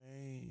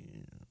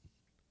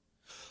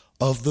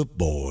of the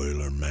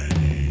Boiler Man.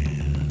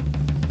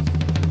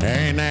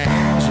 And the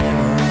engine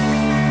room.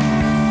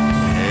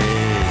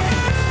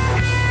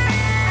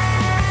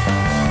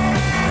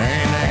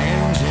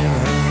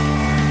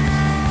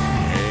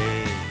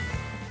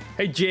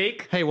 Hey,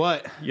 Jake. Hey,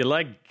 what? You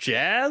like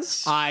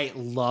jazz? I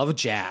love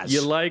jazz.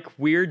 You like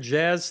weird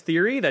jazz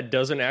theory that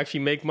doesn't actually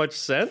make much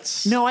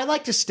sense? No, I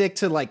like to stick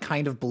to like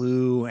Kind of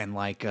Blue and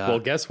like. Well,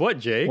 guess what,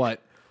 Jake?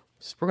 What?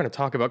 We're going to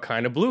talk about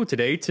Kind of Blue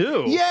today,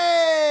 too.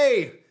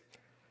 Yay!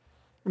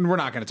 We're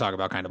not going to talk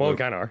about Kind of Blue. Well, we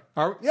kind of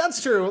are. Yeah,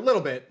 that's true, a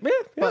little bit.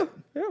 Yeah.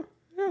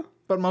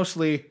 But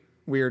mostly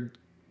weird,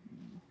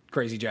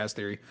 crazy jazz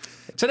theory.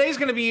 Today's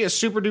going to be a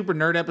super duper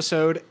nerd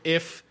episode.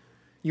 If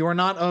you are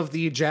not of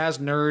the jazz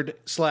nerd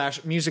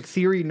 / music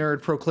theory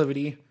nerd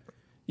proclivity,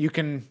 you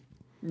can,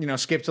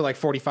 skip to like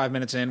 45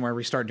 minutes in where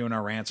we start doing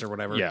our rants or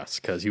whatever.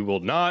 Yes, because you will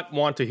not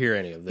want to hear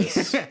any of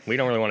this. We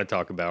don't really want to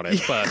talk about it,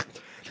 but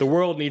the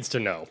world needs to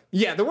know.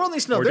 Yeah, the world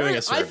needs to know. We're doing a I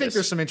service. think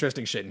there's some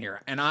interesting shit in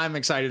here, and I'm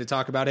excited to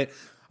talk about it.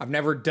 I've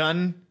never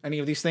done any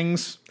of these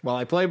things while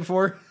I play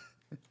before.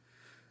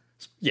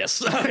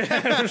 Yes.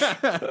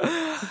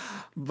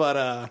 But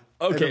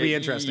okay, it'll be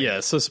interesting.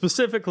 Yeah, so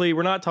specifically,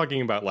 we're not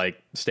talking about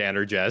like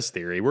standard jazz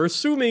theory. We're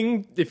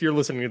assuming if you're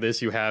listening to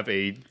this, you have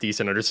a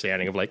decent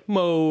understanding of like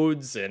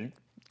modes and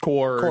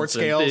chords, Chord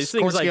scales, and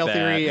things chord like scale that.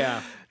 theory,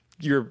 yeah.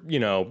 You're,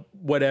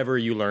 whatever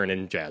you learn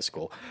in jazz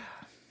school.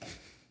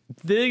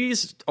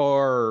 These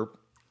are,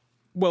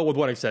 well, with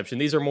one exception,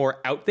 these are more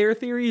out there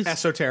theories.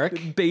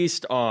 Esoteric.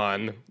 Based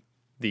on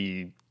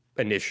the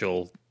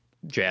initial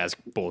jazz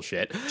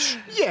bullshit.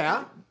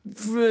 Yeah.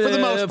 For the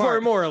most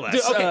part. More or less.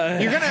 Dude,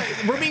 okay,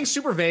 we're being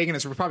super vague and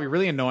it's probably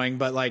really annoying,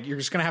 but like you're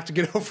just gonna have to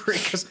get over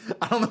it because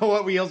I don't know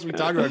what else we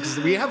talk about because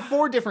we have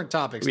 4 different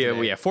topics.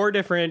 We have 4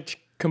 different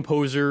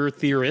composer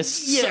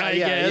theorists, I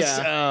guess.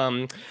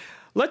 Yeah.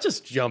 Let's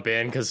just jump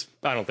in because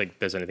I don't think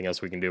there's anything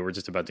else we can do. We're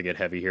just about to get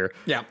heavy here.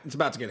 Yeah, it's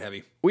about to get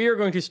heavy. We are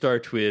going to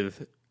start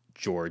with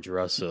George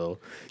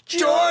Russell.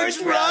 George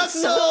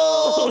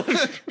Russell!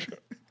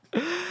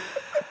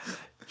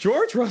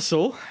 George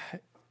Russell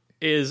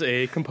is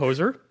a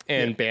composer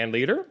and band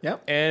leader.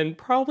 Yep. And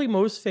probably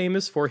most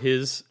famous for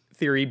his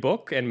theory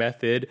book and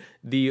method,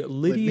 the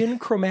Lydian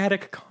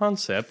chromatic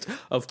concept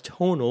of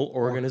tonal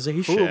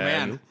organization. Oh,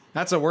 man.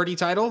 That's a wordy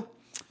title?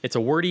 It's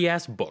a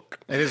wordy-ass book.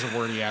 It is a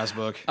wordy-ass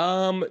book.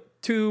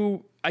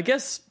 I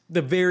guess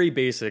the very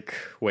basic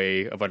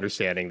way of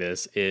understanding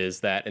this is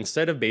that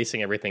instead of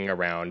basing everything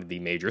around the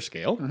major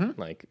scale,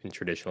 like in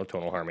traditional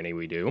tonal harmony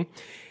we do,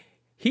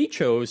 he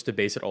chose to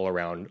base it all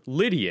around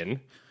Lydian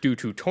due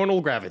to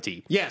tonal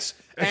gravity. Yes.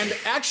 And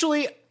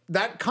actually,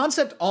 that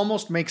concept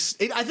almost I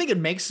think it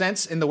makes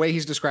sense in the way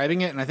he's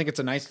describing it, and I think it's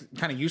a nice,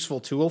 kind of useful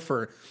tool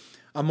for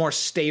a more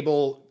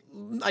stable,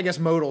 I guess,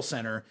 modal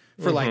center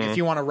for like if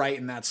you want to write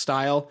in that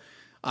style.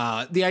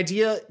 The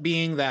idea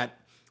being that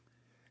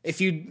if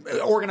you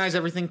organize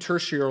everything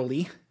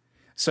tertiarily,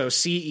 so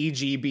C, E,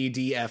 G, B,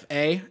 D, F,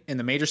 A in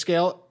the major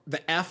scale,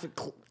 the F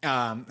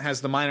has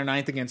the minor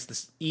ninth against the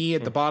E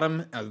at the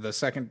bottom of the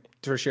second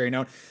tertiary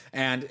note.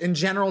 And in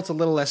general, it's a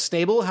little less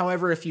stable.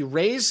 However, if you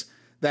raise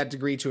that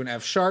degree to an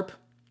F sharp,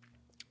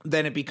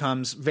 then it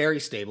becomes very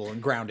stable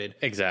and grounded.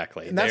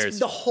 Exactly. And that's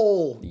the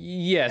whole...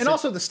 Yes. And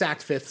also the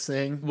stacked fifths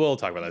thing. We'll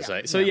talk about that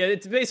tonight. So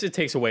it basically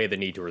takes away the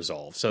need to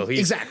resolve. So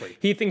he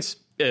thinks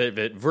of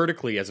it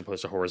vertically as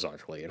opposed to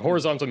horizontally. In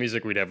horizontal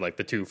music, we'd have like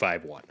the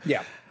 2-5-1.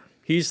 Yeah.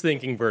 He's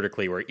thinking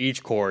vertically where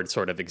each chord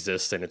sort of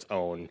exists in its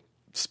own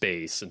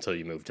space until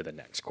you move to the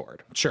next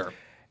chord. Sure.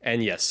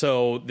 And yes,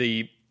 so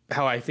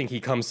how I think he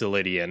comes to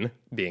Lydian,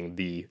 being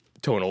the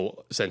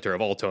tonal center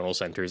of all tonal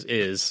centers,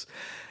 is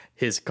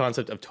his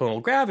concept of tonal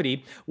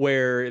gravity,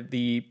 where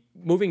the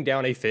moving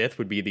down a fifth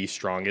would be the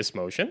strongest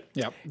motion.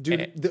 Yeah.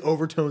 The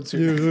overtones.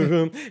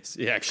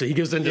 Actually, he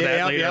goes into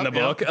that later in the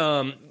book.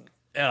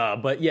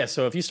 But yeah,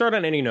 so if you start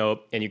on any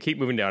note and you keep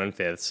moving down in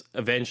fifths,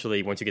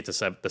 eventually, once you get to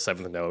the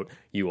 7th note,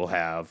 you will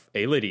have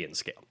a Lydian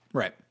scale.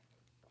 Right.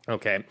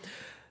 Okay.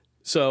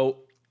 So,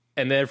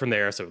 and then from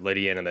there, so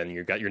Lydian, and then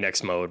you got your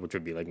next mode, which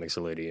would be like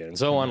Mixolydian, and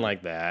so on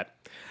like that.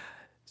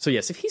 So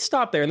yes, if he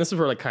stopped there, and this is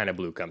where like Kind of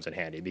Blue comes in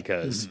handy,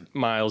 because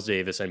Miles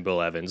Davis and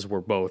Bill Evans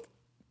were both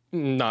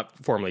not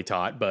formally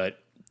taught, but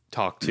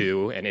talked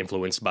to and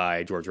influenced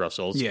by George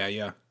Russell's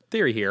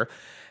theory here.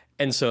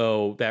 And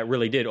so that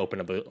really did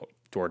open up a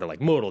door to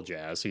like modal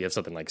jazz. So you have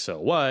something like So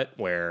What,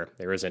 where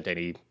there isn't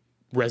any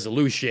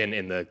resolution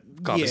in the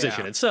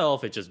composition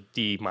itself. It's just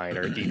D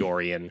minor, D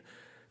Dorian,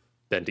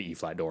 then to E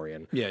flat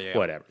Dorian,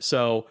 whatever.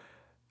 So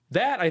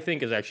that I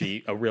think is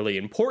actually a really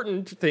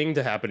important thing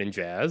to happen in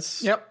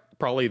jazz. Yep.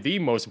 Probably the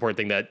most important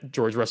thing that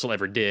George Russell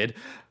ever did.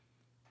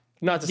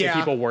 Not to say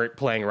people weren't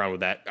playing around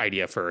with that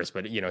idea first,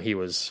 but he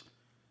was...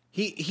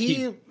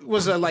 He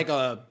was like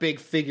a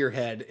big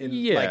figurehead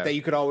like that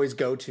you could always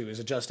go to as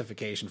a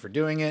justification for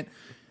doing it.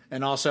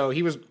 And also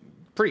he was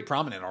pretty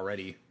prominent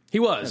already. He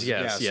was,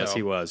 yes,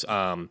 he was.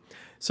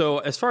 So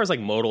as far as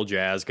like modal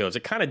jazz goes,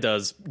 it kind of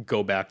does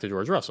go back to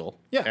George Russell.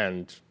 Yeah.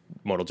 And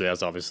modal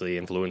jazz obviously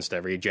influenced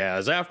every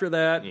jazz after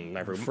that, and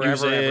every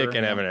Forever, music ever,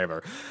 and yeah.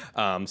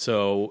 ever.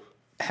 So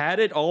had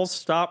it all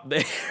stopped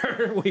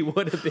there, we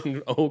would have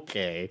been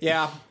okay.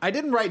 Yeah, I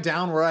didn't write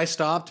down where I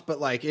stopped, but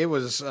like it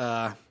was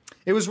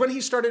when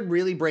he started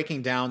really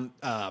breaking down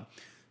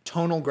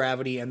tonal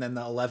gravity and then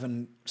the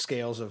 11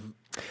 scales of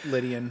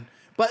Lydian.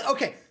 But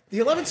okay, the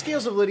 11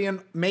 scales of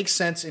Lydian makes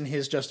sense in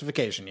his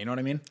justification. You know what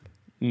I mean?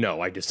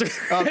 No, I disagree.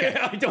 Okay.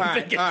 I don't All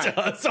right, think it all right.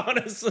 does,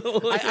 honestly.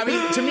 I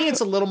mean, to me,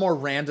 it's a little more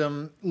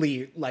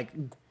randomly like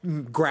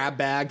grab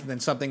bagged than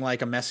something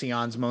like a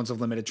Messiaen's modes of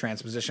limited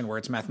transposition, where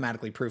it's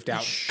mathematically proofed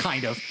out.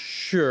 Kind of.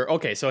 Sure.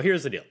 Okay, so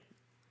here's the deal.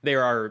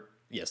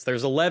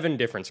 There's 11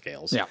 different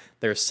scales. Yeah.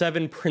 There are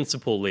 7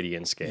 principal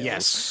Lydian scales.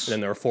 Yes. And then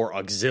there are 4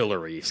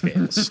 auxiliary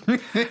scales.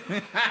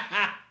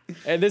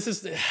 And this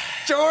is...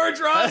 George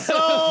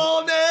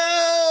Russell,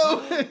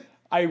 no!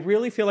 I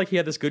really feel like he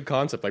had this good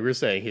concept. Like we were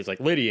saying, he's like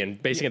Lydian,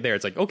 basing it there.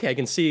 It's like, okay, I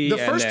can see. The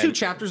and first then- 2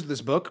 chapters of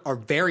this book are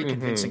very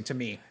convincing to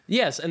me.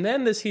 Yes, and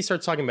then he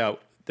starts talking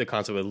about the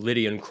concept of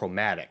Lydian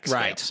chromatic scales,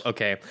 Right.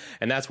 okay?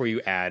 And that's where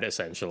you add,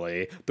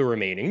 essentially, the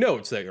remaining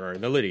notes that are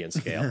in the Lydian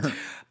scale.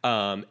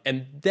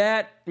 And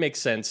that makes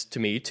sense to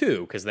me,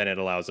 too, because then it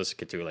allows us to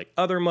get to, like,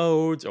 other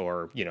modes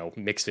or,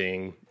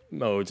 mixing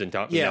modes and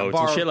notes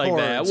and shit like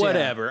that, chords, yeah.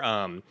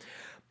 whatever.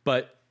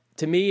 But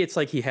to me, it's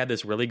like he had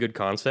this really good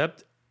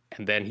concept,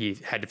 and then he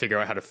had to figure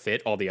out how to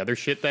fit all the other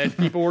shit that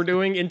people were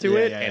doing into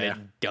it, and it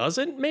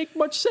doesn't make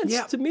much sense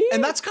to me.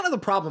 And that's kind of the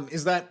problem,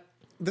 is that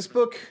this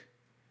book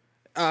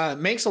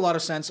makes a lot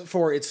of sense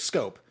for its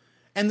scope.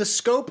 And the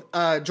scope,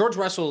 George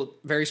Russell,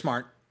 very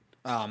smart,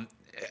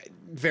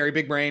 very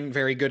big brain,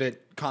 very good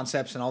at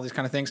concepts and all these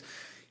kind of things.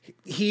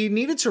 He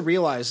needed to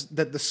realize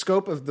that the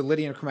scope of the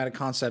Lydian chromatic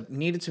concept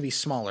needed to be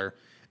smaller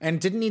and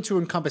didn't need to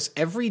encompass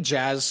every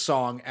jazz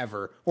song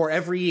ever, or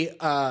every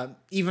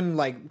even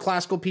like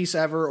classical piece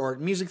ever, or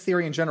music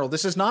theory in general.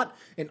 This is not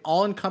an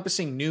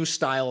all-encompassing new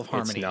style of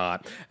harmony. It's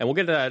not. And we'll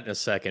get to that in a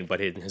second, but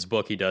in his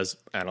book, he does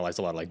analyze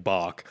a lot like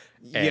Bach.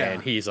 And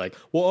Yeah. he's like,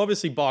 well,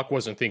 obviously Bach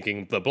wasn't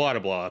thinking the blah, blah,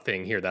 blah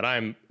thing here that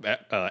I'm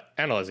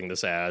analyzing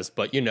this as,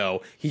 but, he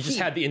just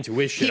had the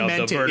intuition he of the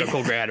meant it, vertical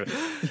yeah. gravity.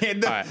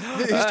 Yeah,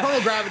 his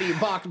tonal gravity,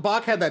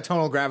 Bach had that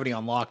tonal gravity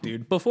on lock,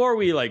 dude. Before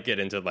we get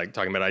into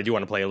talking about it, I do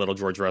want to play a little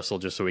George Russell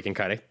just so we can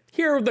kind of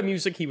hear the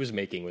music he was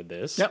making with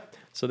this. Yep.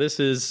 So this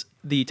is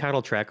the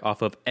title track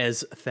off of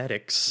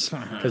Aesthetics,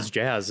 because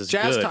jazz is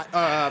good.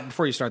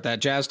 Before you start that,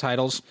 jazz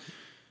titles,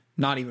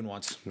 not even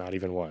once. Not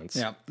even once.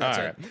 Yeah, that's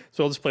All it. right.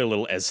 So I'll just play a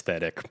little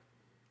Aesthetic.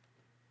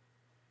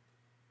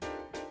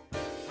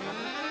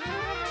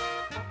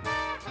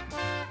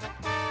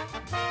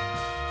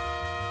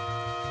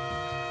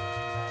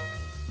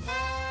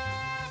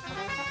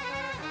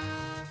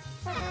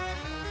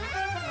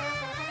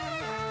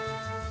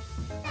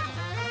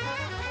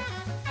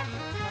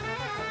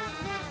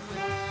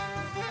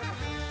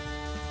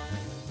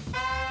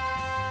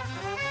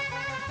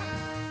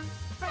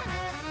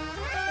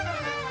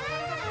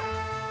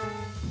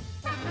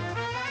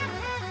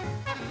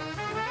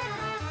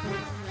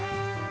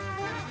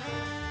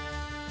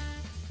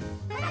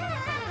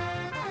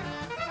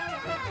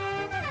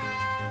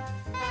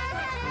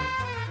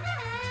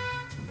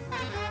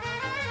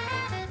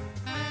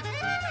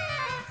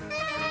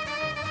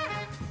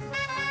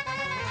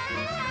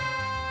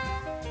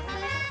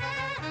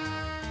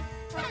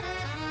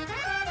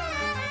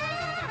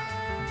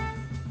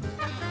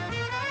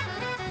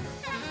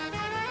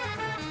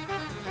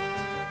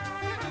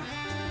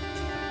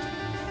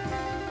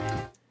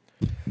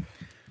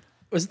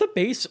 Was the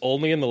bass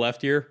only in the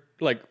left ear?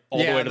 Like all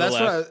the way to the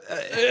left?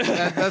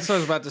 That's what I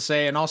was about to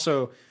say. And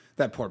also,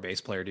 that poor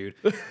bass player, dude.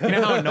 You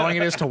know how annoying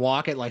it is to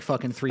walk at like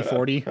fucking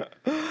 340?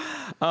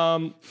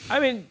 I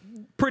mean,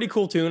 pretty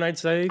cool tune, I'd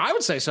say. I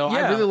would say so.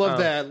 I Yeah, really love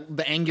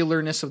the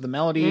angularness of the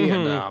melody,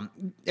 and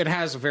it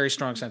has a very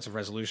strong sense of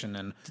resolution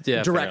and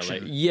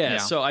direction. Yeah,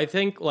 so I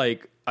think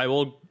I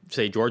will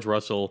say George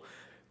Russell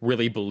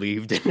really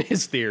believed in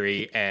his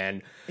theory,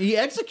 and he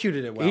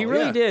executed it well. he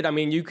really yeah. did. I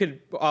mean, you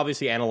could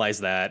obviously analyze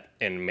that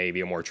in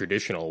maybe a more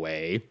traditional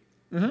way,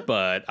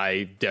 but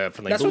I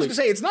definitely That's what I was believe gonna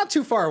say. It's not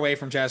too far away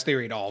from jazz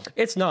theory at all.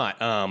 it's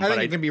not. I But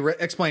think it can be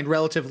explained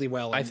relatively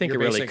well. I think it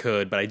really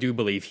could, but I do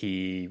believe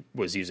he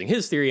was using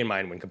his theory in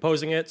mind when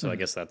composing it, so I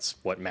guess that's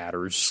what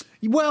matters.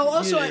 Well,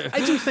 also,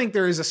 I do think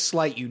there is a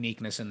slight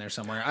uniqueness in there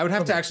somewhere. I would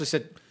have to actually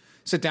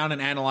sit down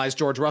and analyze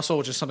George Russell,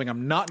 which is something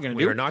I'm not going to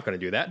do. We're not going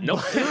to do that.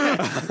 Nope.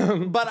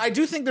 But I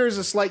do think there is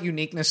a slight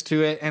uniqueness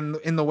to it, and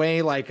in the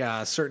way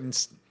certain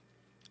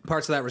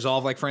parts of that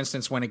resolve, like for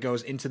instance when it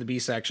goes into the B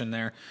section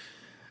there,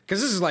 because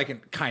this is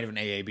like kind of an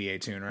AABA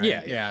tune, right?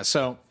 Yeah.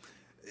 So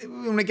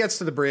when it gets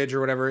to the bridge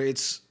or whatever,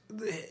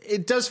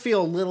 it does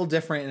feel a little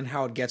different in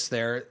how it gets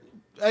there.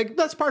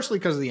 That's partially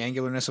because of the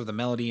angularness of the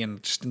melody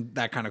and just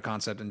that kind of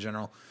concept in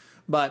general.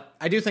 But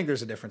I do think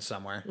there's a difference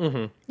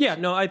somewhere. Yeah,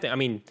 no, I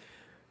mean,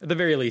 At the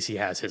very least, he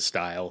has his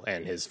style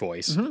and his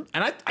voice. And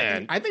I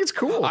think it's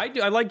cool. I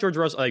like George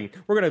Russell. Like,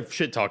 we're gonna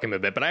shit talk him a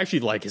bit, but I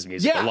actually like his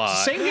music a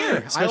lot. Same here.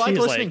 Especially I like his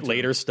listening like to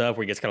later stuff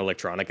where he gets kind of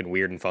electronic and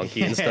weird and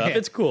funky and stuff.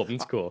 It's cool.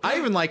 It's cool. I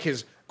even like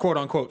his quote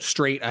unquote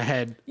straight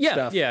ahead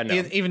stuff. Yeah, no.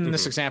 Even in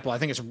this example, I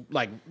think it's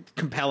like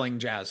compelling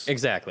jazz.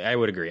 Exactly, I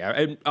would agree.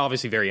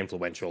 Obviously, very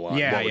influential on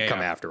what would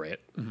come after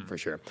it, for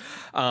sure.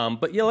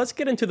 But yeah, let's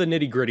get into the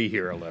nitty gritty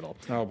here a little.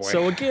 Oh, boy.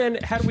 So again,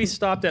 had we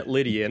stopped at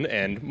Lydian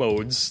and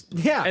modes,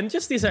 and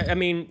just these, I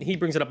mean, he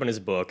brings it up in his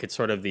book. It's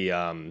sort of the,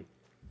 oh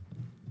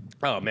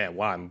man,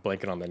 wow, I'm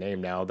blanking on the name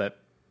now. That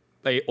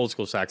old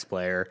school sax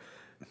player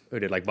who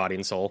did like Body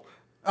and Soul.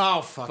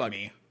 Oh fuck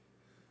me.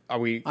 Are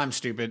we? I'm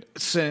stupid.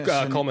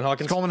 Coleman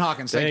Hawkins. Coleman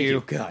Hawkins. Thank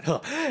you.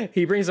 God,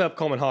 he brings up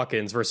Coleman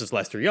Hawkins versus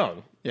Lester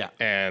Young. Yeah.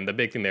 And the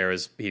big thing there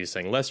is he's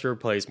saying Lester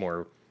plays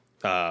more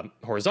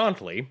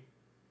horizontally.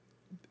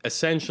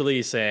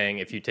 Essentially saying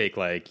if you take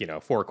like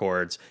 4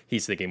 chords,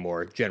 he's thinking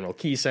more general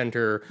key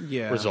center,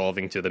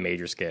 resolving to the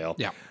major scale.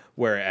 Yeah.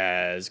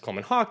 Whereas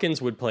Coleman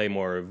Hawkins would play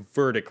more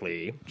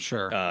vertically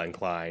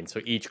inclined.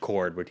 So each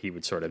chord he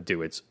would sort of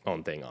do its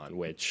own thing on,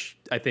 which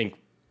I think,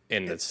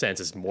 in a sense,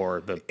 is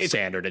more the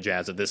standard of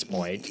jazz at this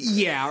point.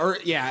 Yeah,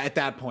 at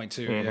that point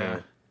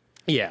too.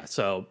 Yeah,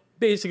 so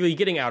basically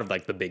getting out of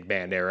like the big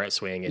band era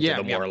swing into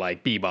the more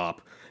like bebop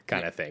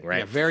kind of thing, right?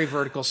 Yeah, very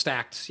vertical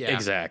stacked. Yeah,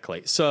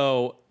 exactly.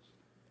 So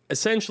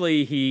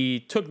essentially,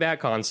 he took that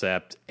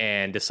concept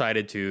and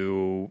decided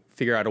to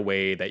figure out a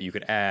way that you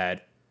could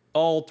add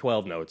all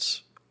 12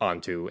 notes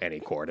onto any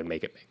chord and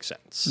make it make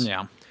sense.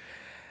 Yeah.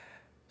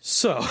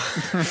 So,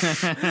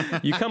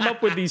 you come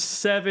up with these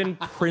 7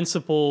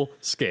 principal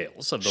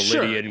scales of the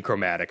Lydian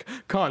chromatic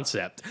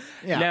concept.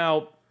 Yeah.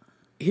 Now,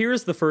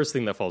 here's the first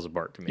thing that falls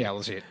apart to me. Yeah,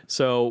 let's see it.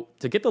 So,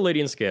 to get the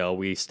Lydian scale,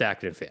 we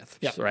stacked it in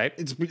fifths, right?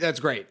 That's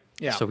great.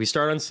 Yeah. So, if we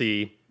start on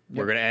C,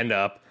 we're going to end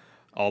up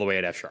all the way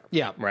at F sharp.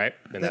 Yeah. Right?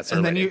 And that's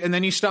and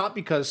then you stop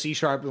because C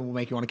sharp will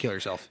make you want to kill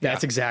yourself.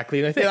 That's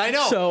exactly the thing. Yeah, I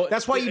know. So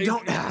that's why you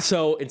don't.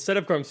 So instead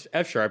of going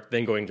F sharp,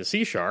 then going to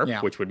C sharp,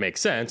 which would make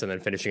sense, and then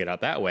finishing it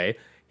out that way,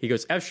 he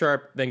goes F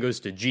sharp, then goes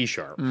to G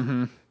sharp.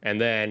 And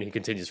then he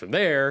continues from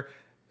there.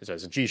 So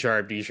it's G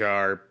sharp, D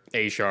sharp,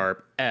 A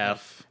sharp,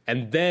 F,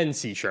 and then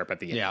C sharp at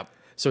the end. Yeah.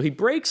 So he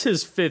breaks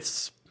his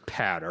fifths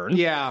pattern.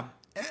 Yeah.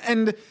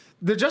 And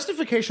the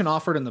justification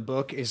offered in the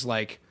book is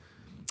like,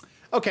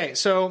 okay,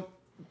 so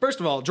first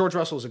of all, George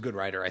Russell is a good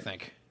writer, I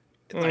think.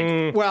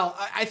 Well,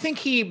 I think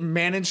he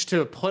managed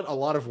to put a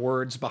lot of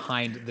words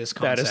behind this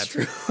concept.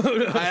 That is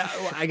true.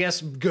 I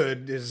guess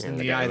good is in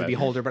the eye of the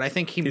beholder, but I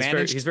think he's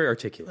very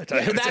articulate.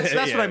 That's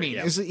what I mean.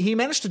 Is he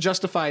managed to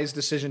justify his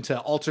decision to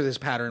alter this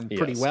pattern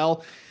pretty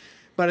well.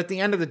 But at the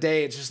end of the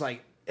day, it's just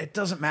like, it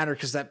doesn't matter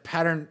because that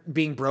pattern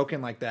being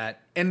broken like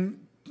that, and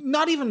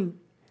not even,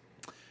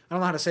 I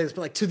don't know how to say this,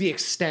 but like to the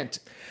extent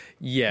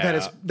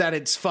that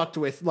it's fucked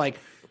with, like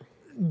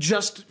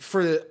just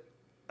for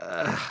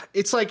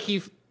it's like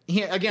he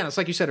again, it's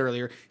like you said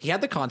earlier, he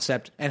had the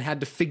concept and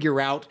had to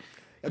figure out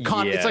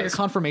it's like a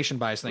confirmation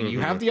bias thing. You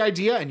have the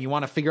idea and you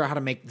want to figure out how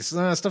to make this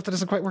stuff that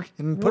doesn't quite work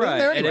and put it in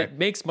there anyway. And it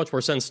makes much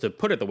more sense to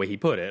put it the way he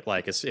put it.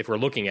 Like if we're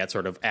looking at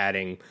sort of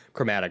adding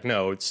chromatic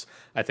notes,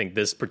 I think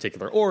this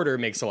particular order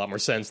makes a lot more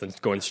sense than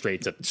going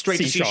straight to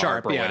C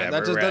sharp or whatever.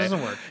 That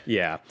doesn't work.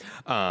 Yeah.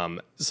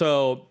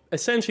 So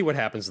essentially what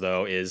happens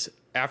though is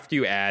after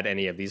you add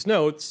any of these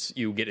notes,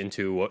 you get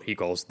into what he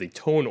calls the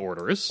tone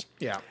orders.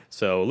 Yeah.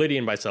 So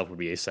Lydian by itself would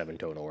be a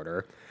 7-tone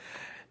order.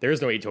 There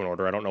is no 8-tone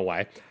order. I don't know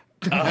why.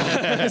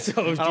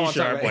 So D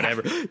sharp,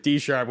 whatever. D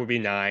sharp would be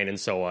 9 and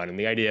so on. And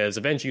the idea is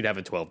eventually you'd have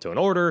a 12-tone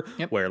order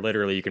where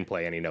literally you can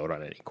play any note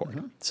on any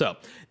chord. So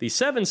the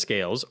 7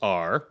 scales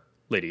are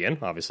Lydian,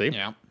 obviously.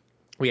 Yeah.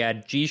 We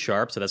add G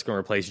sharp, so that's going to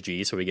replace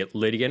G, so we get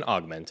Lydian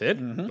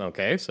augmented.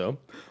 Okay, so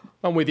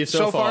I'm with you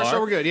so far. So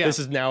we're good, yeah. This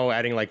is now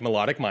adding like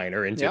melodic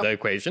minor into the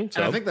equation.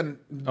 So. And I think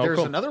there's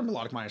another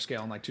melodic minor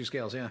scale in like 2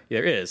 scales,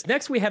 There is.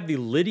 Next we have the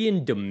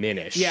Lydian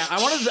diminished. Yeah,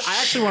 I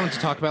actually wanted to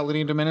talk about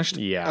Lydian diminished.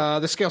 Yeah.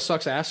 The scale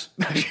sucks ass.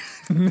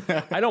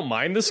 I don't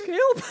mind the scale,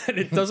 but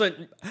it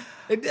doesn't...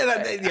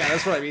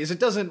 that's what I mean. Is it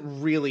doesn't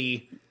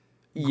really...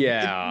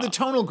 Yeah. The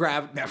tonal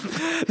gravity...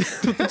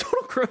 The total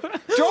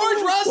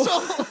George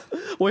Russell!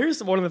 Well,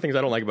 here's one of the things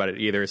I don't like about it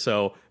either.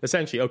 So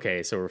essentially,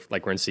 okay, so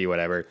we're in C,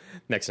 whatever.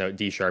 Next note,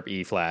 D sharp,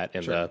 E flat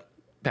in the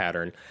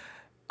pattern.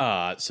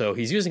 So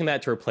he's using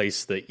that to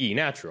replace the E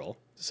natural.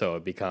 So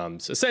it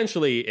becomes,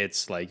 essentially,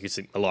 it's like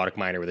using melodic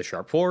minor with a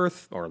sharp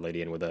 4th or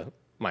Lydian with a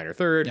minor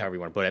 3rd, however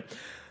you want to put it.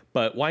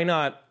 But why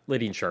not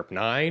Lydian sharp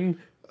 9?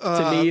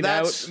 To me,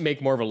 that would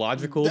make more of a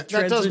logical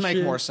transition. That does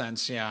make more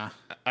sense, yeah.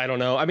 I don't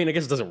know. I mean, I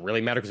guess it doesn't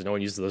really matter because no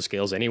one uses those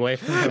scales anyway.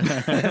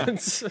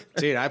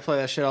 Dude, I play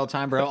that shit all the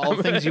time, bro. All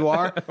the things you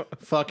are,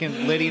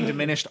 fucking Lydian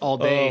diminished all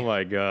day. Oh,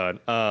 my God.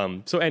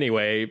 So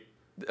anyway,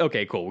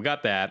 okay, cool. We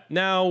got that.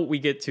 Now we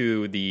get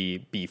to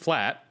the B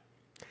flat.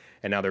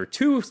 And now there are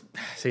 2...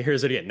 See,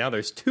 here's it again. Now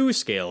there's 2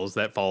 scales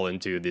that fall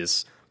into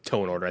this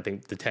tone order. I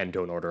think the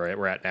 10-tone order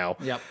we're at now.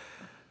 Yep.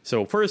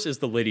 So first is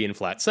the Lydian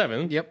flat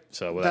 7. Yep.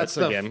 So that's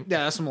again.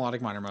 That's the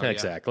melodic minor mode.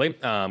 Exactly.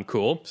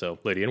 Cool. So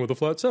Lydian with a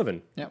flat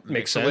 7. Yep.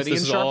 Makes sense. Lydian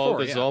This is sharp all 4,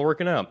 this is all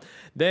working out.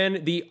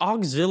 Then the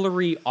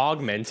auxiliary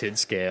augmented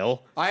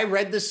scale. I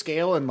read this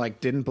scale and like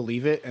didn't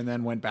believe it, and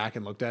then went back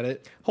and looked at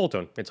it. Whole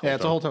tone. It's whole Yeah,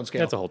 it's a tone. whole tone scale.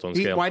 That's a whole tone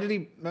scale. Why did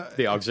he?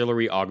 The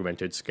auxiliary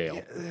augmented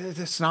scale.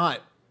 It's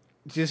not.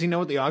 Does he know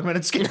what the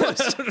augmented scale is?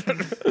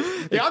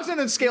 The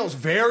augmented scale is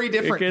very It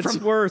different. gets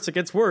worse. It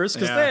gets worse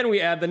because Yeah. then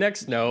we add the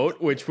next note,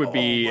 which would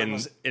be what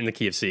was it? in the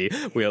key of C.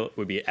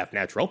 Would be F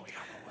natural.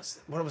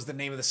 What was the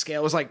name of the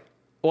scale? It was like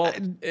Well,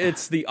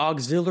 it's the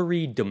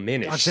auxiliary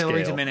diminished.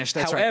 Auxiliary scale. diminished,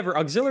 that's right. However,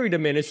 auxiliary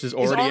diminished is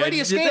it's already, already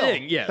a scale.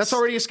 thing. Yes, That's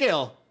already a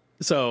scale.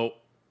 So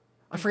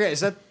I forget.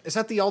 Is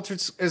that the altered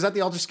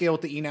scale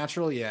with the E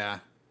natural? Yeah.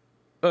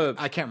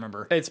 I can't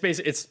remember. it's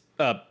basically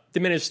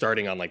diminished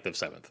starting on like the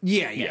 7th.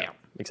 Yeah.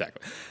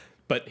 Exactly.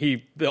 But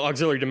the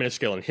auxiliary diminished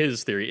scale in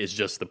his theory is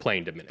just the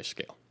plain diminished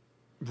scale.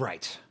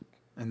 Right.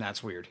 And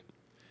that's weird.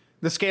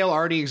 The scale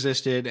already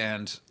existed,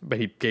 But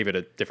he gave it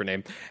a different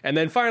name. And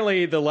then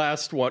finally, the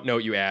last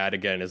note you add,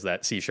 again, is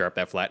that C sharp,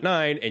 that flat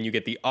 9, and you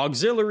get the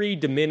auxiliary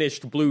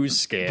diminished blues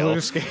scale,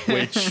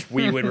 which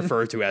we would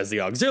refer to as the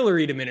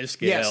auxiliary diminished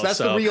scale. yes, that's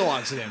the real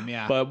oxygen.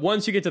 Yeah. But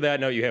once you get to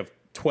that note, you have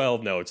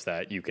 12 notes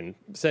that you can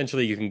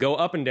go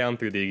up and down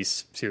through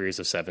these series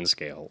of 7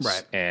 scales.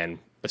 Right. And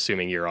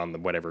assuming you're on the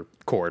whatever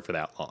chord for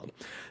that long.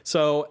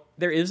 So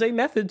there is a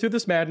method to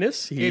this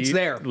madness. He It's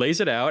there. lays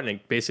it out, and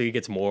it basically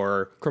gets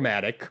more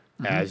chromatic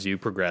as you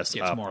progress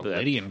it's up. more the-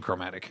 Lydian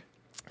chromatic.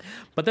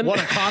 But then What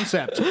a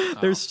concept.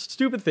 there's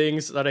stupid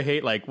things that I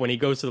hate, like when he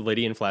goes to the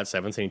Lydian flat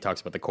 7s and he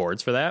talks about the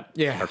chords for that.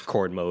 Yeah. Or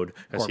chord mode,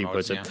 as Chord he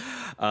modes, puts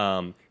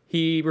it.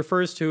 He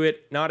refers to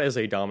it not as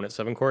a dominant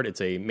 7 chord,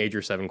 it's a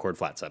major 7 chord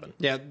flat 7.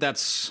 Yeah,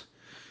 that's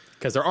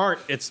Because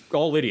it's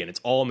all Lydian.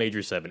 It's all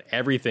major 7.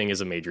 Everything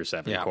is a major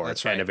 7 chord.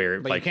 that's right. And a very,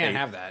 but you can't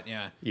have that.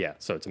 Yeah. Yeah,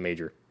 so it's a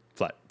major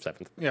flat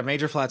 7th. Yeah,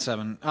 major flat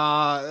 7.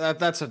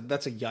 That's a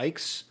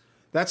yikes.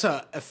 That's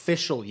a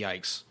official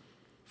yikes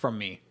from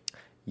me.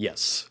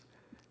 Yes.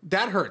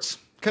 That hurts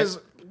because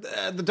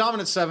the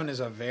dominant 7 is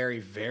a very,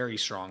 very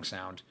strong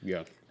sound.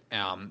 Yeah.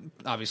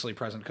 Obviously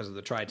present because of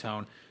the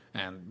tritone,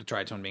 and the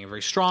tritone being a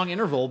very strong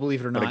interval, believe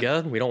it or not.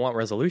 Again, we don't want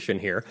resolution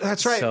here.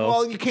 That's right. So,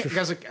 Well, you can't.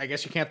 Because I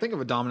guess you can't think of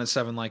a dominant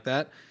 7 like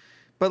that.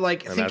 But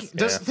like,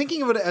 that's-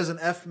 thinking of it as an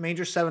F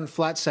major 7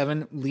 flat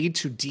 7 lead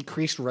to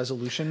decreased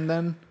resolution?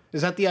 Then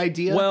is that the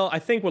idea? well, I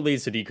think what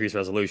leads to decreased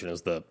resolution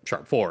is the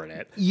sharp 4 in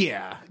it.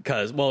 yeah.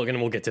 Because, well, again,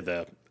 we'll get to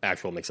the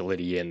actual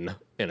Mixolydian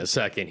in a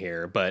second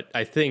here, but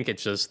I think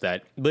it's just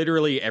that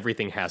literally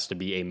everything has to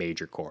be a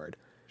major chord.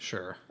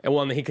 Sure. And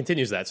well, and he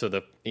continues that. So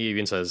he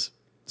even says,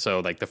 so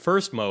like the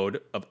first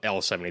mode of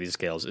all 7 of these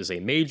scales is a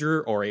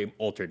major or a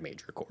altered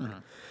major chord.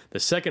 The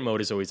second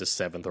mode is always a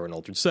 7th or an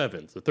altered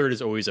 7th. The third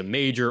is always a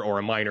major or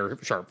a minor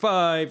sharp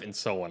 5, and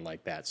so on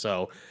like that.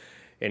 So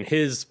in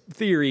his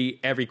theory,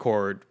 every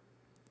chord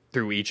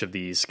through each of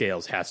these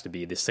scales has to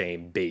be the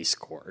same bass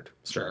chord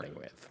starting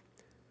with.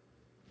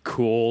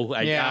 Cool.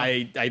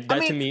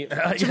 To me,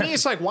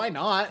 it's like, why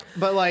not?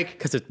 But like,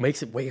 because it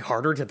makes it way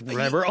harder to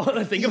remember all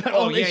the think about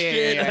all this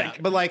shit. Yeah.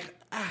 Like, But like,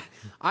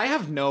 I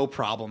have no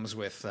problems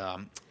with.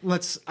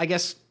 I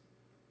guess.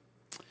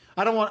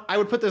 I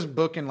would put this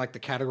book in like the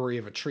category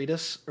of a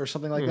treatise or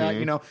something like that.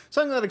 You know,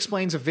 something that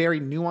explains a very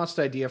nuanced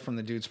idea from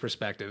the dude's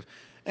perspective.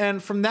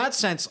 And from that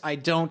sense, I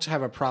don't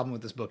have a problem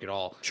with this book at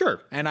all.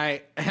 Sure. And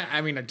I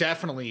mean, I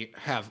definitely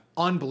have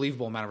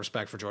unbelievable amount of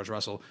respect for George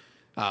Russell.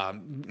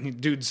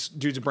 Dude's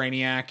a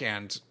brainiac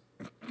and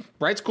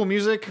writes cool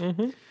music.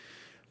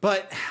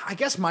 But I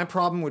guess my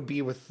problem would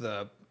be with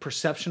the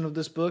perception of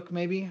this book,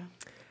 maybe.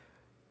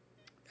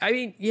 I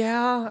mean,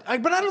 yeah.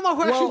 But I don't know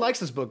who actually likes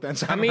this book then.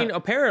 So I mean,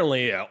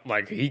 apparently,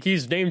 like, he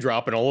keeps name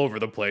dropping all over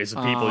the place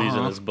of people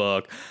using this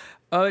book.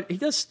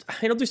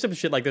 He'll do stupid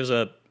shit. Like, there's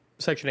a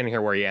section in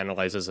here where he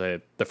analyzes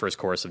the first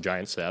chorus of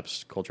Giant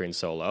Steps, Coltrane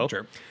solo. Sure.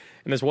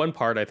 And there's one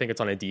part, I think it's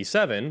on a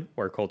D7,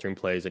 where Coltrane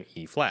plays an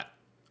E flat.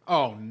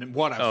 oh,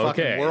 what a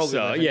fucking world. we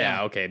So, live in,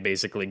 yeah, okay,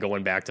 basically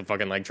going back to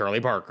fucking, like,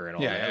 Charlie Parker and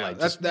all that. Yeah, Like,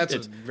 that's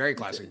it's a very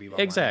classic bebop.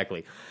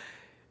 exactly.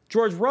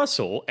 George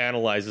Russell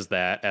analyzes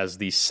that as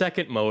the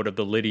second mode of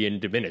the Lydian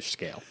diminished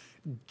scale.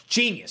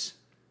 Genius.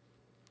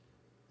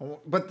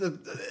 But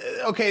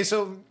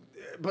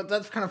but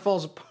that kind of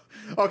falls.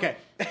 Okay,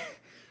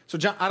 so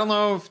I don't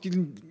know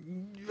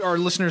if our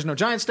listeners know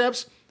Giant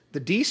Steps. The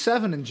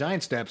D7 in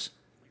Giant Steps.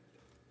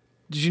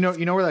 Did you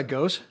know where that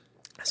goes?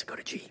 Does it go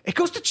to G? It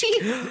goes to G.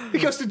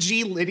 It goes to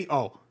G. Lydia.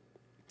 Oh,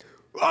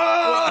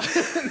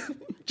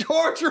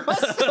 George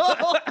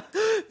Russell.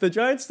 The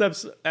Giant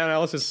Steps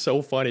analysis is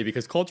so funny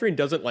because Coltrane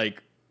doesn't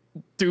like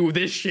do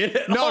this shit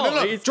at No, all.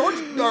 no, no.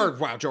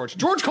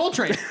 George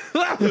Coltrane.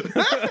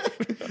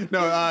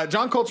 No,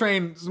 John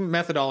Coltrane's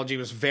methodology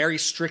was very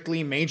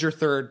strictly major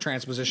third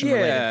transposition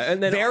related.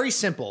 and then very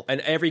simple. And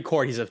every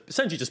chord, he's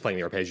essentially just playing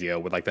the arpeggio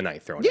with like the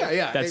ninth thrown. Yeah, in.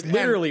 yeah. That's And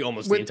literally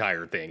almost the with-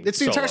 entire thing. It's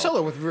the entire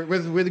solo with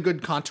really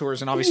good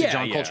contours, and obviously Yeah,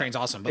 John yeah. Coltrane's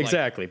awesome. But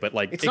Exactly, but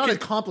like it's not as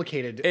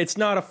complicated. It's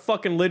not a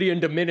fucking Lydian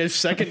diminished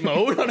second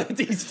mode on a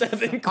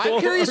D7 chord. I'm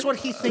curious what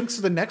he thinks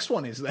the next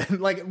one is then.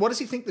 Like, what does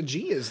he think the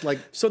G is? Like,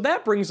 So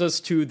that brings us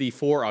to the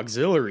 4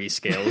 auxiliary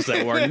scales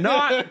that were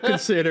not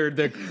considered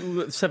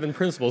the 7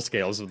 principal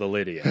scales of the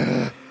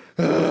Lydian.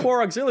 The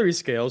 4 auxiliary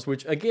scales,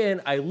 which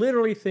again, I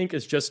literally think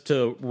is just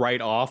to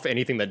write off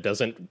anything that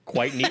doesn't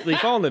quite neatly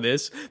fall into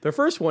this. The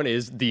first one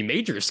is the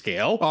major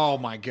scale. oh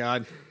my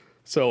god.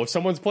 So if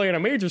someone's playing a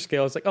major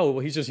scale, it's like, oh, well,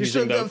 he's just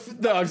using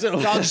the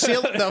auxiliary.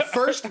 The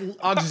first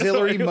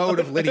auxiliary mode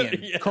of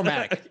Lydian,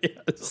 chromatic.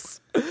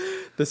 Yes.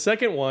 The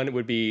second one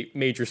would be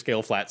major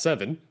scale flat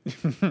 7.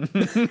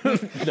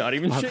 Not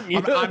even shitting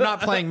you. I'm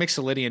not playing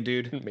Mixolydian,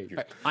 dude.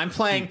 Major. I'm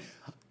playing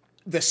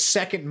the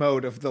second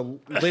mode of the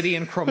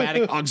Lydian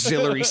chromatic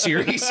auxiliary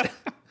series.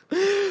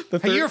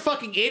 You're a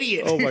fucking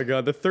idiot. Oh my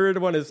god! The third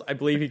one is, I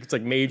believe, it's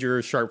like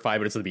major sharp 5,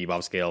 but it's the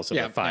bebop scale, so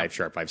Yeah, the 5 yeah.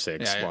 sharp 5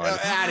 6 Yeah, one.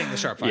 adding the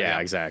sharp 5. Yeah,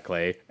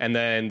 exactly. And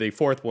then the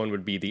fourth one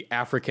would be the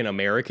African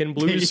American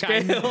blues Yeah,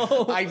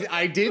 scale.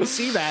 I did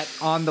see that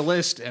on the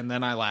list, and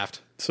then I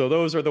laughed. So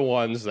those are the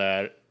ones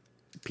that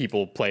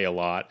people play a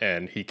lot,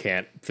 and he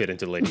can't fit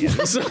into Lydian.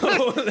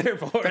 So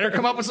therefore, Better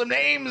come up with some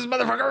names,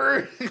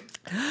 motherfucker.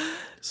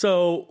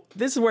 So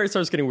this is where it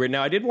starts getting weird.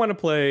 Now, I did want to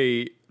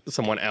play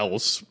someone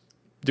else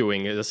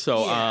doing this.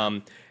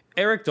 So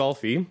Eric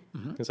Dolphy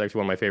is actually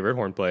one of my favorite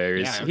horn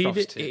players. Yeah, Eric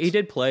Dolphy's tits. He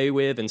did play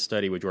with and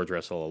study with George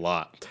Russell a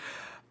lot.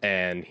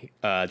 And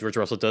George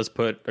Russell does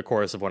put a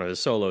chorus of one of his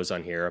solos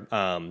on here.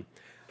 I'm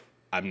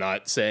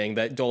not saying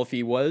that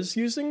Dolphy was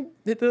using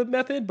the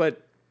method,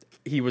 but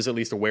he was at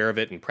least aware of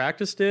it and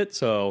practiced it.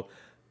 So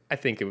I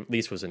think it at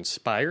least was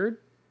inspired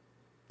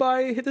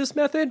by this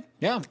method.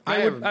 Yeah,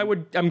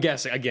 I'm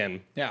guessing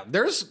again. Yeah,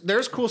 there's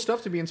cool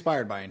stuff to be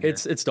inspired by in here.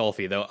 It's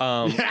Dolphy though.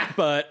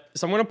 But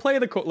so I'm going to play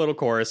the little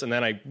chorus, and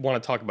then I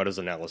want to talk about his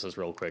analysis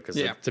real quick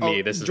because to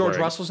me this is George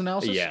where Russell's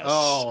analysis. Yes.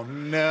 Oh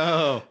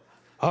no.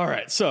 All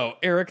right. So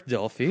Eric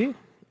Dolphy.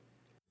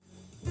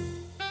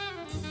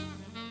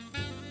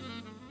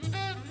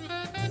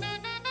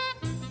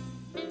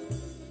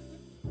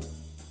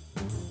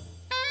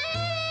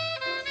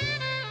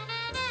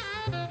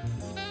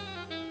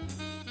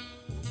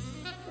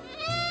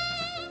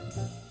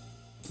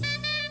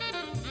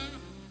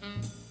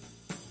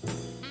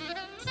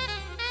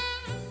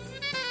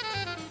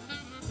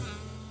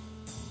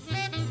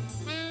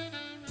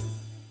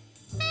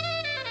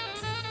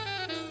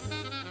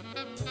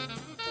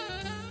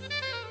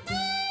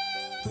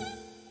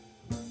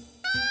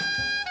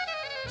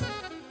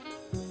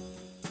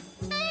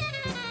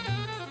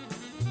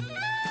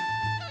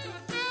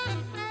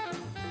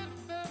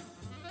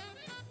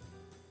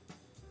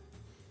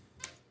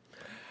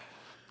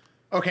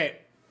 Okay.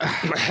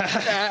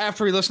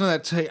 After we listen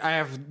to that, I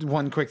have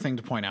one quick thing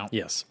to point out.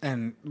 Yes.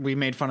 And we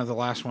made fun of the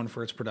last one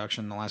for its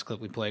production, the last clip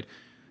we played.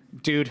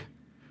 Dude,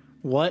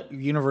 what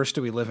universe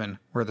do we live in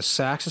where the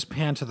sax is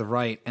panned to the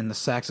right and the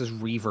sax's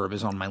reverb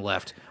is on my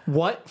left?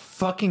 What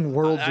fucking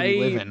world do we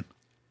live in?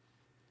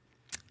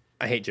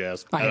 I hate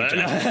jazz. I hate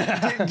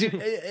jazz.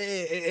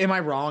 Am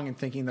I wrong in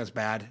thinking that's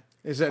bad?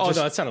 Is that Oh just,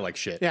 no, it sounded like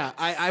shit. Yeah,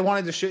 I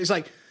wanted to show. It's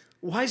like,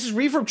 why is this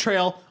reverb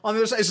trail on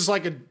the other side? Is this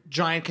like a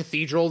giant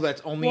cathedral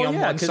that's only on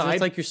one side?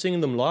 It's like you're singing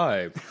them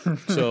live.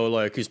 So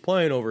like he's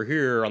playing over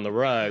here on the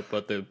right,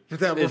 but the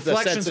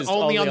reflection's sense is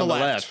only on the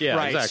left. Yeah,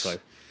 Right. exactly.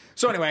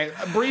 So anyway,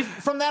 a brief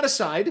from that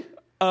aside.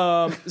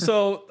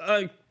 So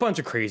a bunch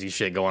of crazy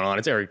shit going on.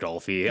 It's Eric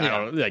Dolphy.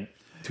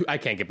 I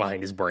can't get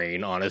behind his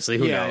brain, honestly.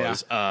 Who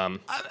knows?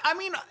 I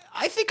mean,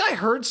 I think I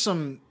heard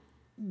some,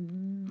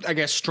 I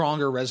guess,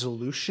 stronger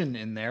resolution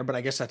in there, but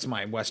I guess that's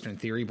my Western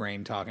theory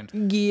brain talking.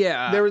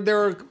 Yeah. There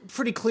were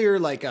pretty clear,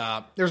 like,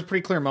 there's a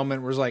pretty clear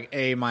moment where it was like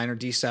A minor,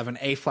 D7,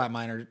 A flat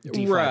minor,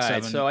 D flat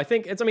 7. So I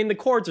think the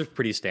chords are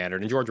pretty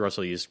standard, and George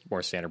Russell used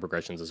more standard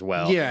progressions as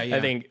well. Yeah, yeah.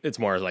 I think it's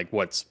more like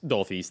what's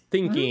Dolphy's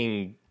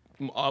thinking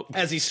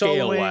As he's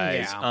scale soloing,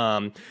 wise.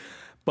 yeah.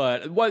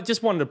 But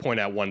just wanted to point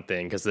out one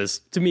thing, because this,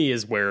 to me,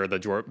 is where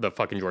the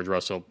fucking George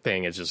Russell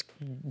thing is just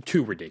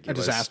too ridiculous.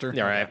 A disaster.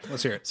 All right. Okay,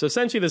 let's hear it. So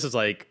essentially, this is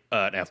like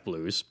an F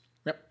blues.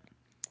 Yep.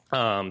 So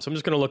I'm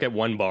just going to look at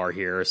one bar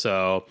here.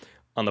 So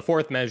on the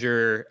fourth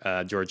measure,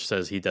 George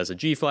says he does a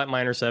G flat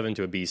minor 7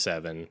 to a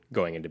B7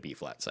 going into B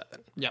flat 7.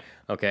 Yep.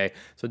 Okay.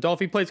 So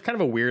Dolphy plays kind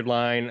of a weird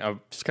line. I'm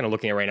just kind of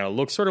looking at it right now. It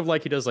looks sort of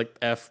like he does like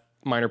F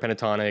minor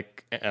pentatonic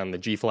on the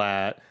G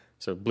flat,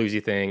 so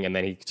bluesy thing, and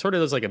then he sort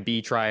of does like a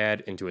B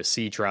triad into a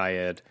C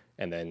triad,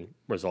 and then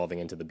resolving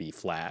into the B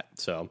flat.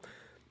 So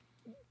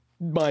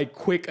my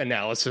quick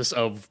analysis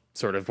of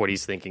sort of what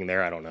he's thinking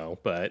there, I don't know,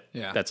 but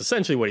Yeah. that's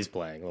essentially what he's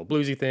playing. A little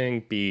bluesy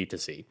thing, B to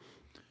C.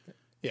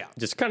 Yeah.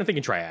 Just kind of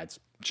thinking triads.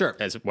 Sure.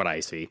 as what I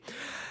see.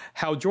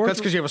 How George... That's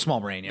because you have a small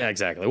brain, yeah.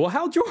 Exactly. Well,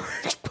 how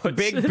George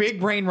puts it Big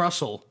brain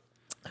Russell.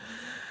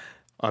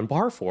 on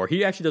bar 4,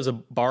 he actually does a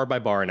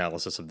bar-by-bar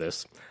analysis of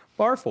this.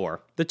 Bar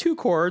 4. The two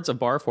chords of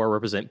bar 4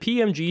 represent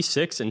PMG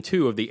 6 and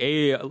 2 of the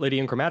A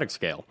Lydian chromatic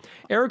scale.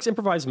 Eric's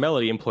improvised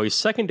melody employs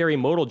secondary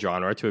modal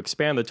genre to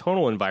expand the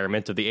tonal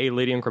environment of the A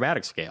Lydian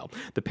chromatic scale,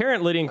 the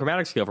parent Lydian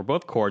chromatic scale for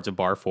both chords of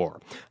bar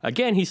 4.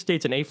 Again, he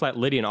states an A-flat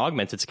Lydian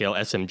augmented scale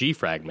SMG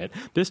fragment,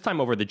 this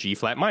time over the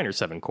G-flat minor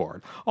 7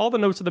 chord. All the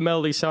notes of the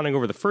melody sounding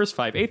over the first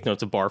 5/8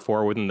 notes of bar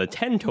 4 within the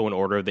 10-tone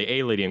order of the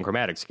A Lydian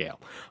chromatic scale.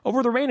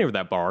 Over the remainder of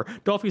that bar,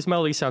 Dolphy's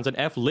melody sounds an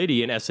F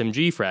Lydian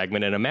SMG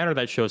fragment in a manner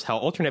that shows how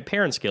alternate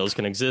parent scales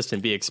can exist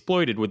and be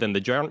exploited within the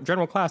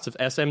general class of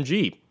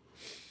SMG.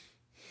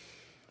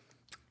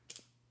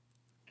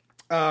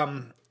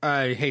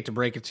 I hate to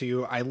break it to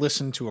you. I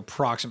listened to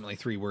approximately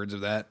 3 words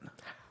of that.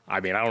 I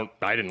mean, I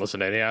didn't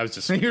listen to any. I was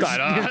just, I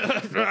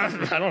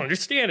don't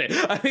understand it.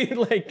 I mean,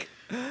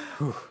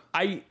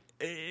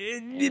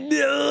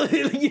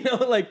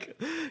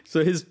 like,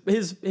 so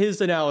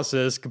his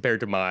analysis compared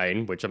to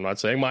mine, which I'm not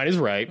saying mine is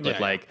right,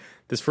 but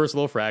this first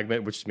little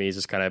fragment, which to me is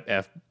just kind of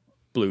F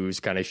blues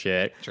kind of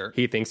shit. Sure.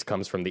 He thinks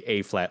comes from the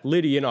A flat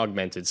Lydian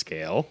augmented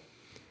scale,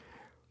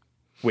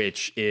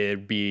 which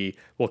it'd be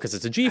because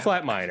it's a G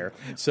flat minor.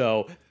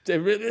 So,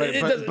 and then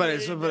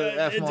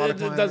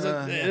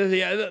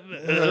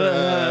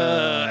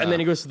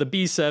he goes to the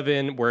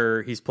B7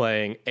 where he's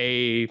playing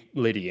A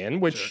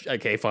Lydian, which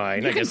okay,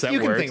 fine, I guess that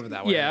works. Can think of it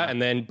that way, yeah,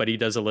 and then but he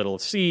does a little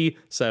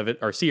C7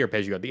 or C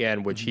arpeggio at the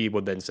end, which he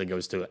would then say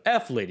goes to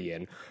F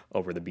Lydian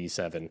over the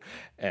B7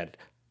 and.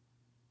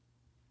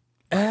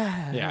 He's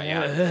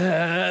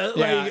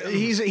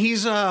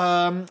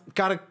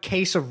got a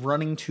case of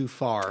running too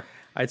far.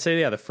 I'd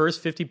say, the first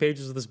 50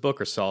 pages of this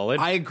book are solid.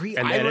 I agree.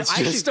 And then it's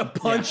just a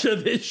bunch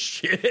of this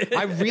shit.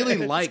 I really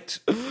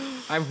liked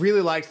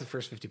the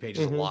first 50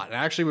 pages a lot. And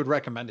I actually would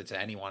recommend it to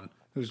anyone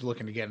who's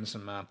looking to get in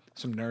some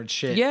nerd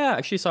shit. Yeah, I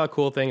actually saw a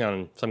cool thing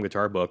on some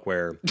guitar book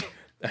where...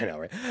 I know,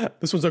 right?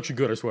 This one's actually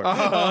good, I swear.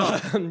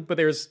 But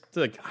there's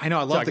like... I know,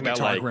 I love the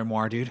guitar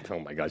grimoire, dude. Oh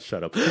my god,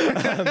 shut up.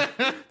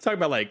 Talking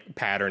about like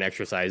pattern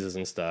exercises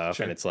and stuff,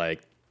 and it's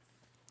like,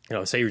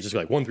 say you're just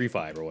like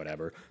 1-3-5 or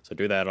whatever. So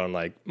do that on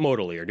like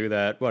modally or do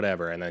that,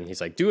 whatever. And then he's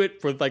like, do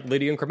it for like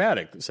Lydian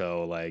chromatic.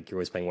 So like you're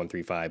always playing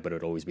 1-3-5, but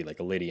it'd always be like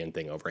a Lydian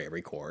thing over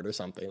every chord or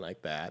something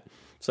like that.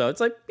 So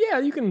it's like, yeah,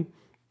 you can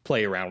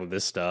play around with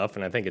this stuff.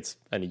 And I think it's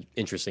an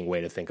interesting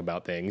way to think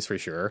about things for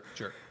sure.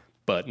 Sure.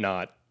 But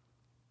not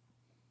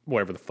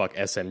whatever the fuck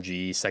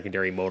SMG,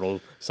 secondary modal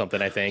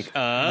something, I think.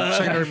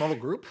 Secondary modal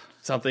group?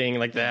 Something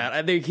like that.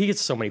 I think he gets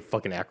so many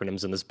fucking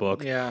acronyms in this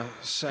book. Yeah,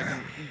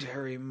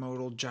 secondary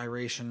modal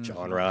gyration.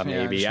 Genre,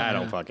 maybe. I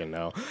don't fucking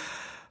know.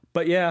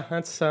 But yeah,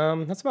 that's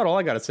about all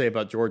I got to say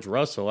about George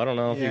Russell. I don't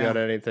know if you got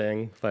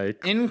anything.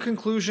 Like, in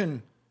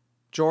conclusion,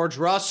 George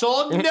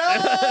Russell,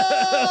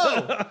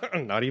 no!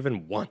 Not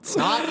even once.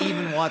 Not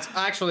even once.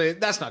 Actually,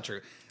 that's not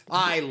true.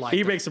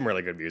 He makes some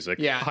really good music.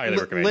 Yeah, highly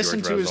recommend.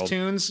 Listen George to Russell. his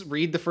tunes.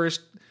 Read the first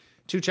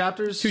 2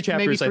 chapters. 2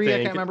 chapters, maybe 3, I think.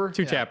 I can't remember.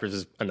 2 chapters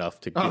is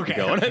enough to keep you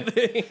going. I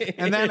think.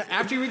 And then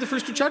after you read the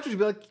first 2 chapters, you'll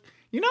be like,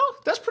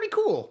 that's pretty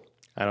cool.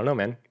 I don't know,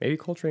 man. Maybe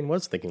Coltrane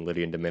was thinking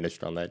Lydian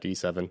diminished on that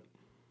D7.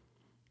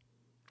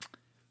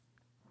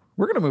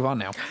 We're gonna move on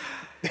now.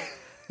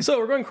 So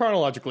we're going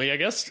chronologically, I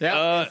guess.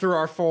 Yeah, through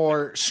our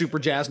 4 super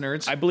jazz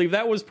nerds. I believe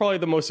that was probably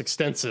the most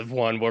extensive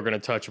one we're going to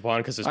touch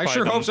upon because I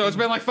sure hope so. It's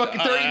been like fucking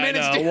 30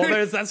 minutes, dude.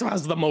 Well, that's what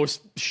has the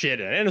most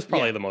shit in it, and it's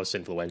probably the most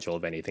influential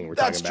of anything we're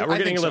talking about. We're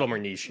getting a little more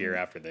niche here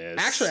after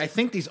this. Actually, I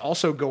think these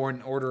also go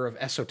in order of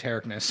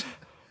esotericness.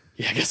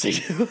 Yeah, I guess they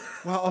do.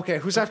 Well, okay,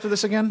 who's after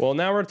this again? Well,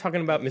 now we're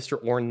talking about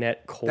Mr.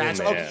 Ornette Coleman.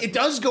 It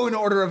does go in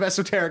order of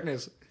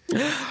esotericness.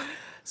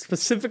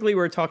 Specifically,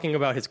 we're talking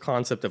about his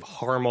concept of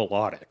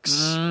harmolodics.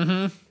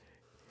 Mm-hmm.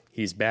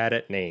 He's bad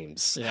at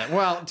names. Yeah.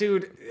 Well,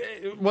 dude,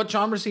 what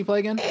genres did he play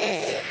again?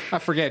 I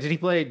forget. Did he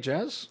play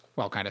jazz?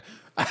 Well, kind of.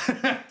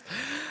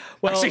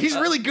 Well, actually, he's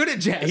really good at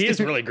jazz. He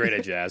is really great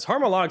at jazz.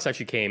 Harmolodics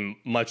actually came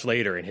much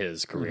later in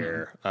his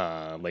career,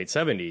 late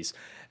 70s.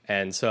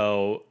 And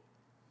so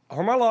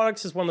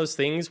harmolodics is one of those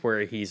things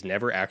where he's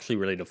never actually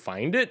really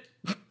defined it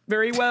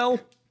very well.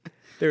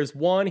 There's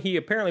one, he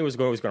apparently was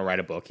always going to write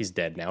a book. He's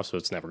dead now, so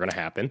it's never going to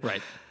happen.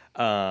 Right.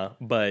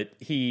 But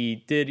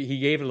he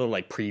gave a little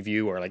like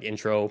preview or like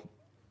intro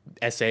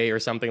essay or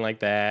something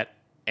like that.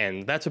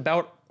 And that's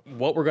about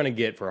what we're going to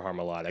get for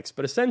harmolodics.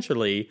 But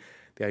essentially,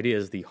 the idea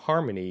is the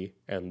harmony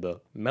and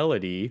the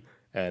melody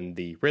and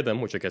the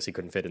rhythm, which I guess he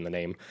couldn't fit in the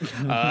name.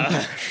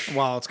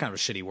 Well, it's kind of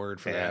a shitty word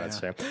for that. Yeah, that's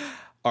fair.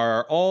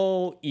 Are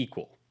all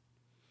equal.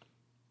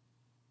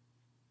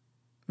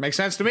 Makes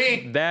sense to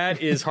me.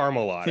 That is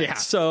harmolodics. Yeah.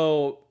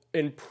 So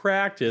in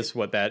practice,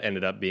 what that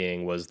ended up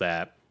being was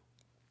that,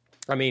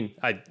 I mean,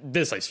 I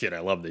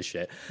love this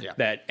shit. Yeah.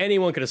 That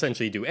anyone could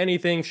essentially do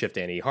anything, shift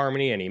any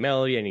harmony, any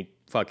melody, any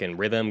fucking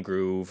rhythm,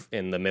 groove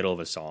in the middle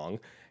of a song.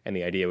 And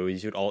the idea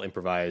was you'd all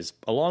improvise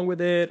along with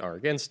it or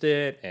against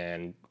it.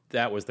 And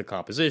that was the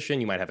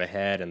composition. You might have a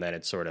head, and then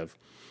it's sort of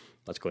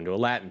let's go into a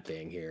Latin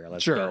thing here.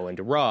 Let's Sure. go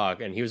into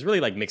rock. And he was really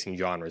like mixing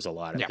genres a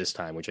lot at Yeah. this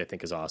time, which I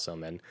think is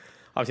awesome. And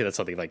obviously that's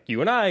something like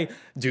you and I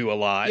do a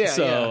lot. Yeah,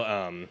 so,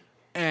 yeah.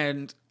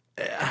 And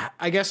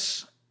I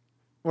guess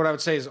what I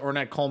would say is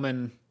Ornette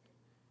Coleman,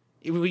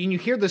 when you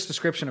hear this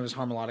description of his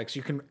harmonics,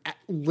 you can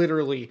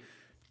literally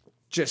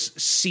just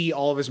see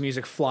all of his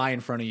music fly in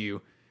front of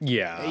you.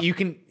 yeah. You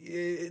can,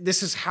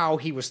 this is how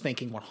he was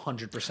thinking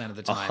 100% of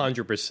the time.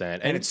 100%.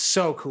 And it's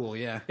so cool,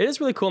 yeah. It is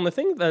really cool. And the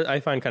thing that I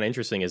find kind of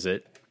interesting is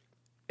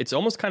it's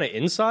almost kind of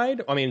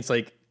inside. I mean, it's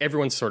like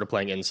everyone's sort of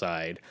playing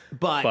inside,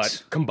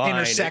 But combined,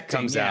 it intersecting,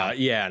 comes yeah. out.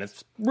 Yeah, and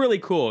it's really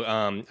cool.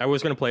 I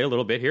was going to play a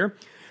little bit here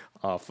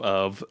off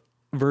of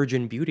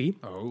Virgin Beauty.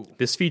 Oh.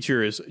 This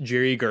features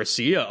Jerry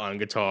Garcia on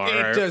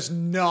guitar. It does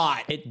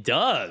not. It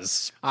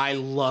does. I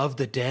love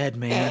the Dead,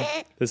 man.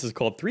 This is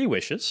called Three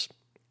Wishes.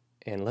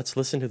 And let's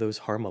listen to those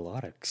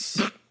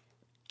harmonics.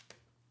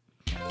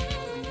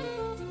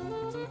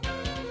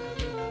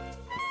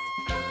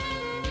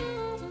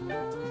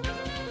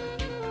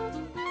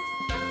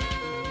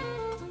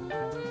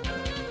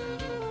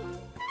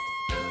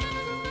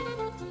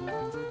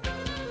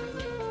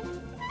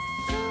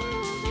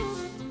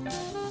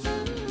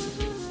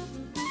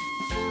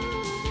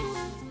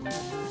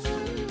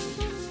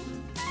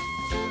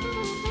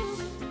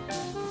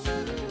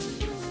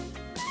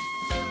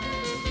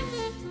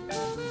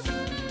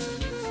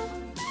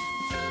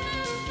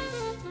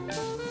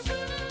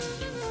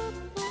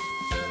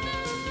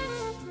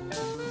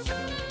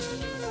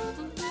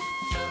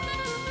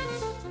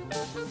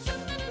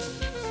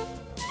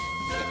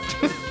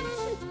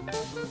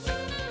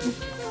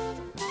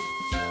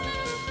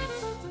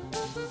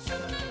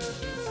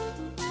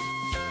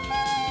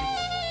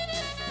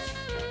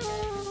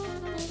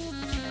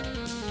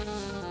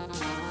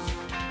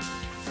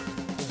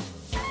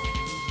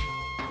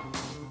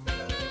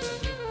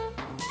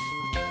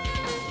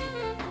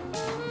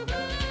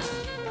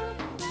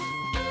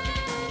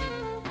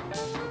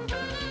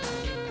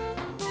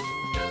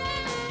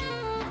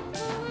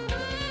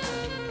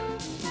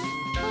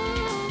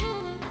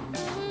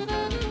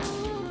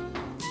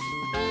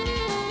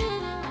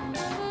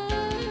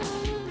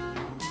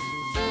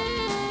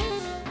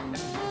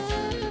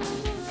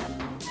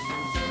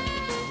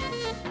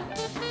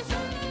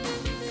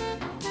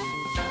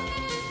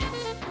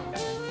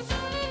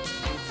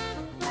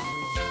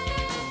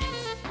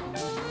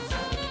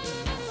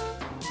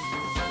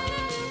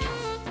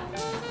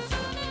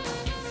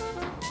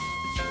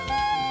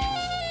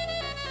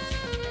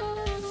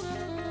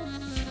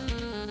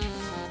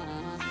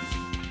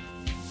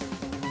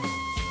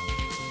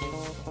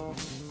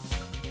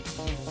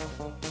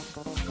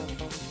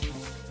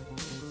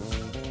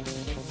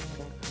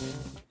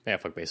 Yeah,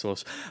 fuck bass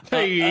solos.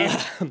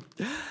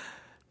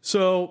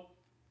 So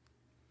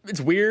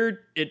it's weird.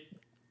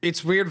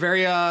 It's weird,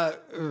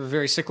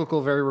 very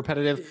cyclical, very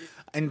repetitive.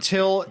 And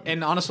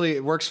honestly,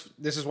 it works.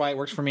 This is why it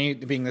works for me,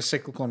 being this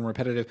cyclical and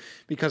repetitive,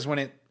 because when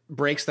it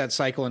breaks that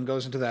cycle and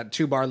goes into that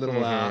 2-bar little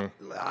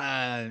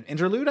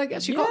interlude, I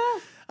guess you call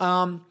it.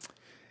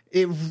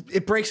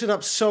 It breaks it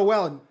up so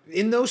well. And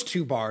in those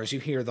 2 bars, you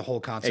hear the whole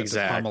concept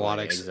of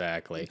harmonics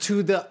Exactly.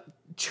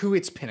 to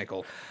its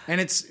pinnacle, and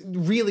it's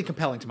really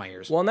compelling to my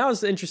ears. Well, and that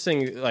was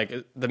interesting. Like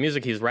the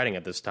music he's writing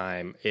at this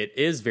time, it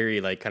is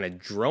very like kind of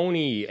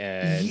drony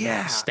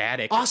and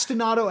static,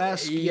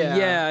 ostinato-esque.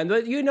 Yeah,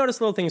 and you notice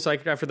little things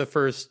like after the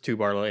first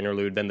 2-bar little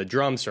interlude, then the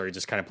drums started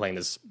just kind of playing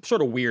this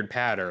sort of weird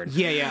pattern.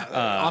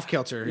 Off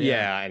kilter.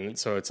 Yeah, and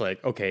so it's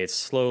like, okay, it's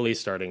slowly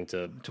starting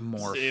to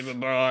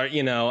morph.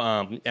 you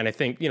know. And I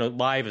think, you know,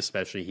 live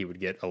especially, he would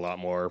get a lot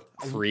more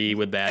free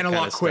with that And a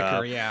kind lot of quicker,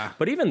 stuff. yeah.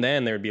 But even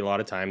then, there would be a lot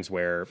of times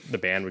where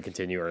the band would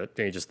continue, or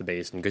maybe just the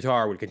bass and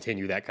guitar would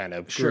continue that kind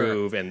of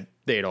groove, and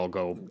they'd all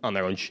go on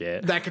their own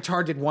shit. That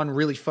guitar did one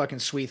really fucking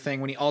sweet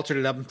thing when he altered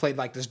it up and played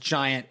like this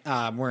giant,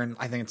 where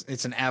I think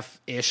it's an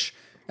F-ish,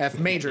 F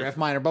major, F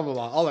minor, blah, blah,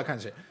 blah, all that kind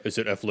of shit. Is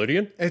it F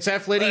Lydian? It's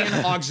F Lydian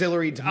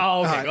auxiliary. There's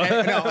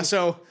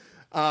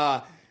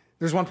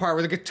one part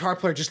where the guitar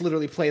player just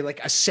literally played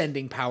like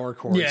ascending power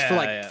chords for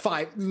like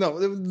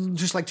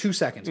just like 2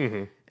 seconds.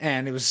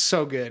 And it was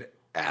so good.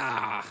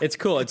 It's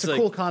cool. It's a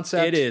cool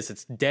concept. It is.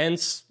 It's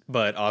dense,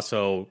 but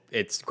also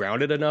it's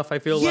grounded enough, I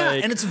feel like. Yeah,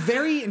 and it's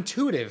very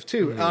intuitive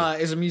too,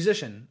 as a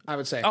musician, I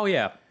would say. Oh,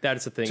 yeah.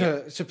 That's the thing.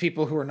 To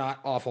people who are not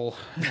awful.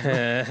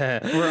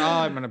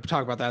 I'm going to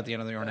talk about that at the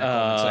end of the Ornette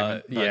Coleman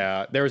segment. But.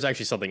 Yeah, there was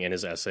actually something in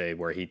his essay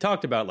where he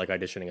talked about like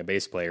auditioning a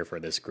bass player for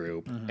this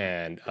group,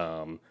 and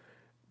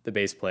the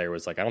bass player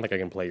was like, "I don't think I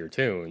can play your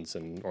tunes,"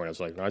 and Ornette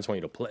was like, "No, I just want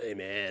you to play,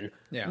 man."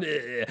 Yeah. But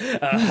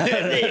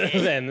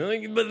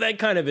that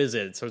kind of is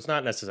it. So it's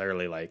not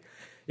necessarily like,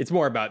 it's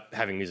more about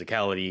having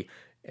musicality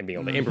and being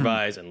able to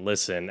improvise and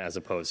listen, as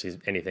opposed to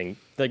anything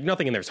like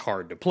nothing in there's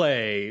hard to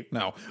play.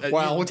 No,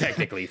 well,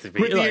 technically,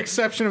 with the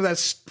exception of that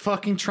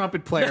fucking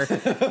trumpet player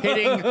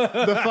hitting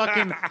the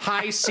fucking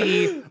high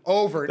C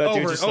over and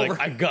over and over. Like,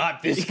 I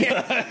got this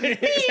guy.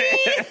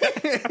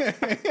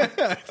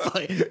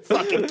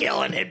 Fucking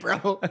killing it,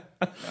 bro.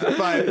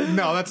 But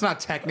no, that's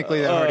not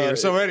technically that hard either.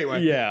 So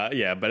anyway,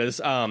 yeah, but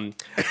it's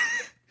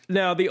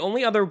Now, the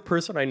only other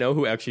person I know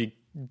who actually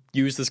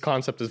used this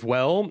concept as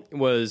well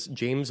was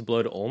James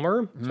Blood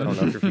Ulmer. So I don't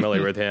know if you're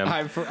familiar with him.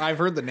 I've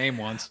heard the name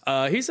once.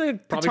 He's a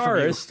Probably from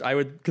you. guitarist. I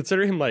would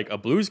consider him like a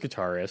blues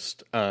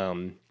guitarist.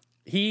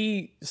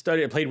 He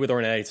played with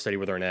Ornette. He studied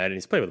with Ornette, and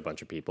he's played with a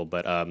bunch of people.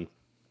 But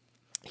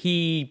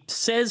he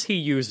says he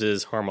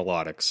uses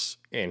harmolodics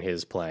in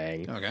his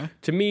playing. Okay.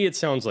 To me, it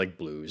sounds like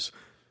blues,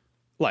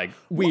 like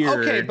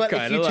weird. Okay, but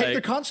if you like, take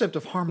the concept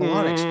of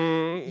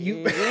harmolodics,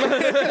 you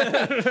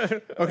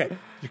okay,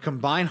 you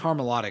combine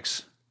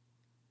harmolodics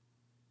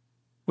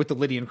with the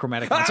Lydian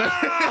chromatic concept.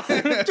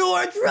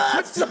 George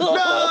Russell.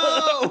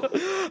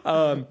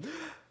 No!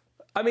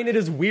 I mean, it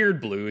is weird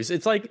blues.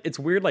 It's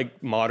weird,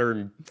 like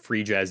modern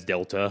free jazz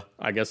delta.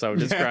 I guess I would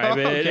describe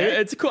it. Okay.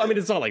 It's cool. I mean,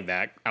 it's not like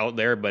that out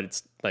there, but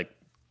it's like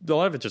a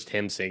lot of it's just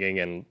him singing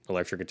and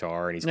electric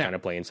guitar, and he's kind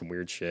of playing some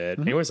weird shit.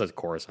 And he always has a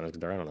chorus on his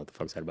guitar. I don't know what the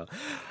fuck's that about.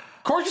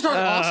 Chord guitar's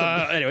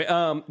awesome.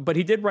 Anyway, but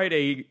he did write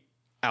he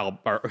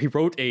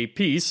wrote a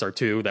piece or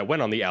two that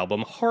went on the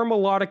album,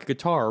 Harmolodic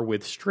Guitar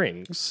with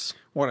Strings.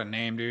 What a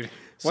name, dude.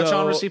 What So-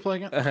 genre does he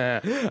play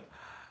again?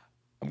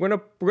 We're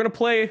gonna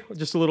play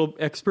just a little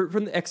excerpt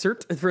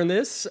from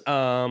this.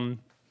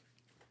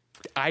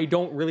 I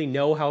don't really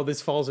know how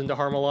this falls into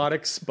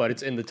harmolodics, but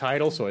it's in the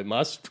title, so it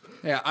must.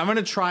 Yeah, I'm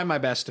gonna try my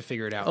best to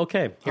figure it out.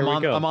 Okay, here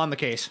we go. I'm on the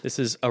case. This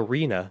is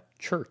Arena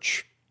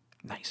Church.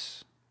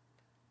 Nice.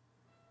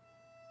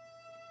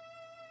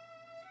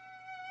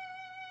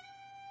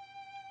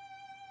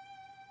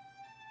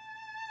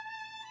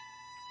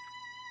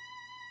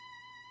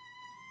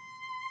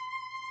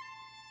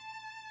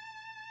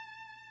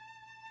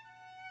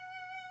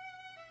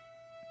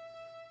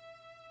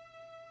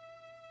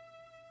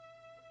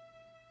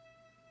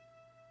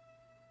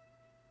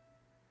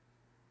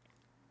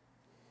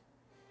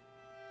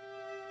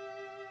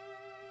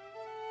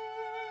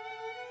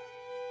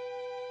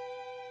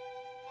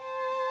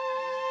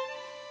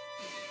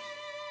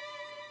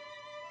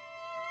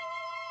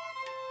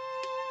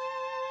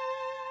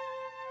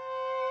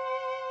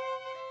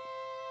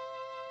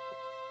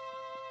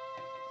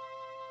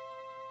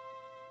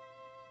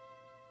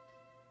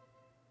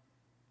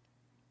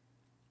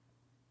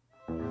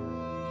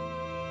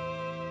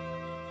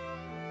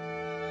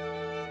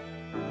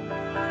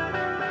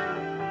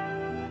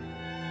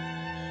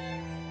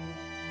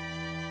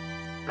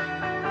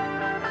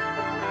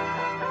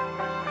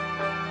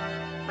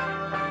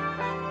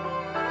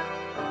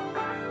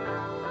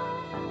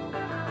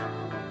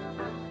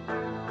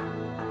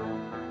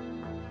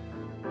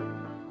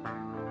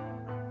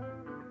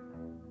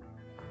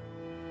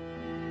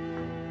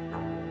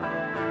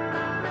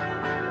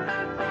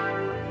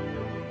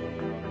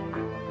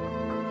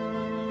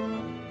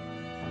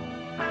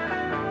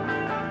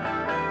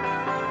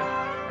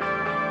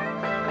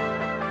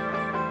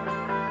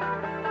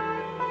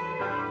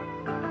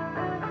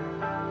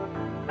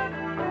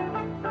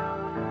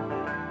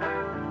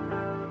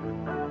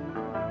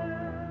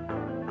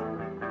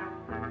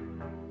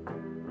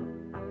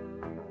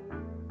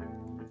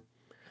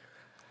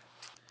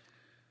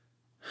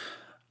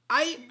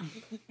 I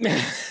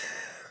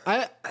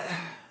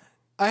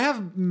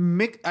have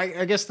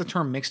I guess the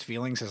term mixed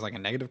feelings has like a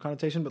negative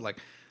connotation, but like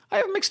I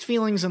have mixed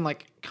feelings in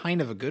like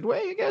kind of a good way,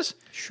 I guess.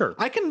 Sure.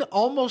 I can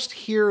almost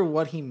hear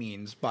what he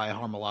means by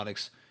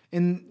harmolodics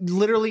in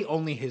literally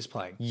only his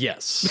playing.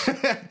 Yes,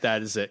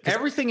 that is it. 'Cause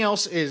Everything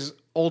else is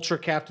ultra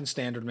Captain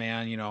Standard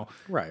Man, you know,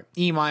 Right.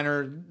 E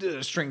minor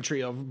string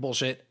trio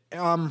bullshit.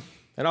 And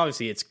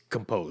obviously it's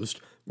composed,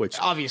 which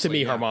Obviously, to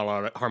me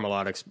yeah.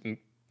 harmolodics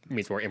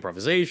means more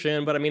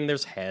improvisation, but I mean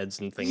there's heads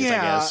and things, I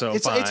Yeah, guess, so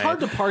it's hard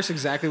to parse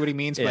exactly what he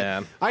means, but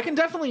Yeah. I can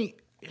definitely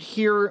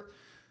hear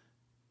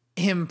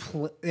him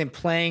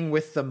playing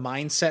with the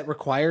mindset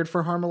required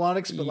for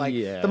harmolodics. But like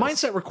Yes. the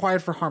mindset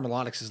required for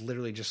harmolodics is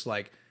literally just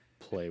like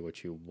play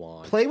what you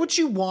want. play what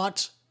you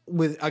want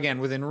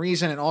within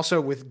reason and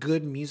also with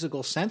good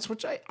musical sense,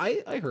 which I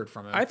heard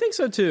from him. I think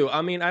so too.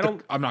 I mean, I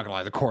don't. I'm not gonna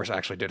lie, the chorus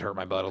actually did hurt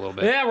my butt a little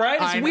bit. Yeah, right.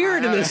 It's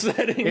weird in this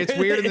setting. It's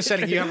weird in the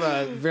setting. You have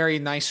a very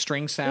nice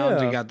string sound.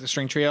 Yeah. You got the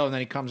string trio, and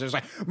then he comes. There's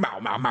like mow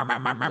mow mow mow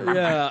mow mow mow.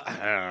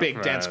 Yeah,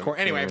 Big dense chord.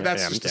 Anyway, but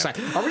that's yeah, just yeah.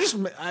 aside. Are we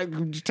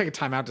just take a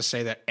time out to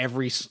say that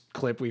every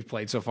clip we've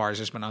played so far has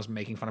just been us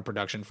making fun of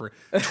production for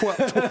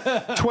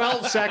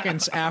 12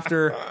 seconds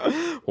after.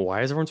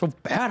 Why is everyone so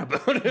bad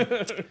about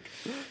it?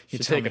 You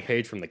should tell take a me.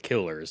 page from The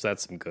Killers.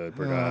 That's some good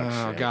production.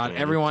 Oh God!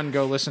 Everyone,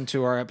 go listen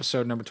to our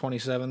episode number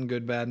 27,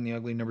 "Good, Bad, and the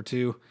Ugly" number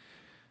 2.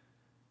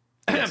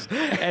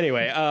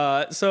 Anyway,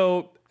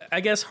 so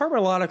I guess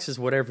harmolodics is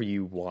whatever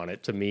you want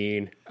it to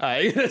mean.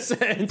 In a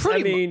sense. I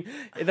mean,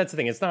 that's the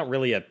thing. It's not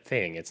really a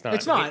thing. It's not.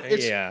 It's not.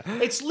 It's, yeah.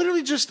 It's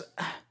literally just,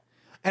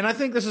 and I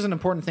think this is an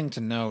important thing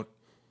to note,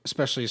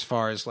 especially as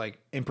far as like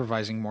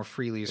improvising more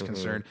freely is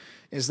concerned,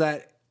 is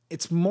that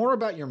it's more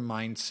about your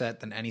mindset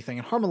than anything.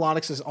 And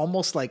harmolodics is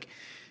almost like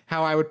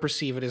how I would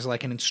perceive it as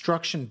like an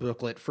instruction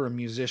booklet for a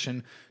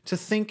musician to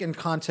think in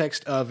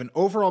context of an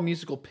overall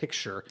musical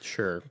picture.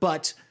 Sure.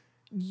 But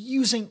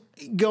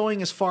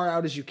going as far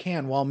out as you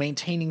can while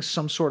maintaining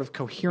some sort of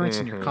coherence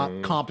in your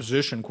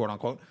composition, quote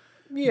unquote.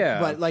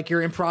 Yeah. but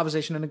your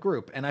improvisation in a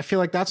group. And I feel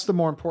like that's the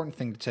more important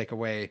thing to take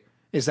away,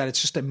 is that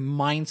it's just a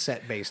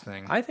mindset-based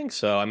thing. I think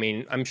so. I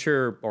mean, I'm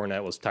sure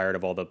Ornette was tired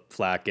of all the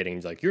flack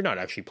getting you're not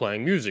actually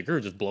playing music, you're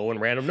just blowing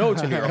random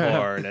notes in your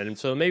horn. And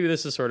so maybe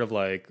this is sort of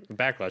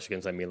backlash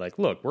against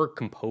look, we're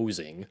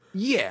composing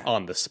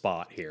on the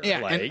spot here.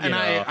 Yeah,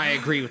 I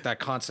agree with that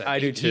concept. I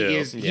do too.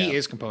 He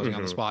is composing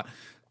on the spot.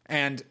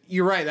 And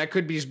you're right, that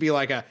could just be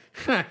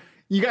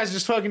you guys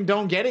just fucking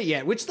don't get it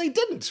yet, which they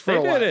didn't for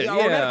a while.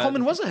 Ornette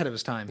Coleman was ahead of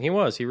his time. He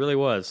really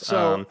was.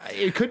 So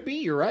it could be,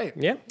 you're right.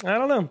 Yeah, I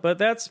don't know, but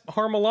that's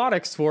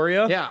Harmolodics for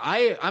you. Yeah,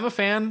 I'm a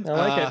fan. I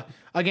like it.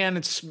 Again,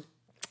 it's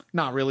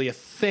not really a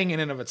thing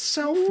in and of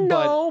itself.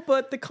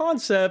 But the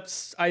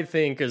concepts, I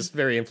think, is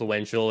very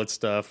influential. It's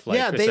stuff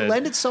they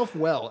lend itself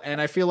well,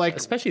 and I feel like,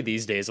 especially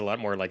these days, a lot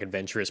more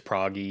adventurous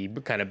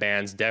proggy kind of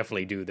bands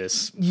definitely do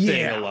this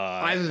thing a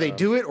lot. Either they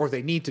do it or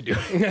they need to do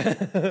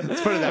it.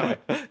 Let's put it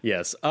that way.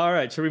 Yes. All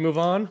right. Should we move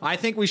on? I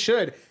think we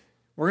should.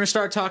 We're going to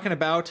start talking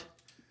about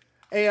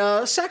a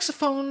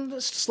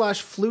saxophonist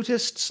 /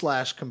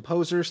 flutist /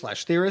 composer /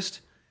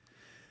 theorist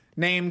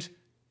named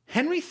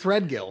Henry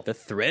Threadgill. The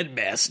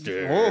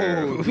Threadmaster.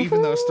 Oh,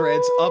 weaving those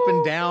threads up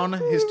and down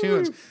his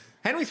tunes.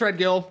 Henry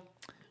Threadgill,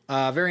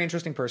 very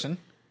interesting person.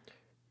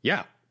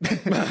 Yeah.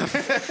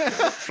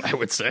 I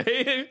would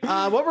say.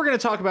 What we're going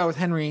to talk about with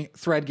Henry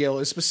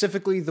Threadgill is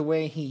specifically the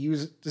way he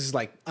uses,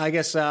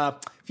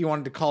 if you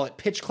wanted to call it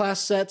pitch class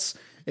sets,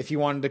 if you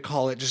wanted to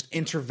call it just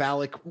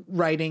intervallic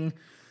writing,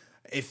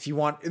 if you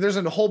want, there's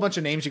a whole bunch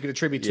of names you could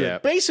attribute to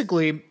it.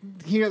 Basically,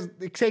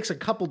 it takes a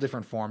couple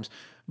different forms,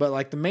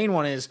 but the main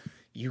one is,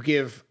 you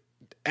give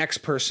X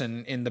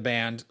person in the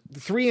band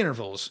 3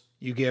 intervals.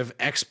 You give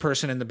X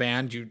person in the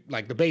band,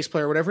 the bass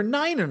player or whatever,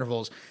 9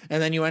 intervals.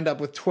 And then you end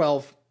up with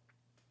 12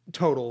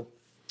 total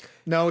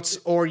notes,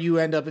 or you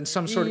end up in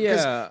some sort of...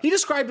 Because he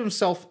described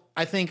himself,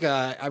 I think,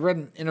 I read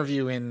an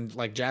interview in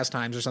Jazz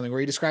Times or something where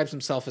he describes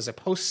himself as a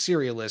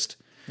post-serialist.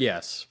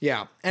 Yes.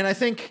 Yeah. And I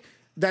think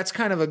that's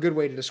kind of a good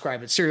way to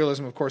describe it.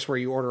 Serialism, of course, where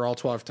you order all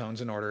 12 tones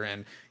in order.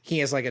 And he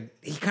has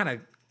he kind of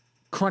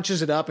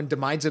crunches it up and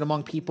divides it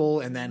among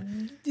people, and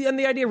then... And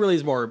the idea really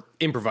is more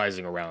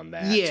improvising around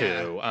that,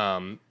 too.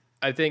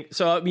 I think...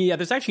 So,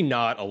 there's actually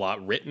not a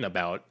lot written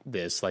about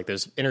this.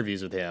 There's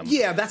interviews with him.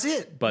 Yeah, that's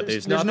it. But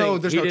there's no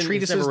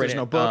treatises, there's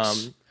no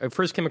books. I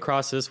first came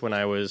across this when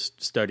I was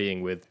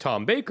studying with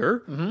Tom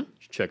Baker. Mm-hmm.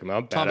 Check him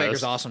out. Tom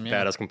Baker's awesome,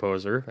 yeah. Badass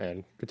composer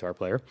and guitar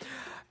player.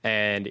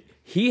 And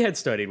he had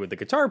studied with the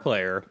guitar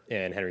player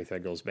in Henry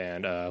Threadgill's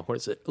band,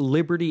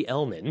 Liberty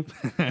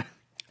Ellman.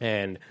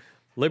 And...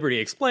 Liberty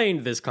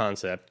explained this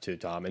concept to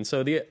Tom, and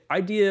so the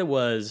idea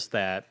was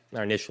that,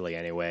 or initially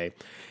anyway,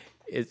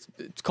 it's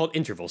called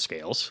interval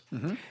scales.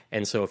 Mm-hmm.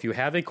 And so if you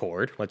have a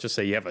chord, let's just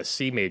say you have a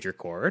C major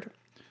chord.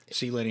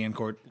 C Lydian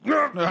chord.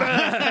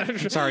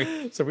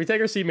 Sorry. So if we take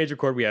our C major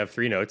chord, we have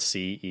 3 notes,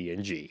 C, E,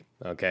 and G.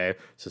 Okay?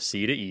 So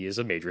C to E is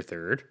a major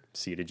third,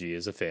 C to G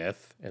is a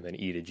fifth, and then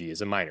E to G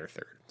is a minor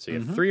third. So you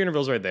have 3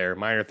 intervals right there,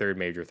 minor third,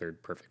 major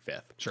third, perfect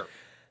fifth. Sure.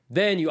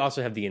 Then you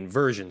also have the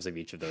inversions of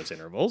each of those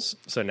intervals.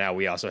 So now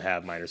we also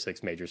have minor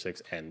 6, major 6,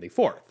 and the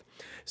fourth.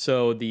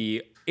 So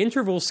the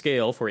interval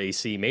scale for a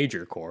C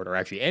major chord, or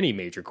actually any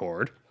major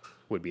chord,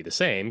 would be the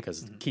same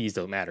because keys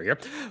don't matter here.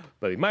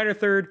 But minor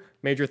third,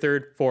 major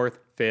third, fourth,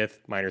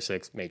 fifth, minor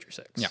 6, major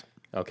 6. Yeah.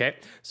 Okay?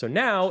 So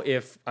now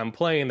if I'm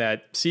playing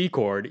that C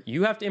chord,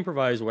 you have to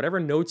improvise whatever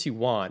notes you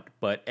want,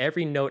 but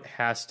every note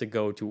has to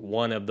go to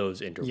one of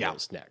those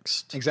intervals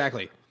next.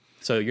 Exactly.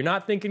 So you're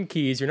not thinking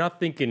keys, you're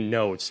not thinking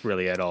notes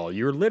really at all.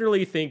 You're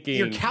literally thinking...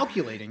 You're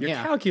calculating,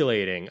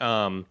 calculating.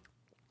 I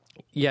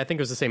think it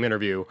was the same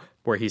interview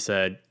where he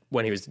said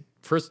when he was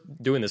first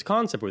doing this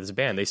concept with his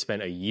band, they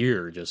spent a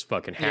year just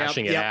fucking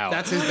hashing it out.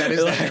 That is the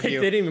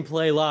interview. They didn't even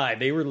play live.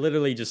 They were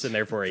literally just in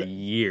there for a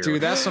year.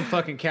 Dude, that's some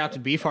fucking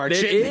Captain Beefheart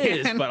shit,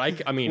 It man. is,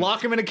 but I mean...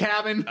 Lock him in a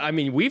cabin. I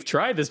mean, we've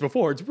tried this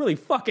before. It's really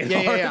fucking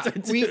hard to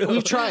do.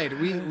 We've tried.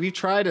 We've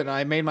tried it.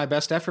 I made my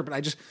best effort,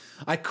 but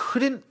I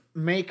couldn't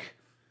make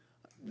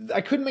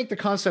the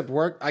concept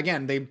work.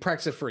 Again, they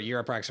practiced it for a year.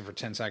 I practiced it for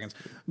 10 seconds.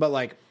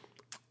 But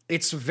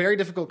it's a very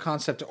difficult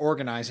concept to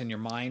organize in your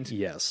mind.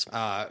 Yes.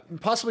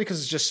 Possibly because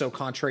it's just so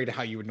contrary to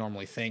how you would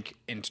normally think.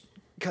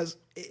 Because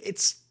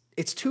it's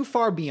too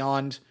far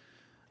beyond,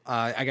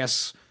 I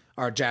guess,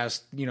 our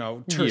jazz,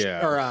 or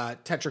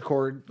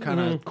tetrachord kind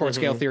of chord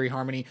scale theory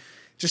harmony.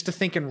 Just to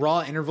think in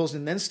raw intervals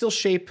and then still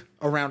shape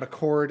around a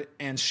chord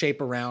and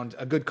shape around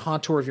a good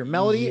contour of your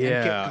melody and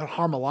get good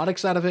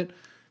harmonics out of it.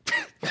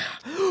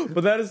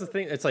 But that is the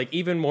thing. It's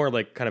even more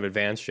kind of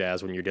advanced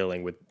jazz when you're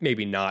dealing with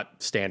maybe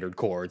not standard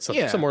chords.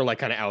 Some more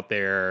kind of out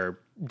there,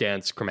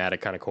 dense,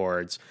 chromatic kind of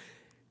chords.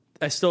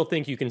 I still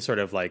think you can sort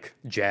of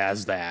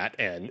jazz that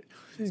and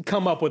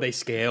come up with a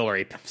scale or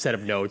a set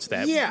of notes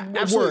that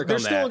absolutely.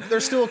 work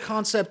There's still a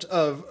concept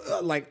of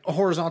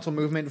horizontal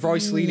movement,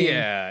 voice leading.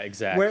 Yeah,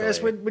 exactly.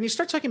 Whereas when you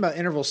start talking about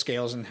interval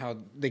scales and how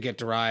they get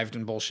derived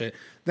and bullshit,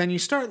 then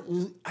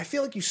I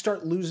feel like you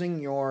start losing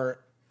your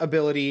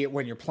ability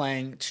when you're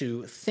playing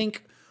to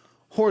think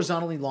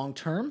horizontally long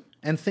term,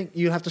 and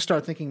you have to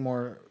start thinking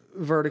more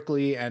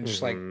vertically and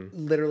just like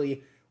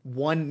literally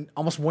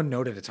almost one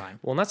note at a time.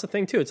 Well, and that's the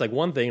thing too. It's like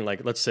one thing,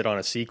 like let's sit on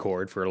a C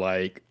chord for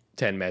like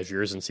 10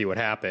 measures and see what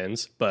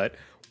happens. But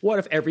what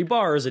if every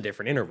bar is a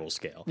different interval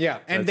scale? Yeah,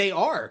 and they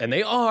are. And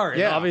they are. And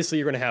Yeah. obviously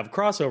you're going to have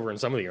crossover in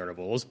some of the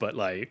intervals, but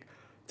like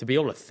to be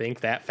able to think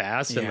that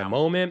fast in the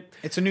moment.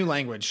 It's a new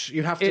language.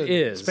 You have to It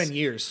is. spend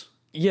years.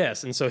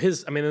 Yes, and so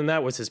and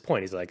that was his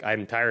point. He's like,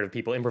 I'm tired of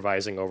people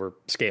improvising over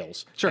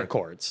scales and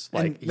chords.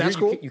 Like And that's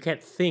cool. You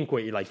can't think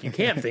what you like. You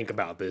can't think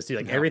about this.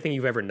 Like everything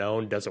you've ever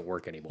known doesn't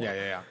work anymore.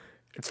 Yeah.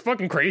 It's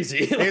fucking crazy.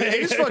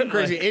 It is fucking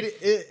crazy.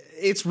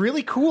 It's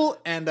really cool,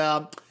 and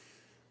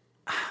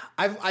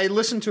I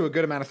listened to a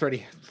good amount of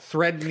Thready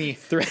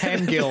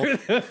Hengill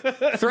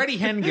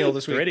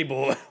this week. Ready,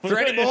 boy.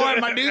 Thready boy,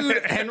 my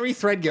dude, Henry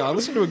Threadgill. I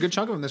listened to a good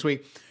chunk of him this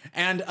week,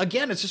 and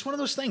again, it's just one of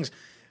those things.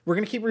 We're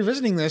going to keep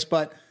revisiting this,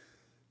 but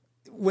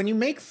when you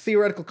make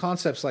theoretical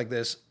concepts like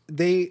this,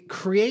 they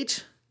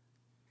create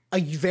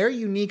a very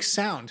unique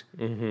sound.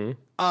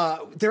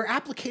 Their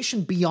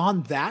application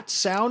beyond that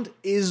sound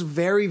is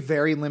very,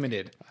 very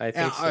limited. I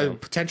think so.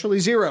 Potentially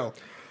zero.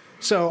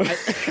 So, but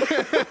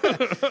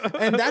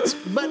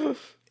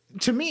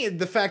to me,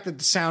 the fact that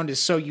the sound is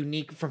so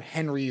unique from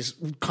Henry's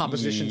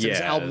compositions and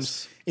his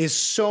albums is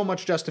so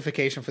much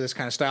justification for this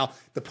kind of style.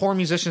 The poor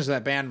musicians of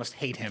that band must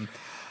hate him.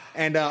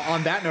 And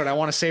on that note, I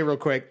want to say real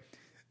quick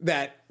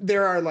that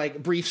there are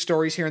like brief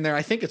stories here and there.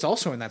 I think it's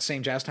also in that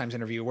same Jazz Times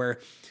interview where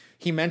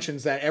he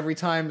mentions that every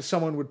time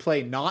someone would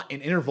play not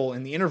an interval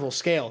in the interval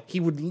scale,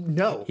 he would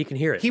know. He can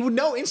hear it. He would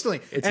know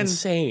instantly. It's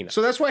insane.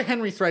 So that's why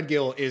Henry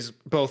Threadgill is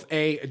both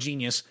a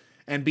genius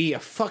and B, a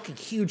fucking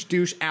huge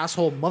douche,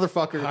 asshole,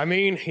 motherfucker. I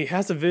mean, he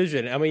has a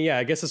vision. I mean, yeah,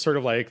 I guess it's sort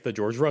of like the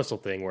George Russell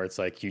thing where it's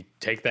like you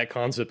take that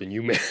concept and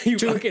you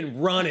fucking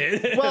run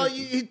it. Well,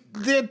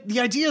 the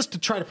idea is to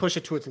try to push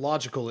it to its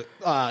logical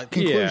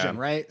conclusion,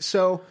 right?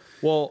 So...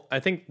 Well, I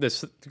think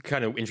this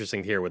kind of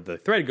interesting here with the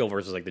Threadgill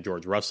versus like the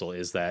George Russell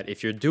is that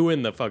if you're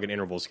doing the fucking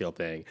interval scale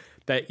thing,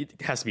 that it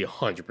has to be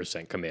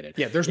 100% committed.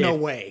 Yeah, there's no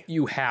way.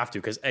 You have to,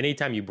 because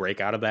anytime you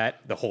break out of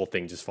that, the whole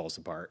thing just falls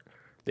apart.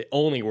 It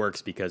only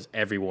works because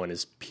everyone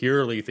is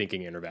purely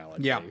thinking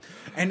intervallically. Yeah.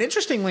 And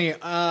interestingly,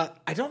 I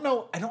don't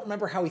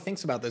remember how he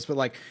thinks about this, but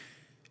like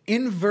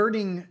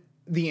inverting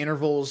the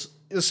intervals.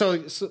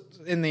 So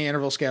in the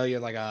interval scale,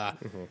 you're like,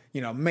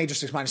 major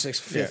 6, minor 6,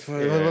 fifth,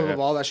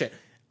 all that shit.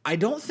 I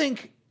don't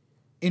think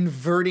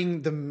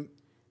inverting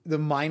the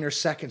minor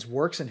seconds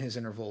works in his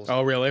intervals.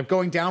 Oh, really?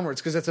 Going downwards,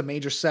 because that's a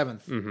major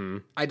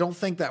 7th. I don't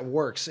think that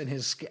works in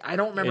his... I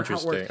don't remember how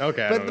it works.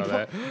 Okay, I don't know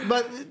that.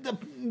 But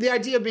the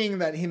idea being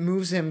that he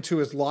moves him to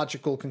his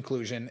logical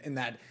conclusion in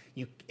that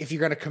if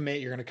you're going to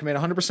commit, you're going to commit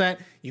 100%.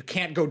 You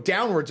can't go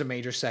downwards a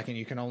major second.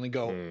 You can only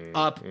go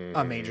up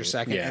a major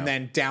second and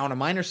then down a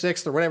minor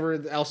 6th or whatever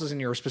else is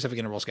in your specific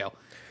interval scale.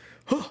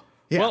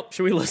 Yeah. Well,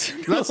 should we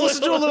listen? Let's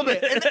listen to a little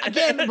bit. And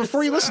again,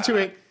 before you listen to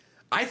it,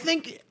 I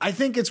think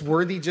it's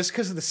worthy just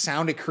because of the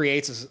sound it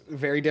creates is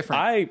very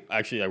different.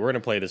 We're going to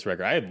play this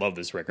record. I love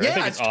this record. Yeah, I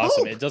think it's it's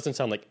awesome. dope. It doesn't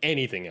sound like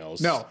anything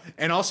else. No.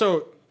 And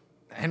also,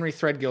 Henry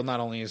Threadgill not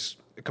only is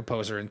a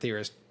composer and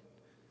theorist,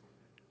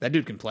 that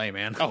dude can play,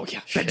 man. Oh, yeah.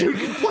 That dude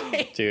can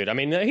play. Dude, I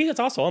mean, he's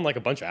also on like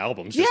a bunch of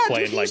albums just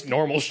playing like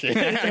normal shit.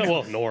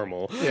 Well,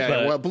 normal. Yeah,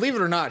 but, well, believe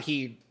it or not,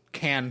 he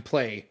can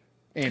play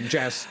in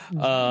jazz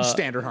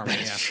standard harmony.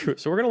 Yeah. True.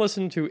 So we're going to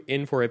listen to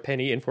In for a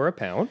Penny, In for a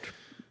Pound,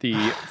 the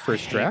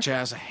first track.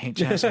 I hate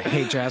jazz. I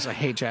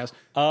hate jazz.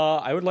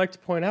 I would like to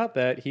point out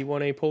that he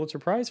won a Pulitzer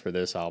Prize for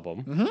this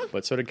album,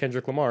 but so did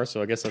Kendrick Lamar,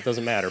 so I guess that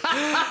doesn't matter.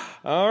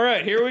 All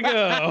right, here we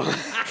go.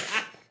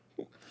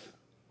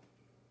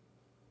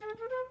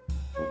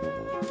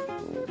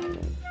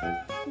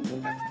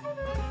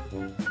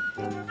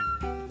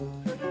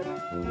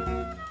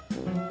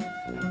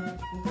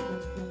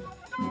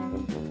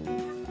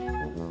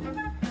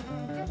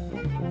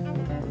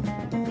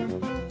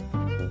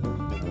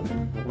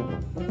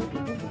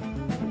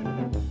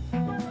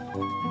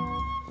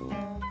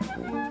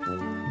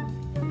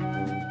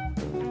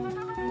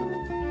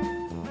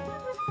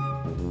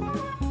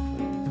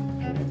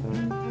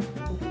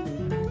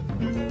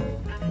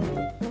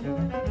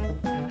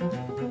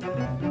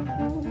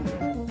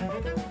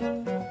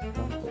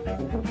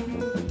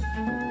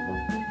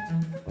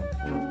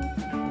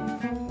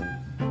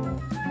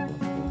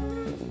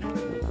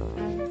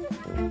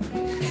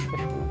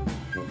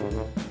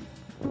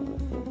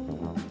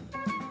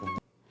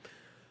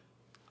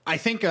 I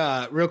think,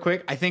 real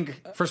quick,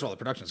 first of all, the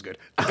production is good.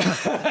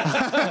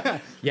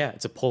 Yeah,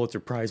 it's a Pulitzer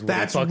Prize winning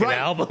That's fucking right.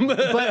 album.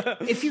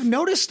 But if you've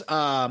noticed,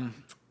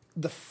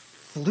 the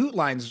flute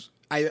lines,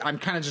 I'm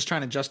kind of just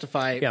trying to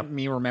justify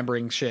me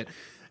remembering shit.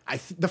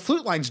 The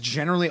flute lines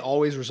generally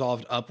always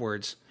resolved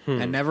upwards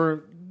and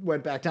never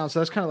went back down. So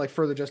that's kind of like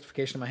further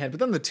justification in my head. But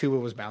then the tuba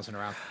was bouncing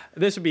around.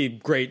 This would be a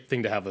great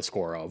thing to have the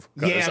score of.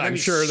 Yeah, I'm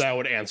sure that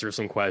would answer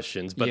some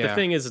questions. But the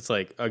thing is, it's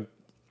like...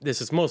 this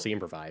is mostly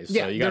improvised.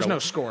 Yeah, so there's no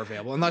score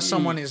available unless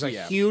someone is a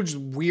huge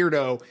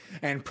weirdo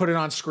and put it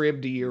on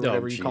Scribd or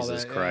whatever you call that.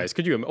 Jesus Christ.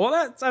 Could you...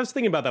 Well, I was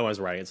thinking about that when I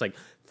was writing. It's like,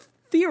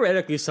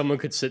 theoretically, someone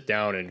could sit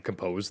down and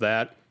compose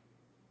that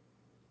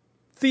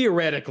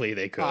theoretically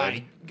they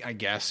could. I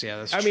guess, yeah,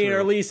 that's I true. mean, or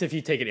at least if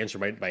you take it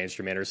instrument by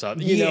instrument or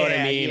something, you know what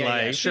I mean?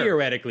 Like, sure.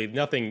 theoretically,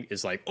 nothing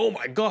is like, oh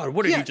my God,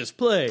 what did you just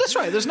play? That's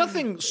right. There's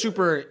nothing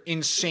super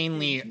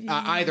insanely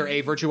either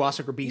A,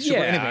 virtuosic, or B,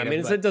 super innovative. I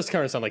mean, but it does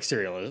kind of sound like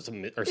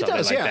serialism or something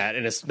does, like yeah. that,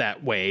 and it's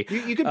that way.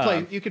 you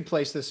could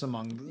place this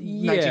among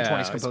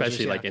 1920s composers.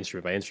 especially yeah. like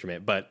instrument by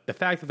instrument. But the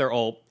fact that they're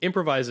all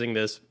improvising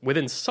this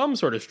within some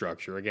sort of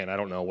structure, again, I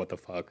don't know what the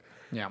fuck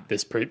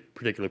this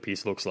particular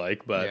piece looks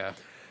like, but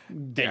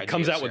it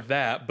comes out with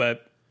that.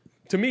 But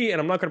to me,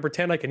 and I'm not going to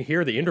pretend I can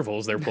hear the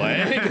intervals they're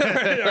playing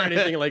or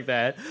anything like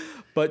that.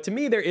 But to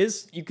me,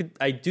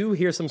 I do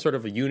hear some sort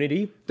of a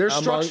unity. There's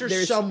structure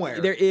somewhere.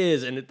 There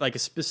is, and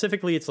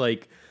specifically, it's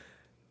like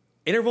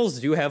intervals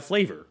do have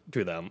flavor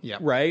to them,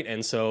 right?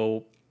 And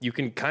so you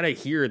can kind of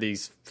hear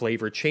these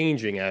flavor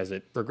changing as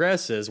it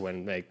progresses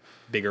when like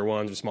bigger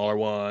ones or smaller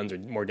ones or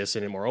more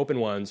dissonant, more open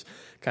ones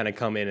kind of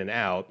come in and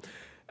out.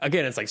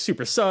 Again, it's like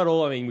super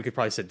subtle. I mean, we could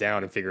probably sit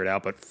down and figure it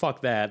out, but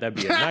fuck that. That'd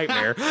be a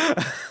nightmare.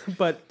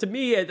 But to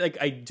me,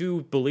 I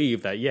do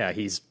believe that,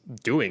 he's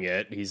doing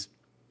it. He's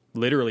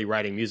literally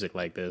writing music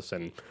like this,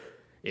 and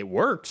it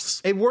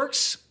works. It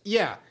works,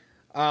 yeah.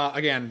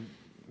 Again,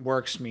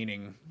 works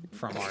meaning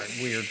from our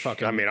weird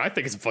fucking... I mean, I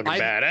think it's fucking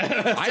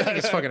badass. I think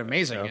it's fucking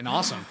amazing and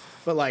awesome.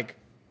 But, like,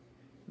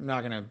 I'm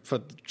not going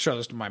to show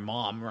this to my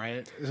mom,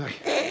 right?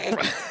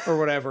 Like, or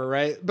whatever,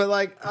 right? But,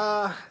 like,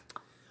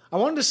 I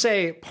wanted to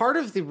say part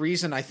of the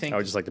reason I think... I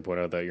would just like to point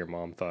out that your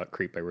mom thought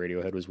Creep by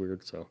Radiohead was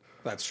weird, so...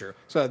 That's true.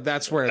 So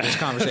that's where this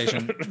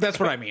conversation... that's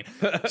what I mean.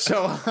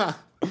 So,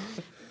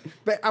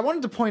 but I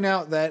wanted to point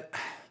out that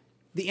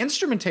the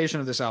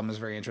instrumentation of this album is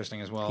very interesting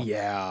as well.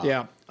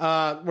 Yeah.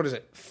 Yeah. What is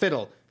it?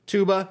 Fiddle,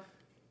 tuba,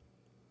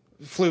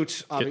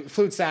 flute,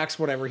 flute, sax,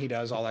 whatever he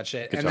does, all that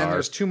shit. And then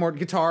there's two more...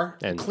 Guitar,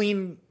 and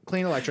clean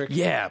electric.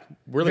 Yeah.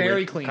 Really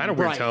very weird, clean. Kind of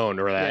weird bright. tone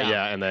or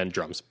that, and then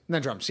drums. And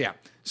then drums, yeah.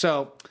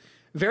 So...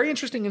 very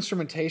interesting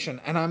instrumentation,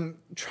 and I'm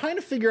trying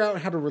to figure out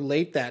how to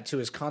relate that to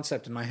his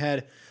concept in my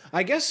head.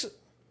 I guess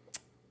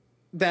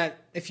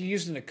that if you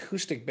used an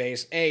acoustic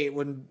bass, it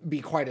wouldn't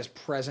be quite as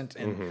present,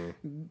 and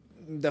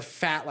the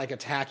fat like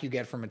attack you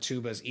get from a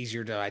tuba is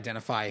easier to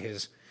identify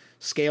his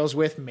scales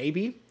with,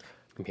 maybe.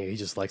 Maybe he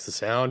just likes the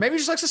sound. Maybe he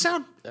just likes the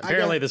sound.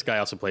 Apparently, this guy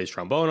also plays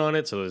trombone on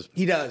it, so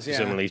he does, yeah.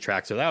 Presumably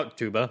tracks without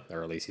tuba,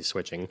 or at least he's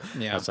switching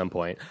at some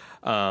point.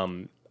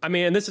 I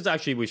mean, and this is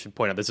actually, we should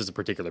point out, this is a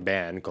particular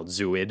band called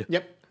Zooid.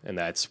 Yep. And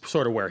that's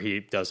sort of where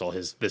he does all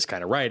this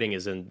kind of writing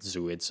is in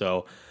Zooid.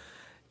 So,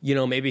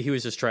 maybe he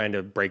was just trying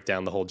to break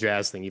down the whole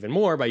jazz thing even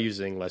more by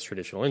using less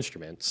traditional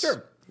instruments.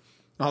 Sure.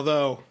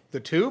 Although, the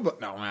tube...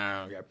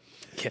 No,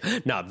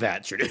 okay. Not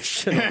that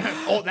traditional.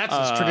 Oh, that's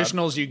as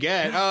traditional as you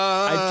get.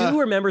 I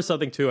do remember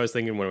something, too. I was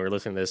thinking when we were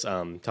listening to this,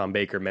 Tom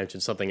Baker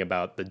mentioned something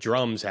about the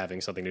drums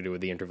having something to do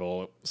with the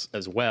intervals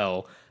as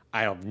well.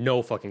 I have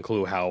no fucking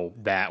clue how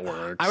that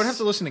works. I would have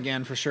to listen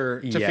again for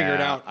sure to figure it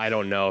out. I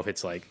don't know if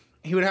it's like...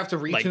 He would have to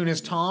retune his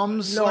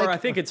toms? No, I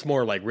think it's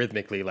more like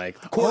rhythmically, like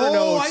quarter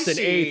notes and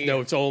eighth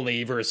notes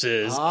only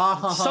versus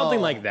something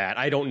like that.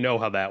 I don't know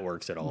how that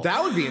works at all.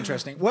 That would be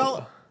interesting.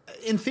 Well,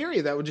 in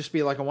theory, that would just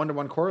be like a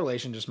one-to-one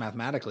correlation just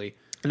mathematically.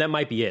 And that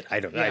might be it. I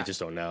just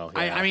don't know.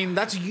 Yeah. I mean,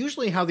 that's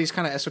usually how these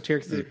kind of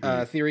esoteric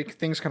theory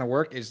things kind of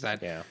work, is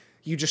that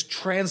you just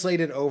translate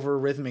it over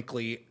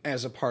rhythmically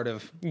as a part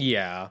of...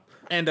 Yeah.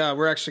 And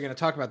we're actually going to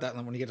talk about that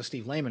when we get to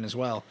Steve Lehman as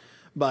well.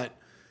 But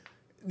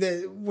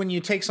when you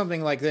take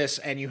something like this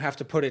and you have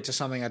to put it to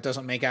something that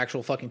doesn't make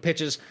actual fucking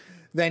pitches,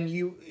 then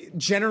you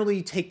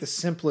generally take the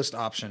simplest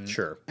option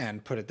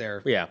and put it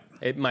there. Yeah,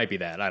 it might be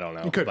that. I don't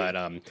know. It could but,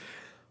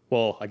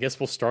 well, I guess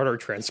we'll start our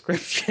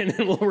transcription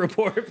and we'll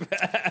report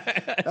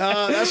back.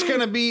 That's going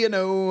to be,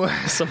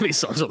 Some of these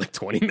songs are like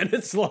 20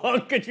 minutes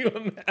long. Could you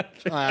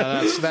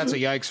imagine? That's a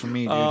yikes for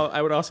me, dude.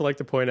 I would also like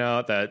to point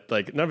out that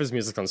like none of his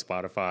music's on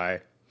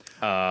Spotify.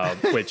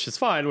 Which is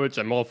fine, which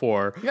I'm all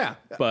for. Yeah.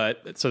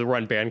 But so we're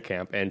on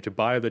Bandcamp, and to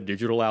buy the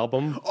digital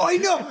album, I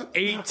know,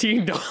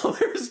 $18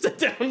 to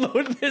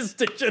download this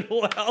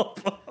digital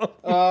album.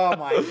 Oh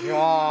my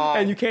god!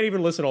 And you can't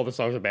even listen to all the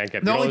songs on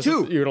Bandcamp. No, only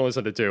two. You can only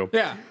listen to two.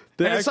 Yeah,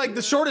 and it's like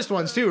the shortest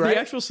ones too, right? The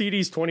actual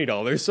CD is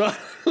 $20. So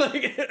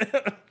like,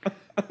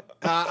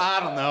 I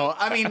don't know.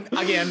 I mean,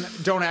 again,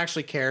 don't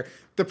actually care.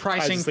 The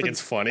pricing, I just think it's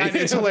funny.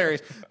 It's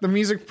hilarious. The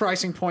music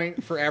pricing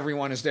point for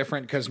everyone is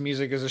different because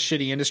music is a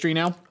shitty industry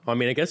now. I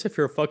mean, I guess if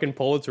you're a fucking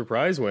Pulitzer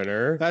Prize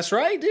winner, that's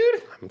right,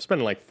 dude. I'm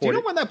spending like 40. Do you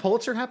know when that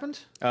Pulitzer happened?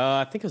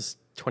 I think it was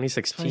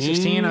 2016.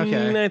 2016,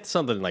 okay, it's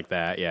something like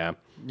that. Yeah,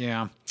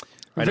 yeah.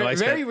 I know.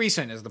 Very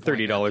recent is the point.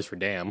 $30 for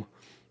Damn.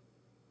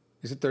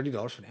 Is it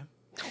 $30 for Damn?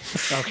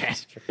 Okay.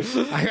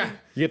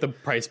 You get the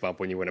price bump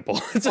when you win a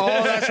Pulitzer.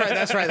 Oh, that's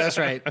right. That's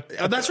right.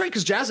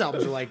 Because jazz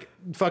albums are like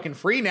fucking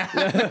free now.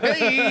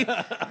 Hey.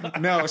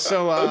 No,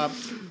 so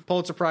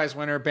Pulitzer Prize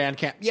winner,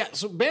 Bandcamp. Yeah,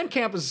 so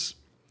Bandcamp is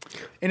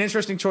an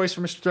interesting choice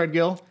for Mr.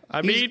 Threadgill.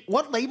 I mean,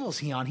 what label is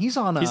he on? He's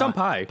on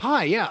Pi.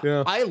 Pi,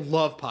 yeah. I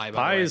love Pi.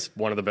 Pi is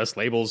one of the best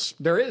labels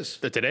there is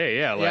today.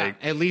 Yeah,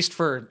 at least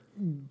for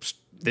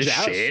this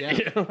jazz,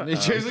 shit. Yeah.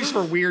 It's usually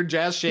for weird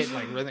jazz shit.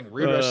 Like I think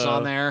Rude Rush is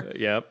on there.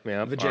 Yep.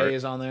 The J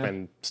is on there.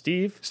 And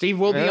Steve. Steve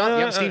will be on.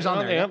 Yep, Steve's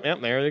on there.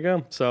 Yep. There you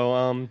go.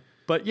 So,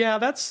 but yeah,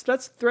 that's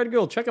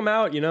Threadgill. Check them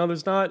out. You know,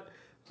 there's not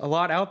a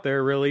lot out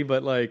there really,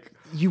 but like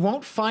You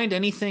won't find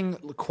anything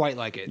quite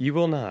like it. you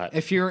will not.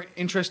 If you're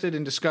interested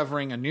in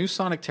discovering a new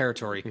sonic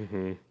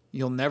territory,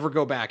 you'll never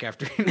go back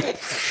after.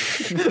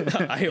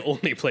 I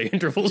only play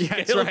interval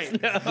scales. That's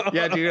right. now.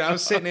 Yeah, dude. I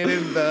was sitting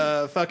in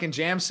the fucking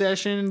jam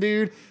session,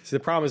 dude. See, the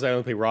problem is I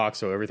only play rock,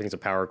 so everything's a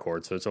power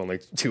chord, so it's only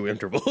 2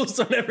 intervals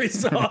on every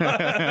song.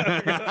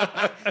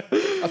 A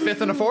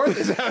fifth and a fourth?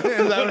 Is that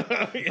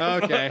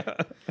okay.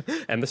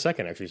 And the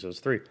second, actually, so it's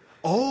 3.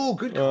 Oh,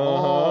 good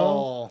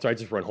call. So I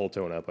just run whole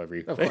tone up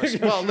every. Of course.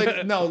 Well,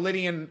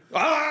 Lydian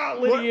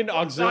Lydian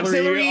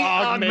auxiliary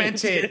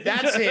augmented.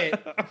 That's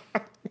it.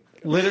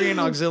 Lydian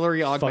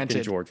auxiliary augmented.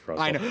 Fucking George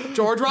Russell. I know.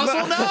 George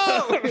Russell,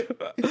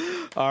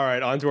 no! All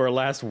right, on to our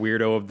last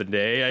weirdo of the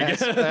day, I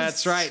guess.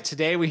 That's right.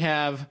 Today we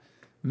have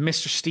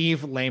Mr.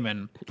 Steve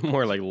Lehman.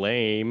 More like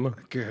lame.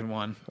 Good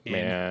one.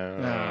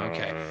 Man. Oh,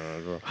 okay.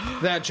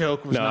 That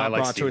joke was No, I not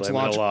like brought Steve to its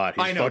Lehman launch. a lot.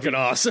 He's I know, fucking dude.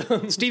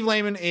 awesome. Steve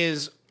Lehman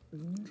is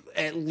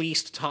at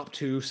least top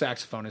 2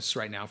 saxophonists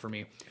right now for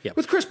me. Yep.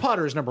 With Chris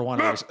Potter as number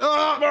 1 always.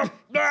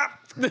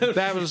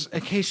 That was, in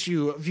case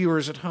you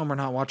viewers at home are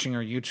not watching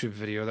our YouTube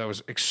video, that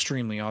was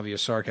extremely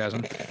obvious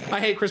sarcasm.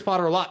 I hate Chris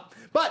Potter a lot.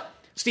 But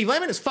Steve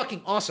Lehman is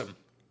fucking awesome.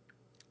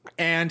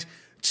 And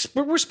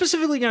we're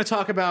specifically going to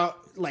talk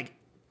about like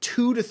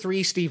 2 to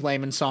 3 Steve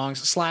Lehman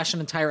songs / an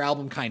entire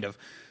album, kind of.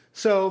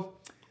 So,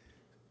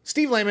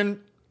 Steve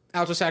Lehman,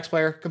 alto sax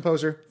player,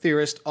 composer,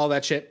 theorist, all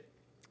that shit.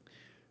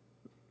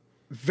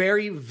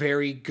 Very,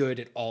 very good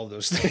at all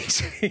those things.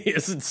 He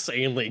is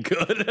insanely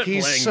good at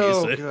He's playing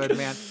so music. good,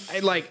 man.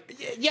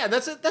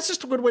 That's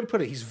just a good way to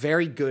put it. He's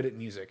very good at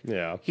music.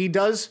 Yeah. He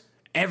does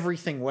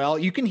everything well.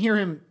 You can hear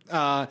him.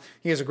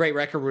 He has a great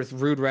record with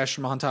Rude Resh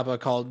from Montapa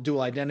called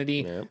Dual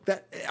Identity. Yeah.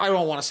 That I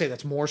don't want to say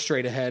that's more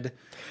straight ahead.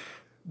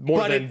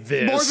 More than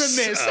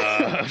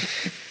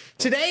this.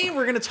 Today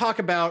we're going to talk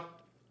about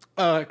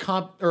a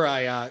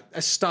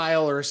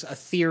style or a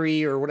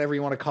theory or whatever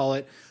you want to call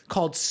it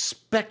called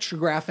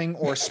spectrographing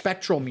or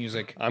spectral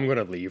music. I'm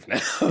gonna leave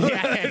now.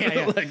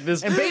 Yeah. Like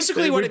this, And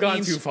basically what we've it gone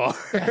means, too far.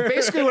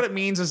 basically what it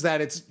means is that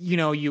it's,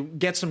 you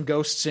get some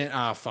ghosts in.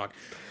 Ah, fuck.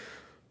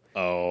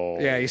 Oh,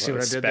 Yeah, you see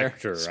what I did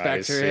Spectre, there?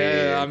 I see.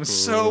 Yeah, I'm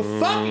so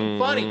fucking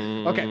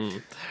funny.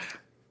 Okay.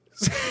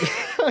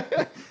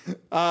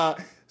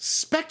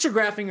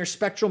 Spectrographing or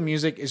spectral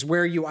music is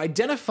where you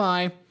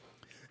identify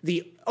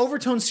the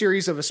overtone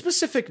series of a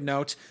specific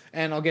note,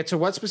 and I'll get to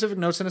what specific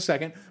notes in a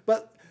second,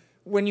 but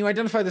when you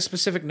identify the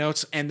specific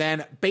notes and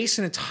then base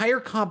an entire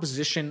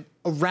composition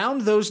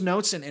around those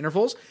notes and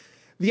intervals,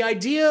 the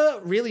idea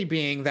really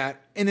being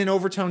that in an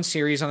overtone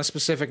series on a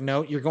specific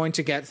note, you're going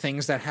to get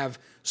things that have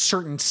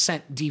certain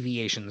cent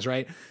deviations,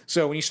 right?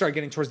 So when you start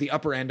getting towards the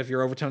upper end of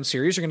your overtone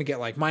series, you're going to get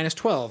like minus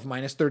 12,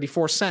 minus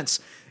 34 cents,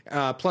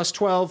 plus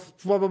 12,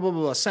 blah, blah, blah,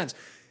 blah cents.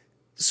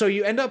 So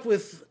you end up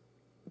with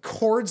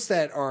chords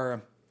that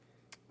are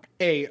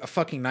a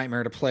fucking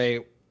nightmare to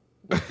play.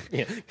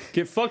 Yeah.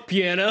 Get fucked,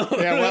 piano.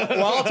 Yeah,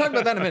 well, I'll talk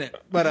about that in a minute.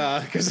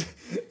 But because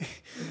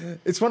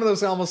it's one of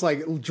those almost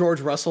like George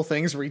Russell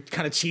things where he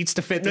kind of cheats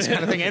to fit this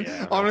kind of thing in.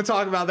 Yeah. I'm going to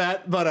talk about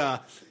that.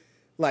 But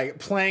like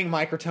playing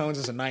microtones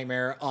is a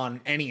nightmare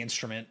on any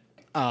instrument.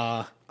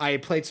 I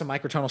played some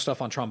microtonal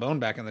stuff on trombone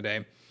back in the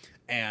day,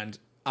 and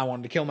I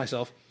wanted to kill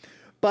myself.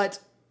 But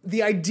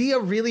the idea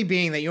really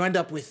being that you end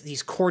up with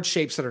these chord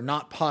shapes that are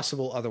not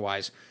possible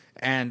otherwise.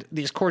 And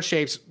these chord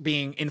shapes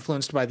being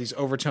influenced by these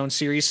overtone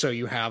series. So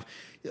you have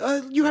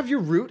your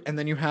root, and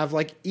then you have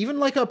like even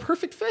like a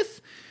perfect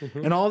fifth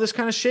and all this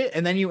kind of shit.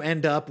 And then you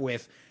end up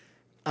with,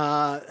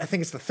 I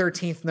think it's the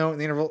 13th note in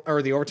the interval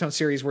or the overtone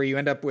series where you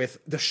end up with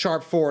the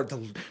sharp 4,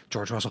 the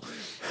George Russell.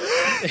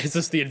 Is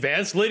this the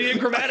advanced Lydian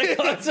chromatic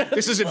concept?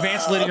 This is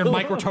advanced Lydian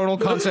microtonal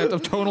concept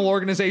of tonal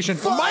organization.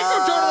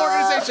 Microtonal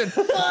organization.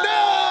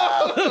 No!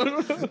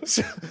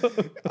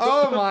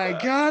 Oh my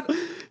God.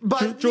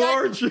 But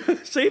George,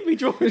 save me,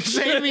 George.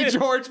 Save me,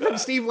 George, from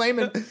Steve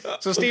Lehman.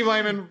 So Steve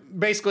Lehman,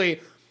 basically,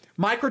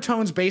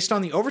 microtones based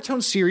on the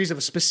overtone series of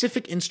a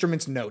specific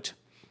instrument's note.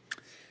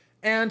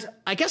 And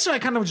I guess I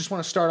kind of just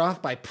want to start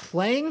off by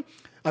playing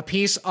a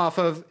piece off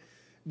of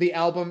the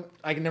album.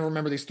 I can never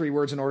remember these 3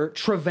 words in order.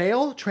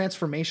 Travail,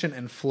 Transformation,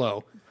 and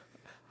Flow.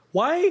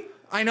 Why?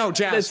 I know,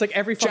 jazz. It's like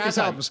every fucking jazz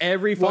time. albums.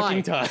 Every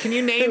fucking time. Can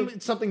you name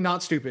something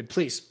not stupid?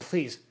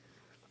 Please.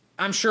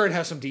 I'm sure it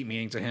has some deep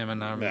meaning to him,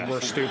 and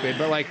we're stupid.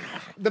 But like,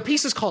 the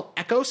piece is called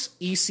Echos,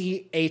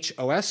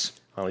 Echos.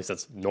 At least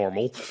that's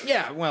normal.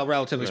 Yeah, well,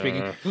 relatively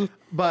speaking.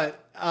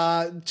 But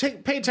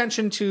pay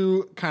attention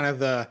to kind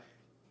of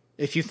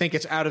if you think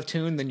it's out of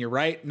tune, then you're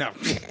right. No.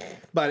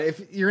 But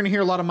if you're going to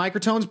hear a lot of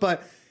microtones,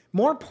 but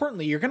more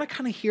importantly, you're going to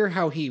kind of hear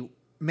how he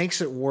makes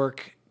it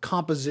work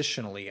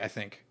compositionally, I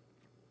think.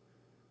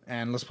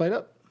 And let's play it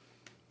up.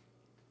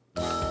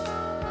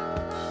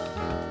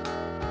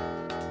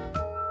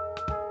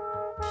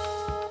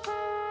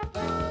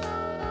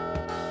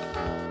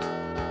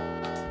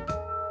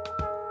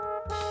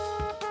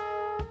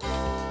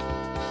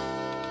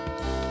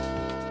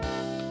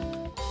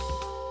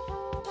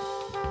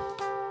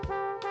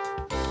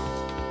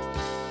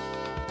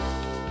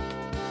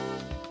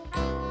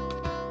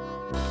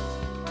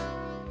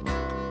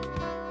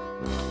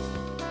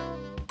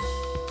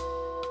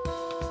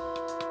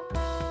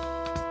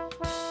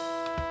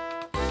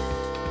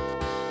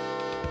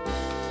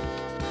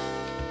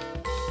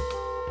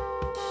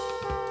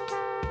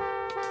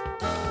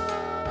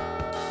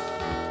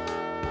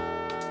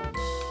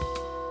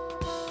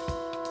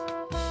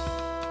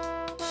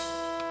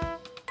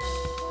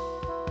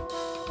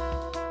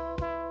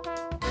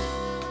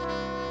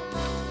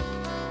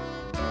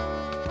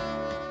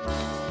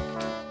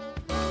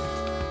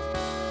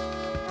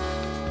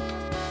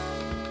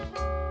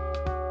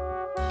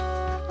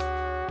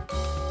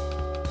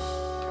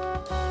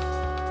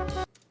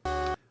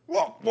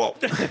 Whoa.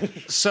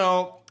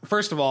 So,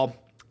 first of all,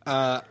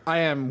 I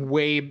am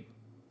an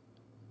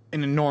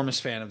enormous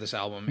fan of this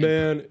album.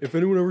 Man, if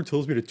anyone ever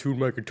tells me to tune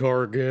my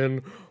guitar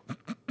again,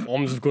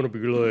 I'm just gonna be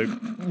like,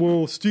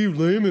 well, Steve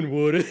Lehman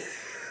would.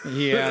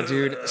 Yeah,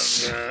 dude.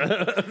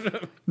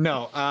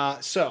 No,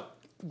 so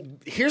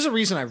here's a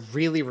reason I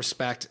really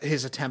respect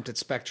his attempt at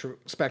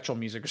spectral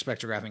music or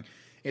spectrographing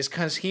is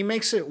because he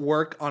makes it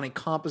work on a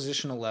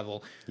compositional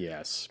level.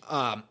 Yes.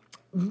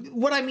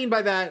 What I mean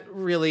by that,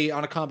 really,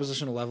 on a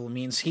compositional level,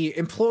 means he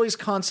employs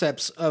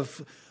concepts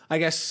of, I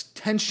guess,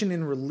 tension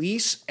and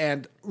release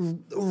and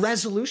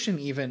resolution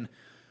even,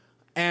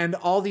 and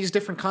all these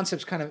different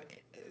concepts kind of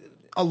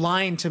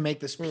align to make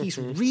this piece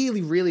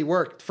really, really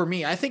work for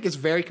me. I think it's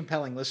very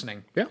compelling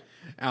listening. Yeah.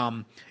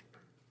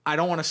 I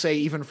don't want to say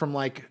even from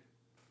like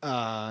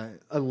a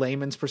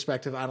layman's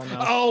perspective. I don't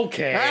know.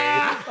 Okay.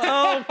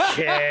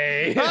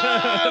 Okay.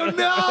 Oh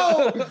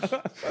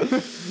no!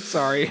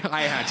 Sorry,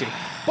 I had to.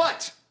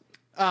 But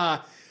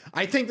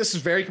I think this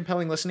is very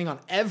compelling listening on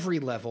every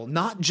level,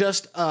 not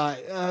just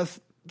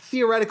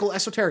theoretical,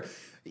 esoteric.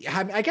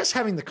 I guess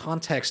having the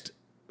context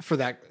for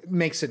that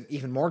makes it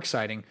even more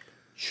exciting.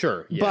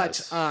 Sure.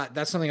 Yes. But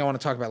that's something I want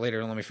to talk about later.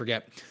 Don't let me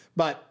forget.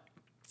 But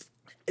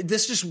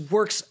this just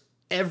works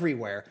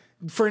everywhere.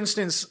 For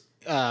instance,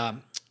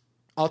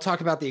 I'll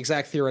talk about the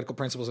exact theoretical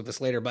principles of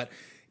this later, but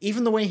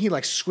even the way he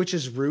like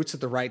switches roots at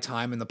the right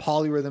time and the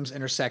polyrhythms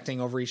intersecting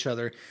over each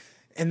other,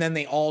 and then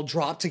they all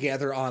drop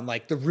together on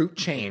like the root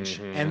change,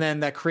 and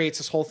then that creates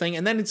this whole thing.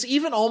 And then it's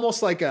even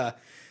almost like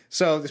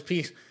this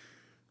piece.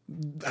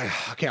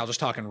 Okay, I'll just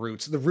talk in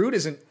roots. The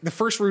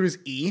first root is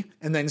E,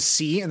 and then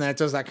C, and then it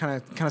does that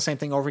kind of same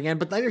thing over again.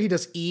 But later he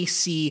does E,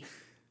 C,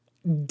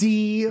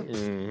 D,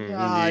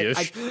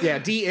 D-ish.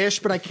 D-ish,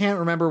 but I can't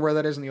remember where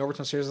that is in the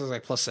overtone series. It's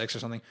like +6 or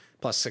something,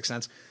 +6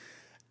 cents.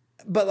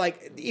 But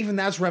like even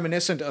that's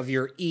reminiscent of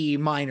your E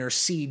minor,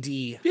 C,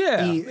 D.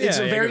 Yeah, E. It's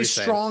a I get what very you're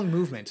saying. strong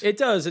movement. It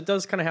does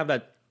kind of have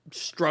that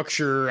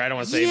structure. I don't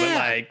want to say, but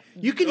like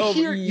you can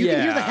hear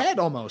the head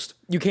almost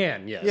You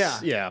can,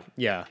 yes.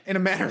 Yeah. in a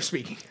manner of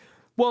speaking.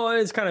 Well,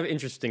 it's kind of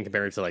interesting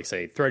compared to like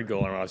say Threadgill,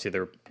 and obviously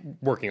they're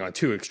working on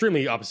two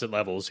extremely opposite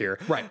levels here.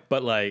 Right.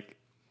 But like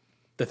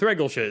the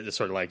Threadgill shit is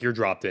sort of like you're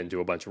dropped into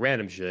a bunch of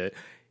random shit.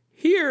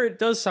 Here, it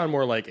does sound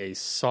more like a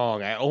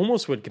song. I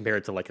almost would compare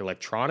it to like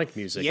electronic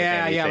music.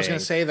 Yeah, I was going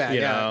to say that.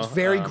 You Yeah, know? it's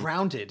very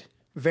grounded,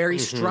 very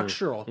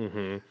structural,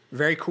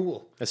 very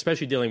cool.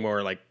 Especially dealing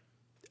more like,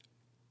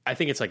 I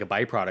think it's like a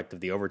byproduct of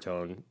the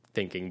overtone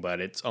thinking, but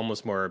it's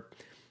almost more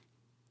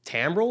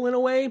timbral in a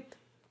way.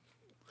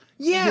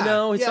 Yeah, You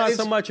know, it's not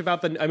so much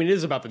about the. I mean, it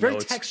is about the very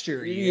notes.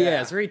 textury.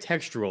 Yeah, it's very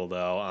textural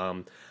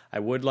though. I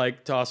would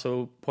like to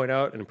also point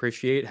out and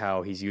appreciate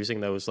how he's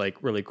using those like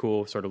really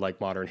cool sort of like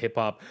modern hip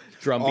hop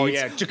drum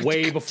beats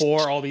way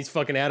before all these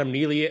fucking Adam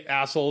Neely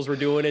assholes were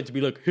doing it to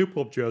be like hip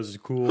hop jazz is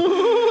cool.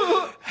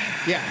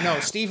 Yeah, no,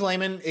 Steve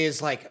Lehman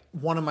is like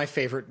one of my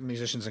favorite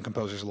musicians and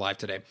composers alive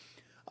today.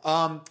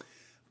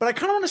 But I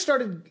kind of want to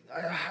start.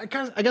 I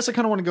guess I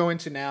kind of want to go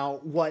into now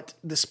what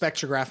the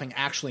spectrographing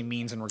actually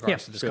means in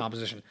regards to this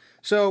composition.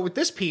 So with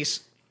this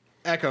piece,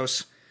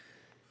 Echoes,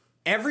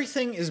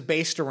 everything is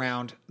based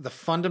around the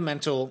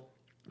fundamental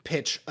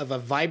pitch of a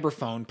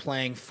vibraphone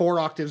playing 4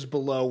 octaves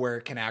below where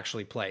it can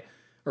actually play,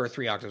 or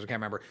 3 octaves, I can't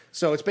remember.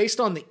 So it's based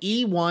on the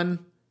E1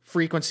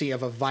 frequency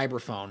of a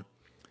vibraphone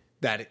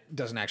that it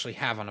doesn't actually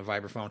have on a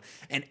vibraphone.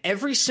 And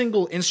every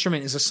single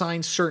instrument is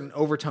assigned certain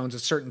overtones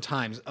at certain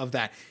times of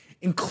that,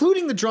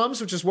 including the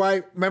drums, which is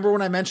why, remember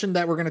when I mentioned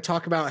that we're going to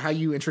talk about how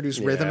you introduce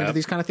rhythm into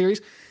these kind of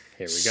theories?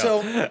 Here we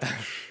go. So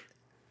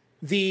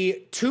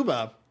the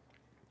tuba,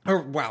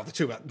 the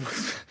tuba,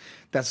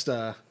 that's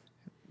the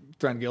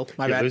Threadgill,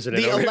 my bad.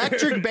 The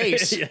electric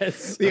bass,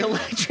 Yes. the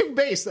electric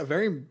bass, a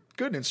very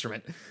good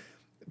instrument,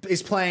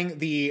 is playing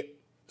the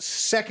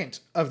second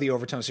of the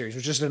overtone series,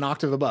 which is an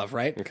octave above,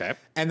 right? Okay.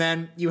 And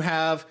then you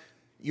have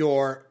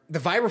the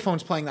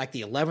vibraphone's playing like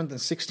the 11th and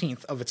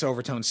 16th of its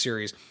overtone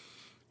series,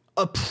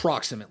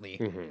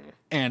 approximately.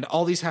 And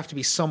all these have to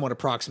be somewhat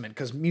approximate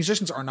because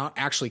musicians are not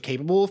actually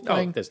capable of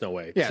playing. Oh, there's no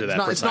way. Yeah, to it's that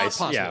not precise.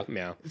 possible.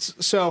 Yeah.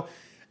 So,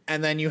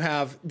 and then you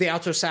have the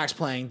alto sax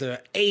playing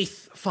the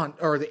eighth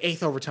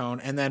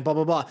overtone, and then blah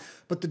blah blah.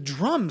 But the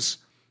drums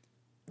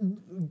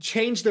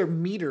change their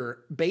meter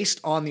based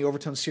on the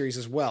overtone series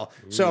as well.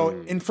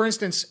 So, for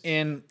instance,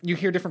 you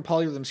hear different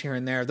polyrhythms here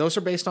and there. Those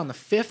are based on the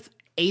 5th,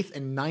 8th,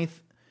 and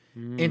 9th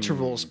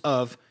intervals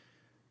of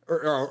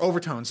or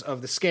overtones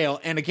of the scale.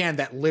 And again,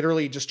 that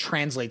literally just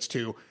translates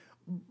to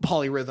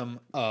polyrhythm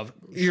of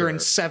you're in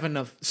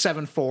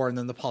 7/4, and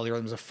then the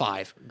polyrhythms of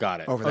 5.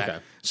 Got it. Over that. Okay.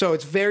 So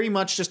it's very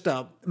much just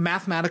a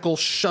mathematical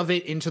shove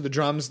it into the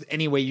drums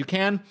any way you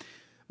can.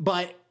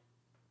 But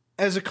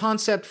as a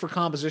concept for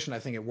composition, I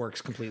think it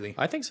works completely.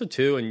 I think so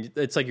too. And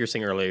it's like you were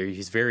saying earlier,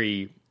 he's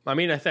very, I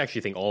mean, I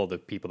actually think all of the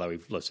people that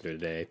we've listened to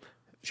today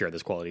share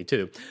this quality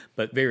too,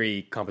 but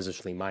very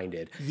compositionally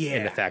minded. Yeah.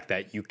 In the fact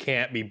that you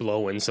can't be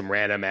blowing some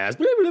random ass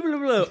blah, blah, blah,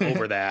 blah,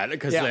 over that,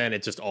 because then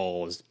it just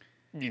all is,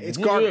 It's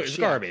garbage. It's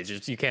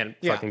garbage. You can't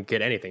fucking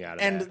get anything out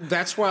of And that.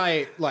 that's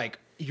why, like,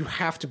 you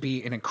have to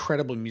be an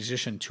incredible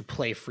musician to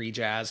play free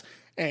jazz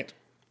and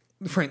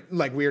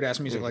like weird ass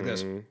music like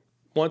this.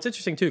 Well, it's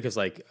interesting too because,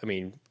 like, I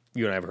mean,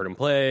 you and I have heard him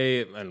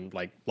play and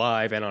like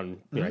live and on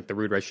you know, like the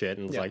Rude Red shit,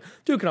 and it's like,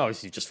 dude can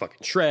obviously just fucking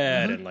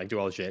shred and like do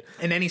all the shit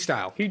In any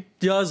style. He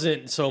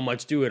doesn't so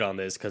much do it on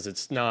this because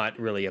it's not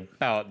really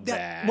about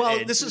that.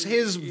 Well, this is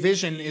his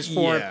vision is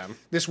for Yeah.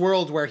 this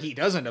world where he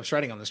does end up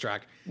shredding on this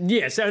track.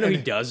 Yes, I know he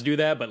does do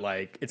that, but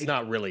like it's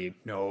not really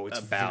It's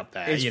about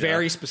that. It's you know?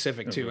 very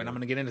specific too, and I'm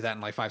going to get into that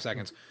in like 5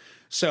 seconds.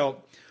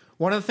 So,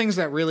 one of the things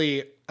that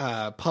really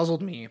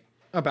puzzled me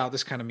about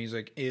this kind of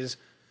music is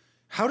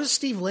how does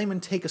Steve Lehman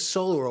take a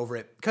solo over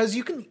it? Because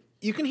you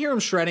can hear him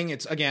shredding.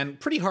 It's again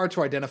pretty hard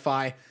to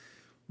identify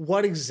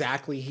what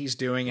exactly he's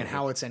doing and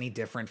how it's any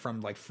different from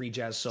like free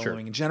jazz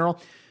soloing in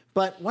general.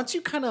 But once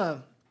you kind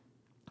of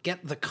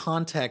get the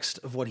context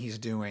of what he's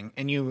doing,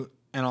 and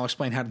I'll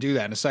explain how to do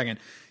that in a second,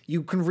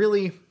 you can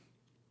really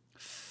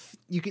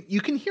you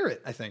can hear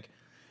it, I think.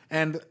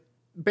 And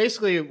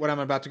basically what I'm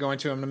about to go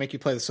into, I'm going to make you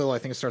play the solo. I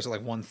think it starts at like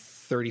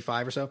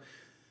 135 or so.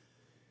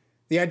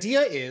 The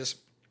idea is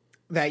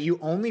that you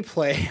only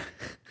play, he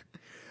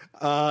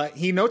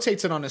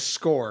notates it on his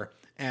score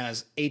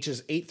as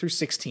H's 8 through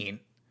 16,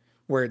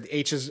 where the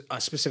H is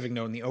a specific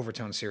note in the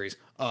overtone series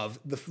of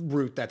the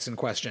root that's in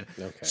question.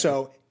 Okay.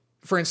 So,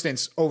 for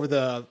instance, over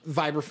the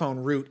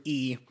vibraphone root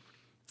E,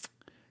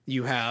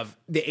 you have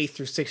the 8th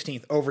through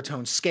 16th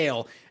overtone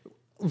scale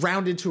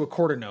rounded to a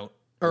quarter note,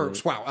 or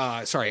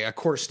a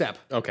quarter step.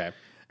 Okay.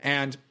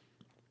 And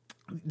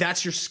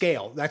that's your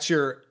scale. That's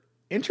your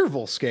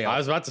interval scale. I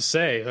was about to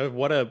say,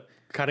 what a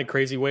kind of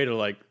crazy way to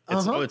like,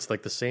 it's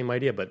like the same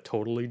idea, but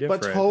totally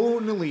different. But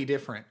totally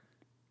different.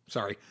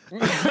 Sorry.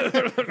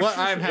 Well,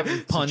 I'm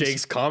having puns.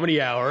 Jake's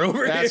comedy hour over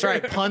here. That's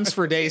right. Puns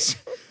for days.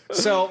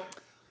 So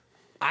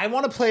I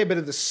want to play a bit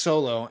of the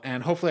solo,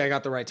 and hopefully I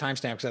got the right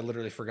timestamp because I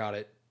literally forgot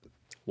it.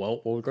 Well,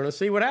 we're going to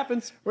see what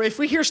happens. If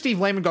we hear Steve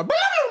Lehman go,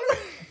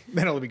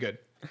 then it'll be good.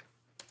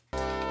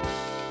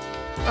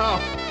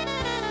 Oh.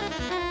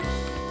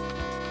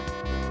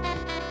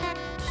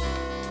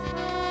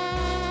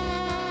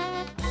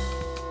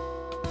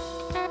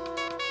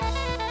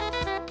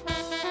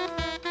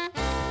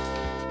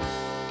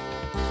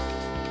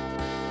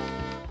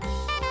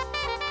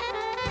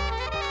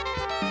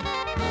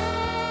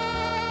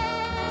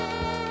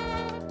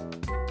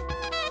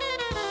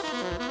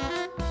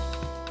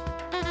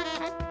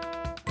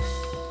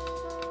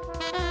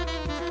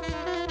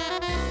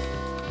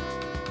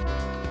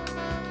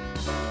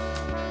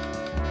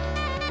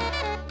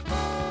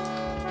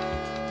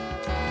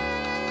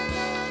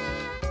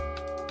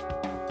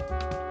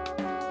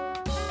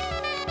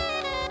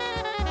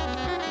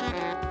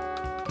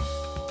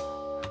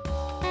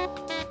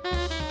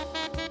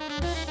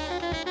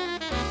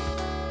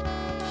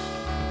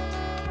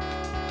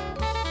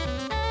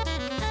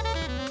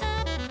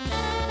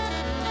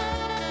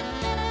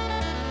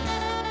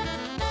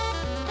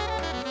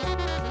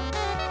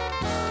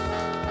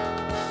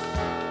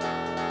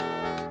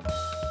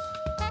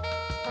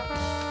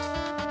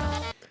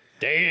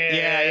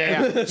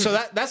 Damn. Yeah. So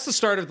that's the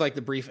start of like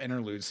the brief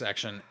interlude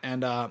section,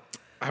 and I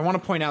want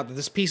to point out that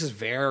this piece is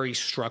very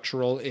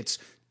structural. It's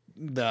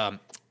the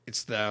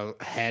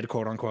head,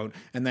 quote unquote,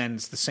 and then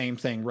it's the same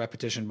thing,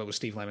 repetition, but with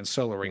Steve Lehman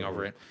soloing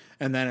over it,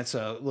 and then it's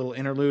a little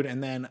interlude,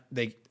 and then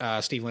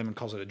Steve Lehman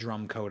calls it a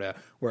drum coda,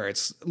 where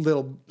it's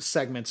little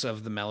segments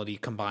of the melody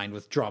combined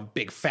with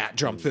big fat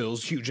drum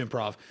fills, huge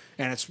improv,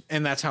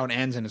 and that's how it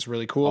ends, and it's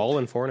really cool. All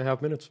in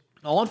 4.5 minutes.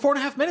 All in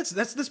 4.5 minutes.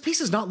 This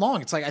piece is not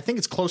long. It's like, I think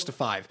it's close to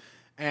 5.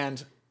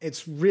 And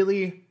it's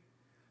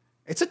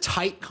a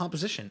tight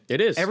composition.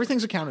 It is.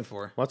 Everything's accounted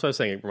for. Well, that's what I was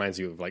saying. It reminds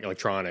you of like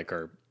electronic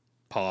or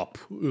pop,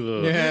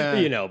 Yeah.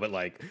 you know, but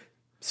like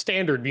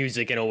standard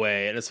music in a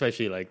way, and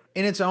especially like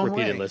In its own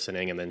repeated way.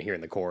 listening and then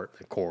hearing the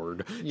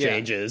chord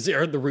changes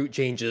or the root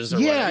changes. Or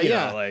Yeah, whatever, you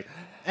yeah. know, like,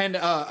 And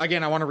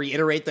again, I want to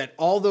reiterate that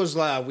all those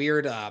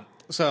weird,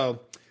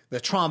 so the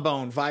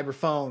trombone,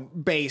 vibraphone,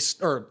 bass,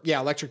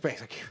 electric bass.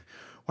 Like,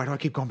 why do I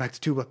keep going back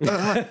to tuba?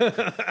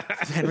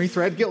 Henry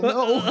Threadgill,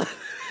 no.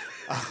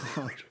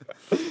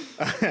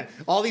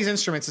 All these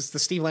instruments, it's the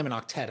Steve Lehman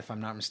octet, if I'm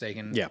not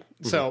mistaken. Yeah.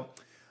 So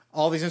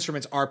all these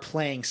instruments are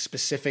playing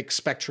specific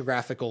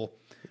spectrographical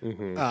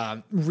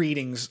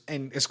readings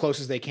and as close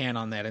as they can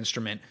on that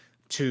instrument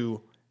to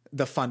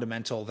the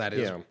fundamental that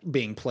is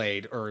being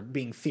played or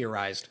being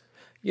theorized.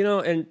 you know,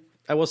 and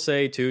I will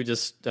say too,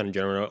 just in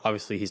general,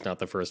 obviously he's not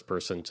the first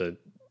person to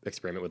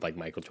experiment with like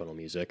microtonal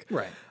music.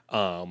 Right.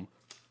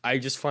 I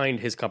just find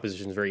his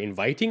compositions very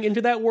inviting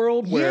into that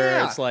world where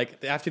Yeah. it's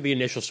like after the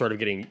initial sort of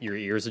getting your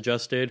ears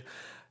adjusted,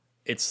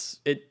 it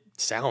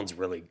sounds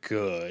really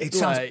good. It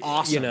sounds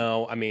awesome. You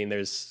know, I mean,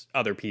 there's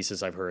other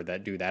pieces I've heard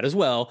that do that as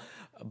well,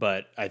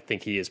 but I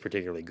think he is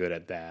particularly good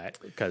at that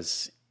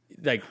because,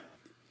 like,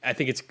 I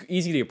think it's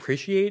easy to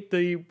appreciate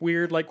the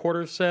weird like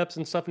quarter steps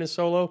and stuff in his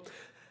solo,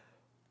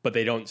 but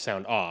they don't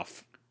sound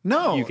off.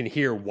 No. You can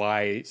hear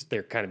why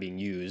they're kind of being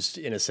used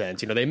in a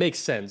sense. You know, they make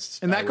sense.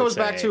 And I that would goes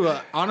back say.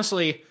 to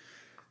honestly,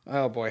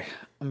 oh boy,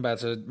 I'm about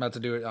to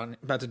do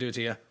it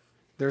to you.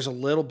 there's a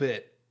little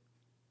bit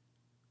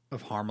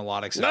of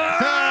harmonics.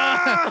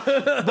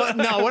 But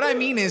no, what I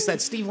mean is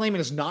that Steve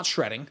Lehman is not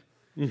shredding.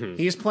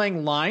 He is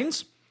playing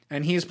lines,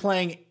 and he is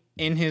playing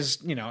in his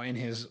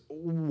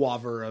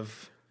waver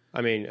of. I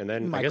mean, and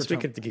then I guess we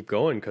could keep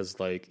going because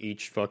like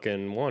each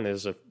fucking one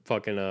is a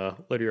fucking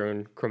linear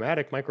and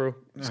chromatic micro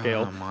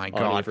scale. Oh my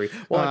god!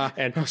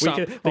 And we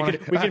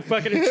can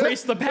fucking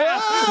trace the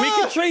path. We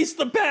can trace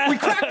the path. We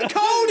cracked the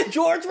code.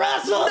 George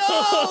Russell.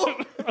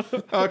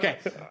 No. Okay.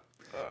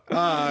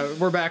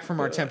 We're back from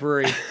our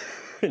temporary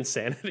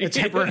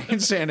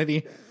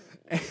insanity.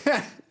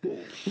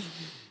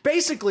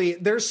 Basically,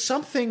 there's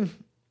something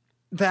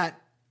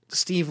that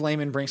Steve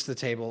Lehman brings to the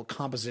table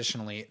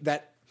compositionally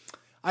that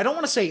I don't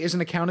want to say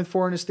isn't accounted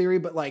for in his theory,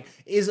 but like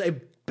is a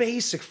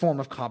basic form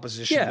of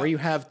composition where you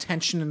have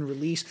tension and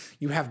release,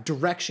 you have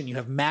direction, you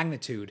have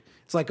magnitude.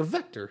 It's like a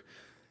vector.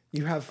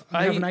 You have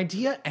an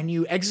idea and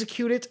you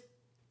execute it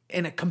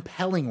in a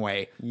compelling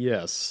way.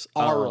 Yes.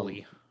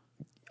 Orally.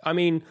 I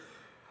mean,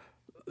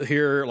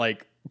 here,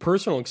 like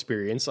personal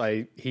experience,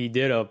 he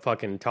did a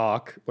fucking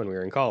talk when we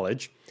were in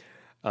college.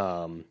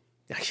 Actually,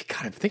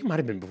 God, I think it might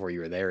have been before you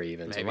were there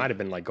even. Maybe. So it might have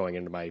been like going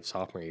into my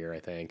sophomore year, I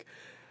think.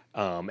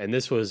 And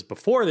this was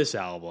before this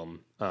album.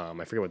 I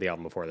forget what the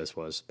album before this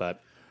was,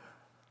 but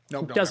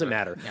it doesn't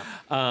matter.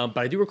 Yeah. But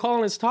I do recall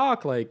in his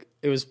talk, like,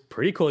 it was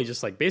pretty cool. He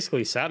just like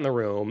basically sat in the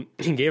room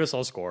and gave us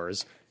all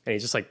scores, and he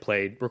just like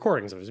played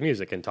recordings of his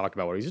music and talked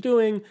about what he was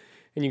doing.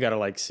 And you got to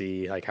like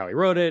see like how he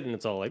wrote it, and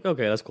it's all like,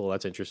 okay, that's cool,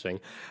 that's interesting.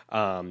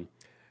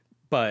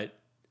 But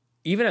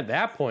even at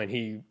that point,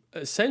 he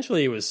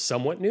essentially was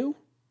somewhat new.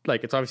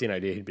 Like, it's obviously an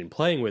idea he'd been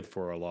playing with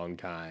for a long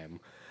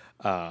time.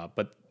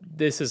 But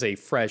this is a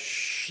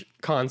fresh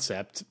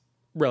concept,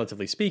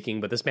 relatively speaking,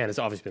 but this man has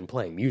obviously been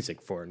playing music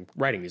and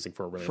writing music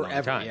for a really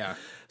long time. Yeah.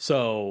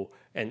 So,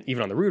 and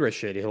even on the Rude Rush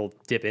shit, he'll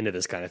dip into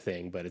this kind of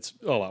thing, but it's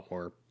a lot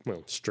more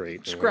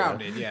straight. It's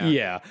grounded, yeah.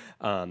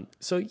 Yeah.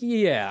 So,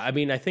 yeah, I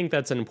mean, I think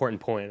that's an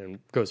important point, and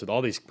goes with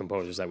all these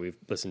composers that we've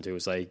listened to,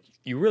 is like,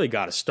 you really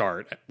got to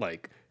start,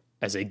 like,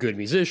 as a good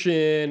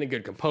musician, a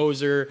good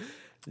composer.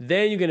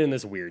 Then you get in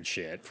this weird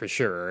shit for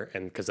sure,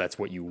 and because that's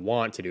what you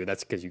want to do.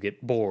 That's because you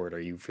get bored or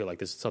you feel like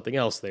there's something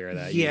else there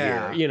that you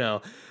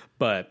hear,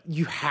 But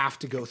you have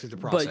to go through the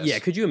process. But yeah,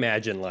 could you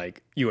imagine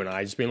like you and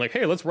I just being like,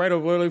 "Hey, let's write a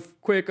really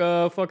quick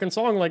fucking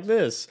song like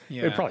this"?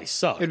 Yeah. It'd probably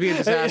suck. It'd be a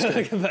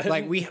disaster.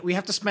 Like we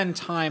have to spend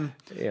time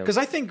because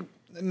I think,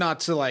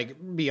 not to like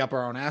be up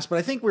our own ass, but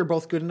I think we're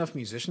both good enough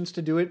musicians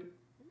to do it.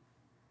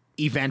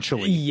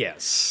 Eventually.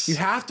 Yes. You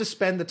have to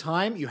spend the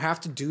time, you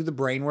have to do the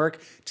brain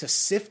work to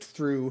sift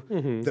through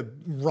the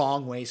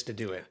wrong ways to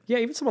do it. Yeah,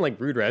 even someone like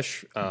Rude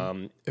Rush,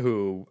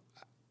 who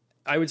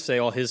I would say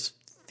all his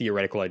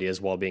theoretical ideas,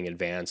 while being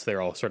advanced,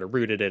 they're all sort of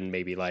rooted in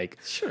maybe like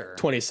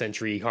 20th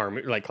century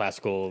like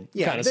classical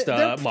kind of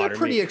stuff. They're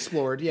pretty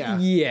explored, yeah.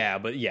 Yeah,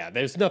 but yeah,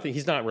 there's nothing,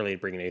 he's not really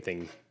bringing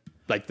anything,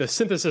 like the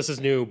synthesis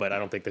is new, but I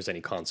don't think there's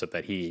any concept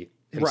that he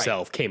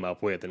himself came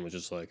up with and was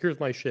just like, here's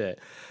my shit.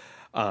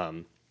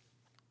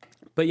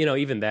 But,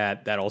 even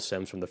that all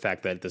stems from the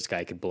fact that this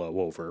guy could blow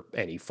over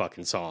any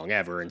fucking song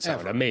ever and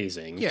sound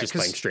amazing, just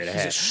playing straight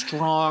ahead. He's a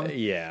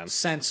strong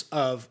sense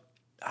of,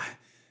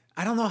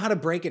 I don't know how to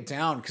break it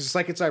down, because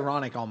it's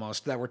ironic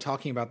almost that we're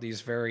talking about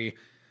these very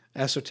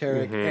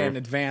esoteric and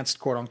advanced,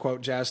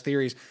 quote-unquote, jazz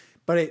theories,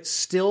 but it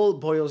still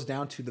boils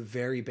down to the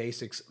very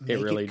basics. Make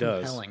it really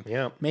compelling. Does.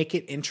 Yeah. Make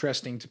it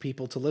interesting to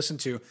people to listen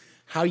to.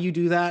 How you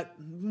do that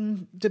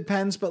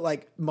depends,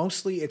 but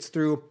mostly it's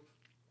through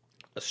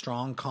a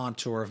strong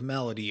contour of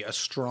melody, a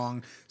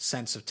strong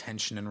sense of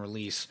tension and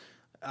release,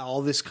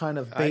 all this kind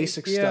of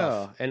basic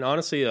stuff. And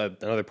honestly,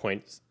 another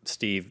point,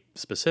 Steve,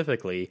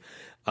 specifically,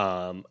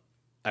 I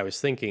was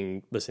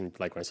thinking, listen,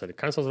 like when I said, it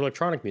kind of sounds like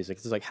electronic music.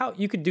 It's like how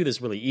you could do this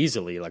really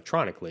easily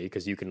electronically,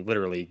 because you can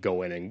literally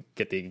go in and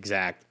get the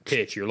exact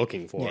pitch you're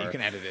looking for. Yeah, you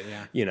can edit it,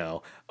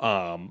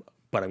 yeah.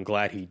 But I'm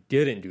glad he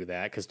didn't do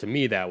that, because to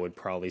me that would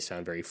probably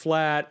sound very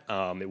flat.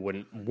 It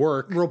wouldn't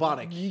work.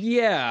 Robotic.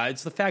 Yeah,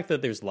 it's the fact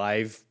that there's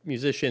live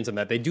musicians and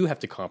that they do have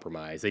to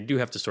compromise. They do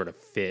have to sort of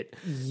fit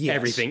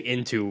everything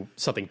into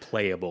something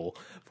playable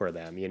for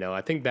them.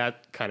 I think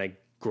that kind of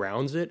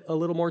grounds it a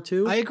little more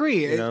too. I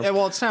agree.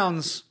 It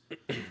sounds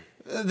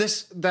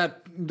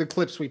the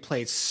clips we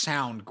played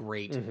sound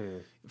great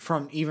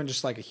from even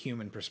just like a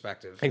human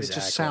perspective. Exactly. It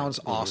just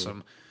sounds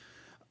awesome.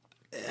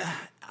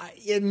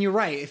 And you're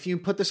right. If you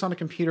put this on a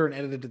computer and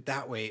edited it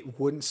that way, it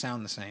wouldn't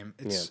sound the same.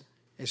 It's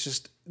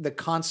just the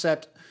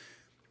concept.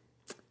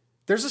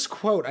 There's this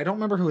quote. I don't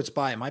remember who it's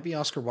by. It might be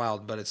Oscar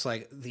Wilde, but it's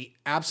like, the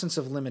absence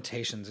of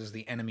limitations is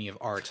the enemy of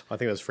art. I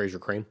think that was Fraser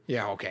Crane.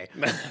 Yeah, okay.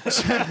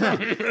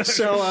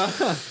 So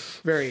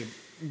very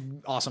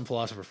awesome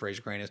philosopher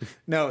Fraser Crane is.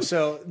 No,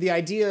 so the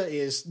idea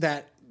is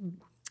that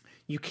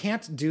you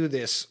can't do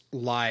this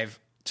live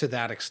to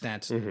that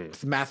extent, to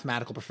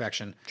mathematical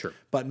perfection. Sure.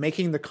 But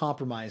making the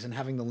compromise and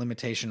having the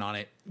limitation on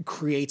it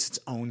creates its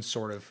own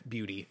sort of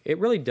beauty. It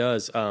really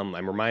does.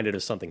 I'm reminded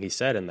of something he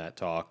said in that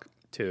talk,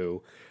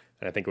 too.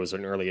 and I think it was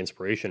an early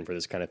inspiration for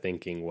this kind of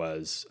thinking,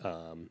 was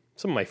some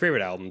of my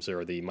favorite albums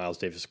are the Miles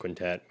Davis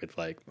Quintet with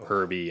like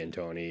Herbie and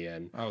Tony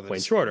and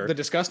Wayne Shorter. The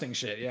disgusting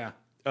shit, yeah.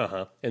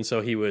 And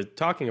so he was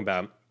talking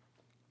about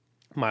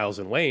Miles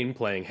and Wayne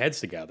playing heads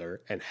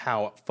together and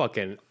how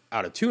fucking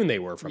out of tune they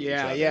were from each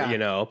other, you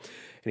know?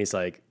 And he's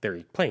like,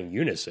 they're playing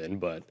unison,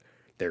 but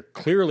they're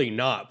clearly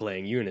not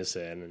playing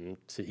unison. And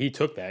so he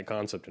took that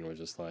concept and was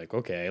just like,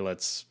 okay,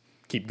 let's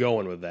keep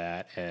going with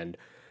that. And,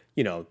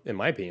 you know, in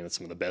my opinion, that's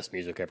some of the best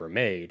music ever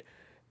made.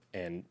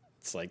 And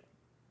it's like,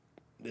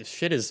 this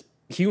shit is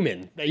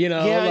human, you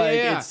know,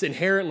 it's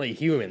inherently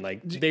human.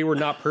 Like they were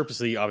not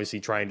purposely, obviously,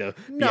 trying to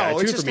be out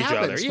of tune from each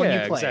other.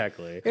 Yeah,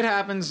 exactly. It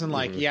happens, and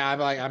like,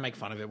 I make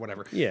fun of it,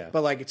 whatever. Yeah,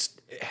 but like, it's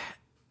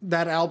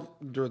that album,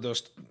 or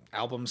those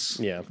albums,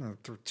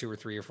 2 or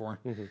 3 or 4,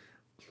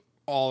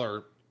 all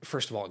are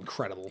first of all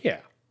incredible. Yeah,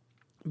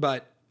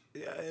 but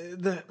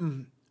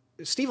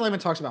Steve Lehman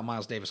talks about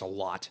Miles Davis a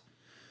lot.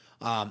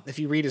 If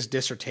you read his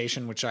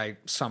dissertation, which I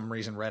some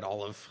reason read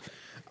all of.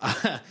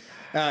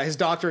 His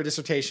doctorate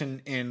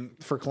dissertation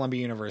for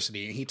Columbia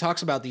University. He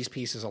talks about these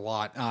pieces a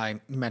lot.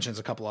 He mentions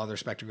a couple other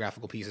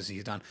spectrographical pieces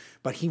he's done,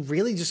 but he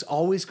really just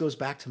always goes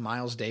back to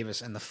Miles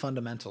Davis and the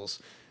fundamentals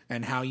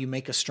and how you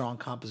make a strong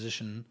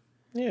composition.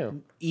 Yeah,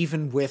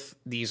 even with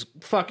these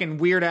fucking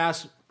weird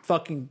ass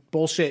fucking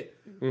bullshit.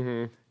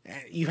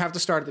 You have to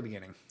start at the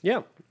beginning.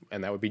 Yeah,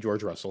 and that would be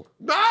George Russell.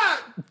 I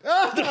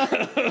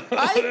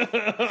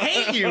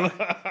hate you.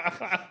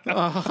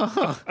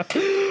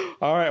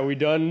 All right, are we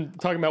done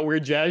talking about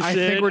weird jazz shit? I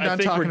think we're done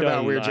talking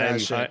about weird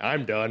jazz shit.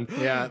 I'm done.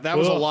 Yeah, that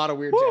was a lot of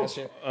weird jazz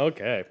shit.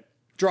 Okay.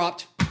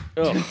 Dropped.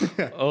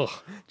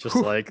 Just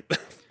like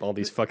all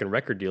these fucking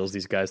record deals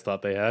these guys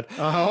thought they had.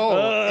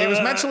 It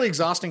was mentally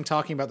exhausting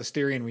talking about this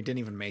theory, and we didn't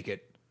even make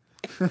it.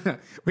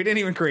 We didn't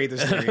even create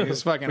this theory.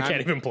 It's fucking. We can't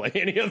even play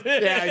any of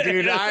it. Yeah,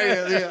 dude.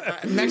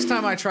 Next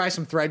time I try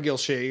some Threadgill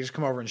shit, you just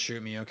come over and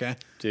shoot me, okay?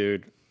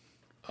 Dude,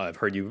 I've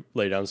heard you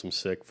lay down some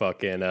sick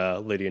fucking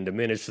Lydian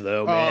Diminish,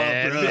 though,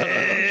 man.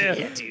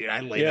 Yeah, dude, I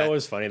lay that. Yeah, it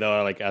was funny,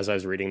 though. Like, as I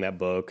was reading that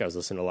book, I was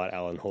listening to a lot of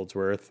Alan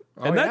Holdsworth.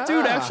 And that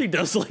dude actually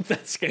does like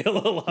that scale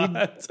a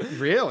lot.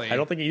 Really? I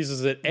don't think he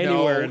uses it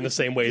anywhere in the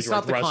same way as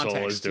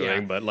Russell is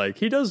doing, but like,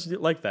 he does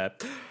like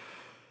that.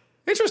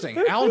 Interesting.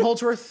 Alan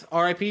Holdsworth,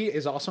 R.I.P.,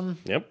 is awesome.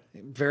 Yep.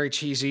 Very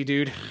cheesy,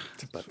 dude.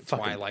 That's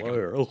why I like him.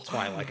 That's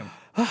why I like him.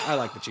 I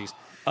like the cheese.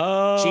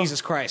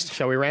 Jesus Christ.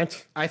 Shall we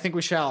rant? I think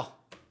we shall.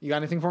 You got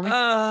anything for me?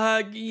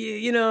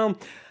 You know,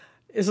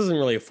 this isn't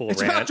really a full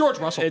rant. It's not George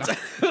Russell.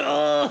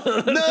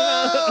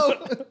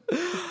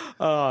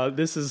 No!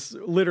 This is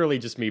literally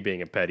just me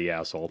being a petty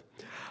asshole.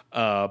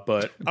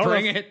 But I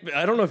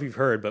don't know if you've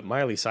heard, but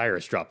Miley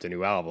Cyrus dropped a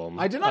new album.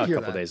 I did not hear a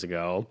couple days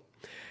ago.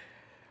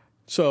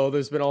 So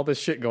there's been all this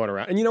shit going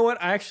around. And you know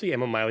what? I actually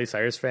am a Miley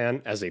Cyrus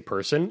fan as a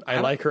person. I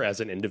like her as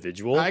an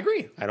individual. I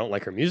agree. I don't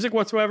like her music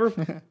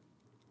whatsoever.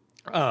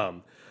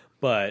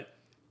 But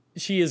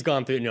she has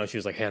gone through, you know, she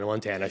was like Hannah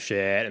Montana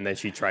shit, and then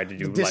she tried to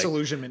do the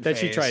disillusionment phase.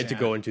 Then she tried to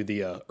go into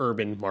the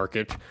urban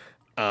market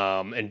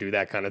and do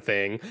that kind of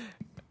thing.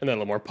 And then a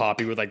little more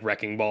poppy with like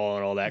Wrecking Ball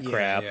and all that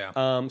crap.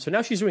 Yeah. So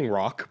now she's doing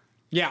rock.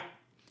 Yeah.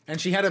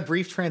 And she had a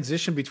brief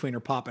transition between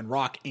her pop and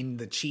rock in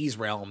the cheese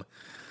realm.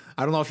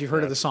 I don't know if you've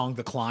heard of the song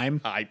The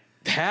Climb. I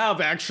have,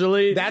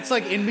 actually. That's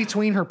like in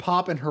between her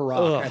pop and her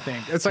rock, I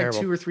think. It's terrible.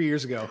 Like 2 or 3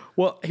 years ago.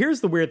 Well,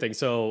 here's the weird thing.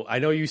 So I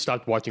know you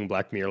stopped watching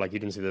Black Mirror, like you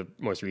didn't see the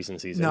most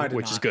recent season,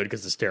 which is good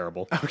because it's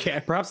terrible.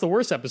 Okay. Perhaps the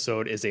worst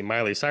episode is a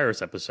Miley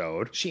Cyrus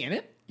episode. She in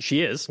it?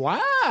 She is.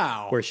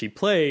 Wow. Where she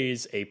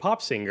plays a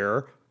pop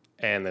singer,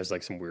 and there's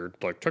like some weird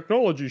like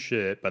technology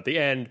shit. But at the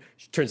end,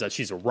 it turns out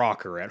she's a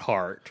rocker at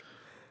heart.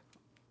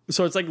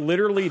 So it's like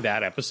literally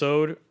that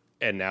episode,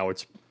 and now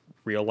it's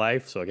real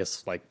life. So I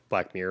guess like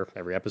Black Mirror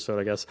every episode,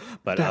 I guess.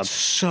 But that's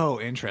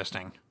so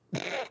interesting.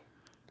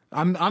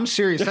 I'm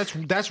serious.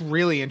 That's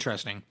really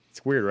interesting.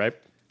 It's weird, right?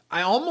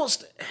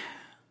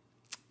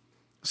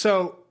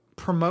 So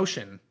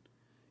promotion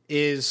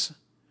is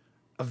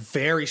a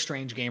very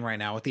strange game right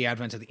now with the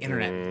advent of the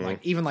internet. Like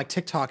even like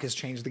TikTok has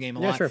changed the game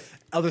a lot. Sure.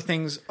 Other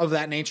things of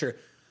that nature.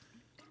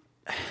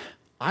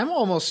 I'm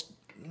almost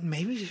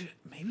maybe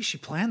she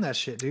planned that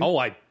shit, dude.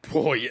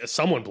 Yeah,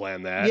 someone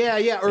planned that.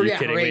 Yeah, or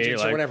her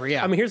agents or whatever.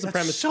 Yeah. I mean, here's the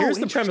premise. Here's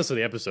the premise of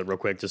the episode, real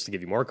quick, just to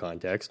give you more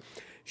context.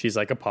 She's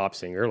like a pop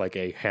singer, like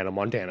a Hannah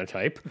Montana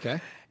type. Okay.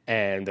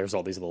 And there's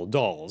all these little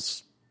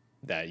dolls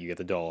that you get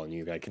the doll, and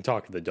you can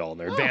talk to the doll, and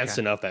they're advanced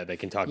enough that they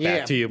can talk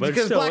back to you. But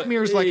because Black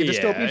Mirror is like a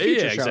dystopian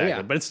future show. Exactly.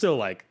 Yeah. But it's still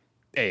like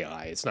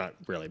AI. It's not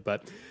really.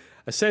 But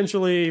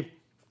essentially,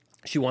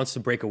 she wants to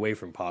break away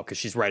from pop because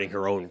she's writing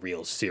her own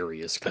real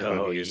serious kind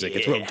of music. Yeah.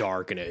 It's real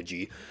dark and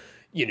edgy.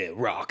 You know,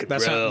 rock and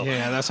roll.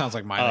 That sounds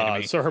like Miley to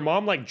me. So her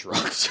mom like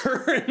drugs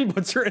her and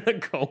puts her in a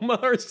coma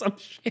or some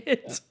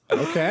shit.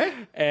 Okay.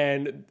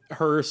 And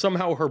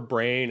somehow her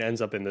brain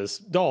ends up in this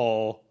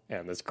doll,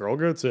 and this girl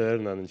gets it,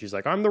 and then she's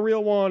like, I'm the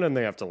real one, and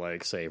they have to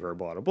like save her,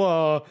 blah, blah,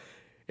 blah.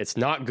 It's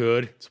not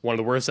good. It's one of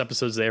the worst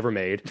episodes they ever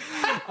made.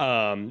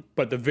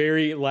 But the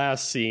very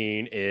last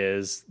scene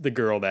is the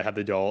girl that had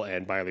the doll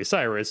and Miley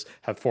Cyrus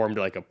have formed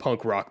like a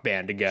punk rock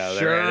band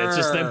together. And it's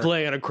just them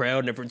playing in a crowd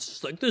and everyone's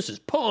just like, this is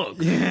punk.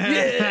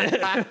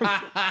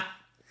 Yeah.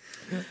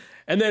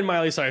 And then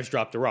Miley Cyrus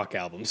dropped a rock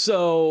album.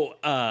 So,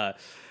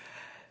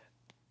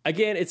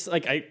 again, it's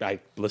like I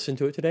listened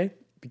to it today.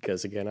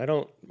 Because again,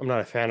 I'm not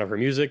a fan of her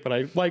music, but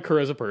I like her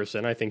as a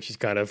person. I think she's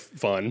kind of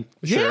fun.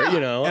 Sure, Yeah. you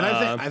know. And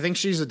I think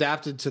she's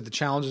adapted to the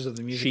challenges of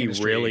the music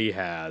industry. She really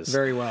has.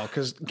 Very well,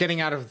 because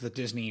getting out of the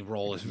Disney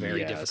role is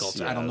very Yes,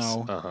 difficult. I don't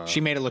yes. know. She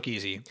made it look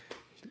easy.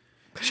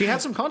 She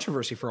had some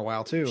controversy for a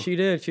while too. She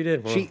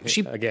did. Well,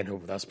 she again,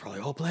 that's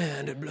probably all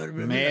planned. Blah,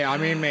 blah, blah.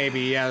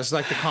 Maybe. Yeah, it's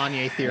like the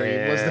Kanye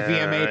theory. Was the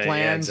VMA right,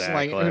 plans?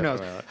 exactly. Like, who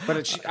knows?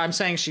 But I'm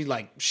saying she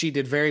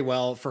did very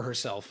well for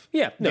herself.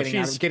 Yeah, no,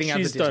 getting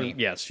out of she's the done.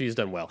 Disney. Yes, she's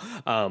done well.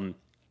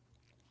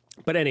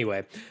 But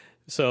anyway,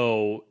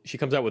 so she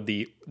comes out with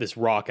this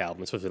rock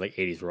album. It's supposed to be like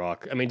 80s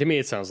rock. I mean, to me,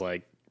 it sounds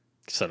like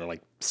sort of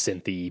like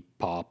synthy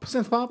pop.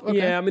 Synth pop. Okay.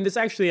 Yeah, I mean,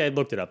 I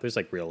looked it up. There's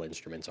like real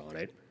instruments on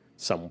it.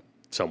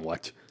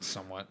 Somewhat.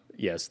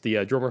 Yes,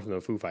 the drummer from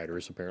the Foo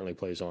Fighters apparently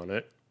plays on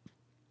it.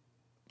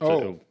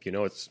 So,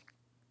 it's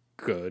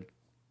good.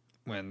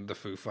 When the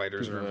Foo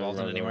Fighters are involved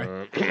in it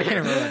anyway. I can't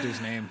remember that dude's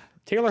name.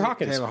 Taylor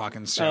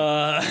Hawkins.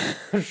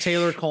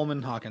 Taylor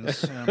Coleman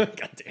Hawkins. God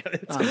damn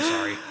it. I'm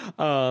sorry.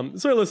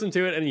 So I listened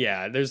to it, and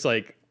yeah, there's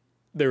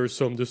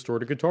some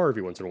distorted guitar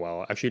every once in a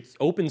while. Actually, it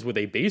opens with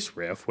a bass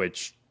riff,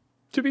 which,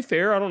 to be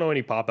fair, I don't know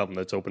any pop album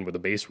that's opened with a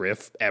bass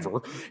riff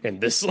ever in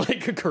this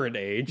like current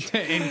age.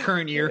 In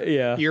current year.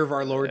 Yeah. Year of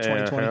our Lord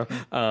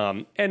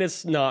 2020. And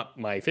it's not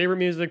my favorite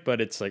music,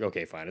 but it's like,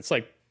 okay, fine. It's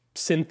like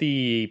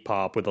synthy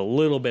pop with a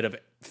little bit of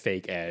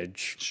fake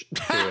edge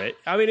to it.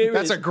 I mean,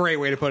 That's a great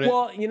way to put it.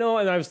 Well,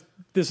 and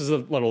this is a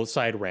little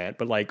side rant,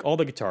 but like all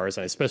the guitars,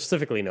 and I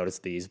specifically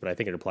noticed these, but I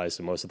think it applies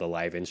to most of the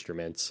live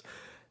instruments,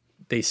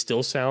 they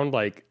still sound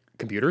like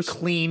computers.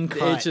 Clean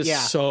cut. It's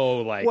just so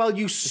like... Well,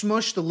 you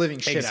smush the living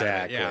shit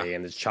exactly, out of it. Yeah.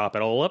 and it's chop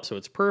it all up, so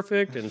it's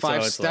perfect. And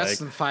That's so it's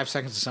the 5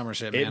 seconds of summer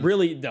shit, man. it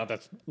really... No,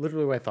 that's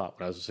literally what I thought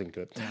when I was listening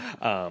to it.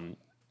 Yeah.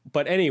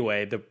 But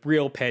anyway, the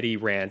real petty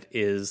rant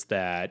is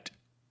that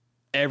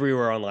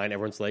everywhere online,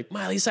 everyone's like,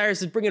 Miley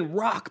Cyrus is bringing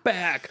rock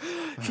back.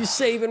 She's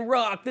saving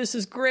rock. This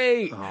is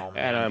great.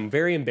 And I'm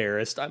very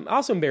embarrassed. I'm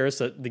also embarrassed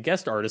that the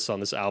guest artists on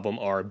this album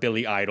are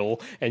Billy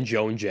Idol and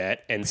Joan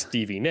Jett and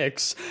Stevie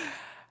Nicks.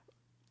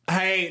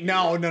 Hey,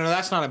 no,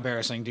 that's not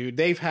embarrassing, dude.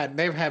 They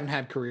haven't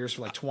had careers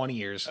for like 20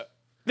 years.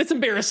 It's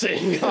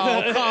embarrassing.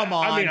 Oh, come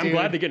on, I mean, I'm dude.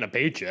 glad they're getting a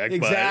paycheck.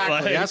 Exactly.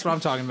 But, like, That's what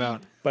I'm talking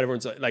about. But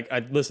everyone's like,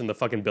 I listened to the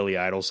fucking Billy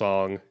Idol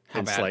song.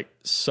 It's bad? like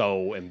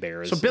so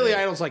embarrassing. So Billy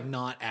Idol's like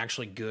not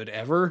actually good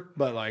ever,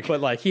 but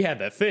like he had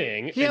that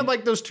thing. he had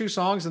like those 2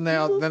 songs, and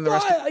then the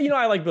rest.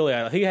 I like Billy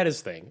Idol. He had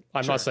his thing.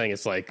 I'm not saying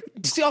it's like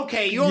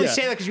Okay, you only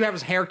say that because you have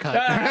his haircut.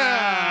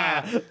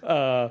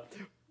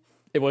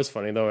 It was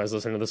funny though. I was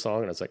listening to the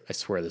song and I was like, I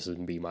swear this is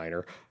in B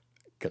minor,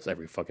 because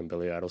every fucking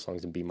Billy Idol song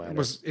is in B minor.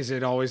 Is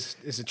it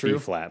true? B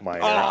flat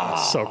minor.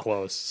 So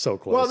close, so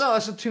close. Well, no,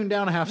 that's a tune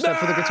down a half step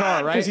for the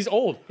guitar, right? Because he's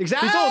old.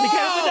 Exactly. He's old. He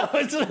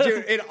can't.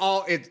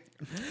 No, Dude,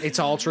 it's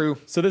all true.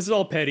 So this is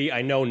all petty.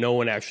 I know no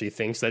one actually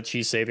thinks that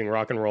she's saving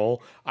rock and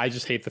roll. I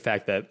just hate the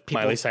fact that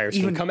Miley Cyrus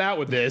can come out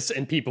with this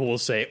and people will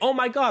say, "Oh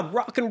my God,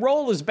 rock and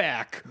roll is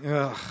back."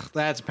 Ugh,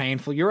 that's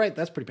painful. You're right.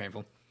 That's pretty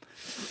painful.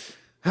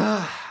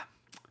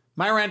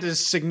 My rant is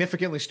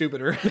significantly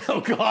stupider. Oh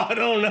God,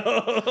 oh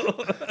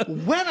no.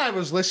 When I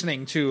was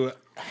listening to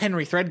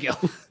Henry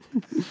Threadgill,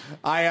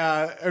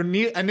 I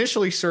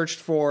initially searched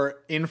for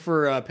 "In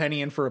for a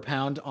Penny, In for a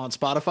Pound" on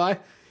Spotify,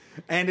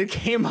 and it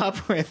came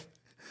up with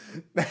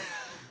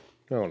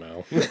Oh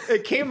no.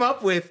 it came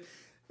up with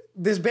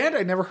this band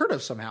I'd never heard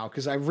of somehow,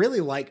 because I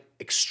really like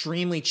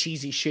extremely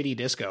cheesy, shitty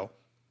disco.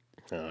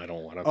 No, I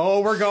don't want to.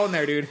 Oh, we're going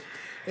there, dude.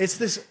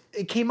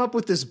 It came up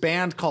with this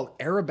band called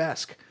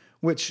Arabesque,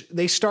 which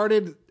they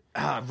started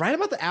right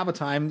about the ABBA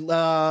time,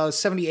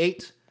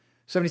 78,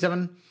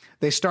 77.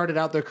 They started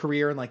out their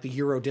career in like the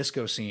Euro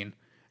disco scene.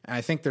 And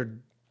I think they're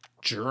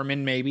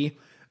German maybe.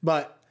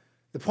 But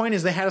the point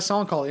is they had a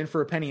song called "In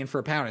for a Penny, In for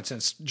a Pound." And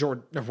since George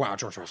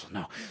Russell,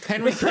 no.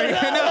 Henry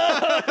Threadgill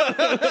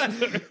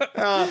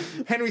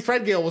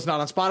was not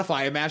on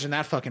Spotify. Imagine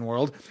that fucking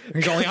world.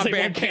 He's only on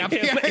Bandcamp.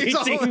 Yeah, he's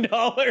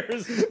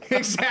 $18.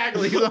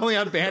 Exactly. He's only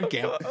on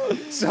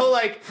Bandcamp. So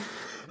like,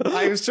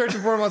 I was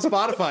searching for him on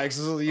Spotify because,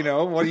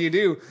 what do you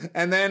do?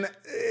 And then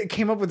it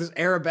came up with this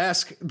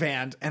Arabesque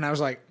band. And I was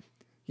like,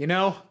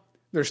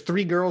 there's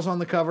 3 girls on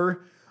the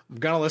cover. I'm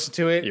going to listen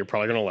to it. You're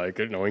probably going to like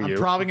it, knowing you.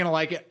 I'm probably going to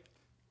like it.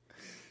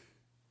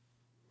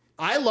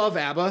 I love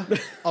ABBA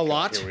a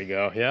lot. Here we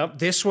go. Yep.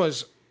 This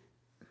was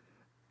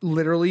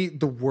literally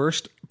the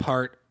worst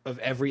part of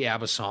every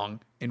ABBA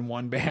song in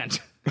one band.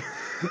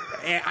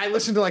 And I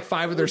listened to like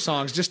 5 of their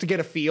songs just to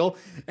get a feel,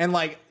 and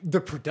like the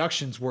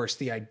production's worse,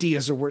 the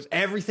ideas are worse,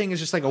 everything is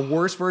just like a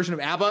worse version of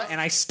ABBA, and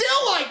I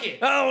still like it.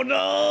 Oh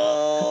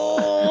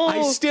no!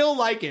 I still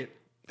like it.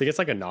 Think it's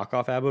like a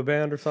knockoff ABBA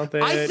band or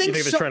something? I think you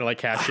think so. they're trying to like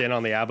cash in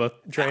on the ABBA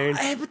train?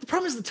 But the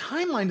problem is the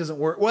timeline doesn't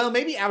work. Well,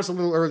 maybe I was a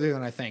little earlier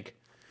than I think.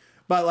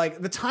 But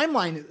like the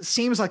timeline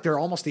seems like they're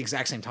almost the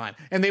exact same time.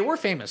 And they were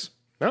famous.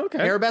 Okay.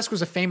 Arabesque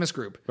was a famous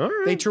group. All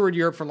right. They toured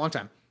Europe for a long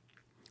time.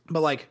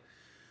 But like,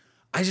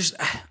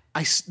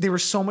 they were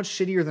so much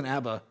shittier than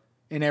ABBA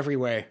in every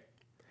way.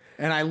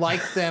 And I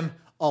liked them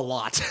a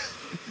lot.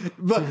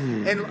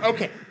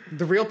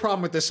 The real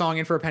problem with this song,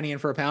 In for a Penny, In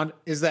for a Pound,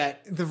 is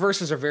that the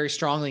verses are very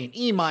strongly in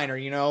E minor,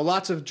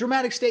 lots of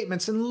dramatic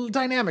statements and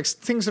dynamics,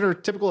 things that are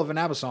typical of an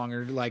ABBA song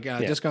or like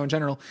disco in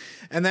general.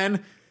 And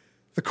then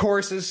the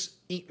choruses,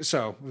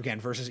 so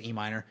again, verses E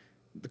minor,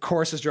 the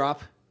choruses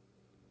drop,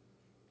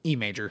 E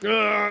major.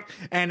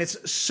 And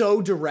it's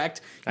so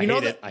direct. I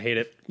hate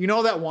it. You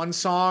know that one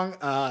song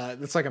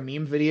that's like a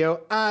meme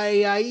video?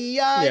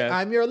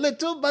 I'm your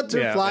little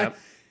butterfly. Yeah.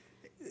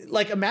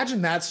 Like,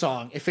 imagine that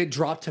song if it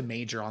dropped to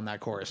major on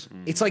that chorus.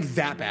 It's like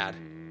that bad.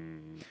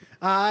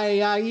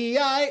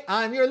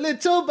 I'm your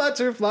little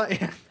butterfly.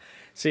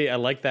 See, I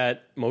like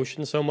that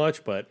motion so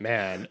much, but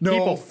man,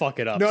 people fuck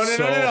it up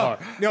so hard.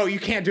 No, you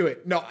can't do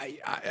it. No,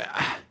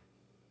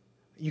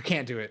 you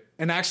can't do it.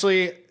 And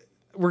actually,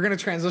 we're going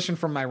to transition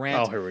from my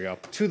rant here we go.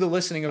 to the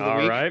listening of the All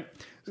week. right.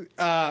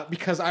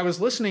 Because I was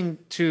listening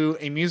to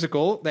a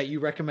musical that you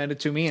recommended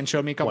to me and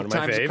showed me a couple One of my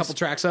times, a faves. couple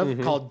tracks of,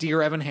 called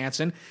Dear Evan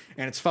Hansen,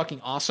 and it's fucking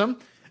awesome.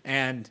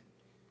 And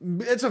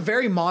it's a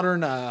very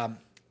modern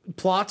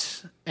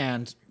plot,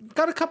 and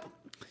got a couple.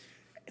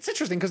 It's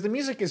interesting because the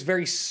music is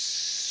very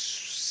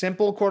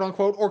simple, quote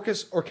unquote,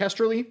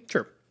 orchestrally,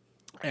 Sure.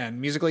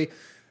 and musically,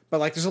 but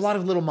like there's a lot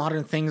of little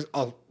modern things.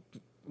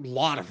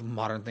 Lot of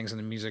modern things in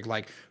the music,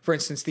 like for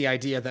instance the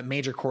idea that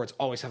major chords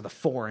always have the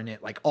 4 in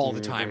it like all the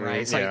time, right?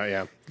 It's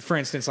like for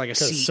instance like a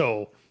C.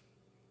 So,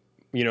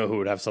 you know who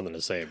would have something to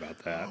say about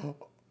that?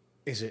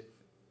 Is it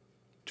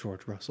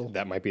George Russell?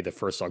 That might be the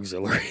first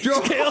auxiliary.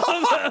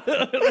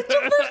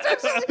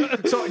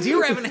 So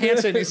Dear Evan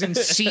Hansen is in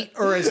C,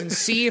 or is in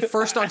C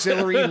first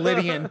auxiliary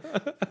Lydian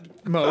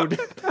mode.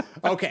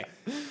 Okay.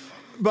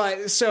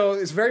 But so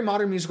it's very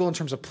modern musical in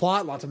terms of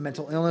plot, lots of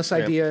mental illness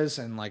ideas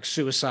and like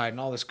suicide and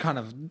all this kind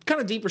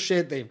of deeper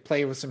shit. They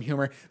play with some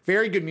humor.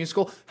 Very good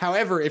musical.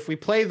 However, if we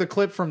play the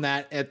clip from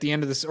that at the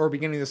end of this or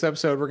beginning of this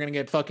episode, we're going to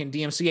get fucking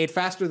DMCA'd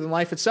faster than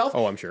life itself.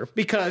 Oh, I'm sure.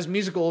 Because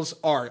musicals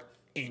are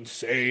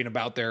insane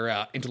about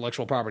their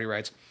intellectual property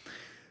rights.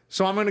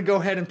 So I'm going to go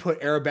ahead and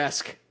put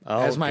Arabesque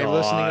as my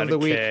listening of the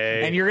week.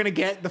 And you're going to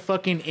get the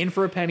fucking In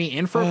for a Penny,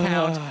 In for a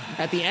Pound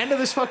at the end of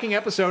this fucking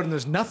episode, and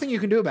there's nothing you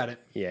can do about it.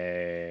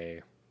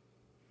 Yay.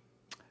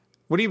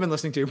 What have you been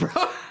listening to, bro?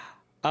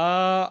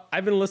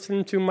 I've been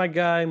listening to my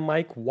guy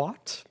Mike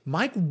Watt.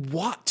 Mike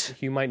Watt.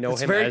 You might know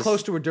It's him very as,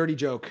 close to a dirty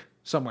joke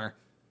somewhere.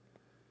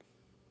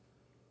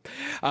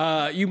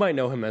 You might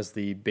know him as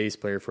the bass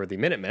player for the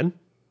Minutemen.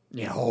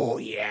 Yeah. Oh,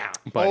 yeah.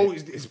 But-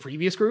 his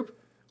previous group?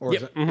 Or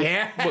is Yep. it?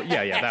 Yeah. Well,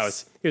 yeah,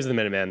 he was the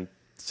Minutemen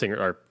singer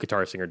or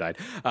guitar singer died.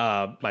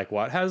 Mike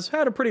Watt has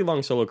had a pretty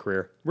long solo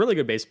career. Really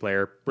good bass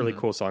player, really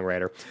cool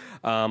songwriter.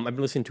 I've been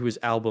listening to his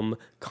album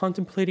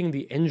Contemplating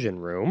the Engine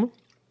Room,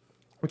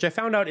 which I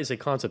found out is a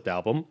concept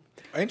album.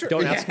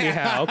 Don't ask me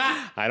how.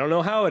 I don't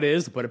know how it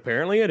is, but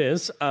apparently it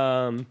is.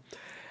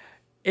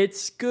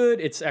 It's good.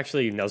 It's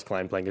actually Nels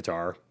Klein playing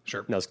guitar.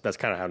 Sure. That's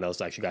kind of how Nels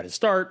actually got his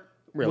start.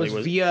 Really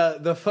was via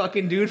the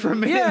fucking dude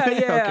from Yeah.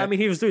 Okay. I mean,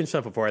 he was doing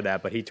stuff before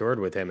that, but he toured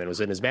with him and was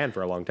in his band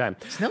for a long time.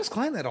 Is Nels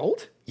Klein that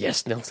old?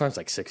 Yes, Nels Klein's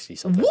like 60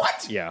 something.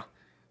 What? Yeah.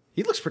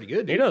 He looks pretty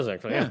good, dude. He does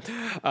actually,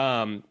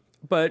 yeah.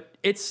 But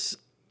it's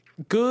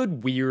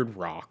good, weird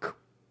rock.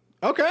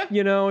 Okay.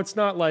 You know, it's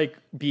not like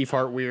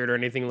Beefheart weird or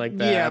anything like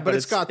that. Yeah, but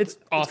it's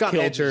off got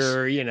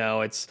kilter. You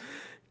know, it's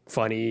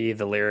funny.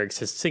 The lyrics,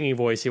 his singing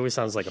voice, he always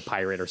sounds like a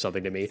pirate or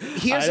something to me.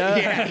 He's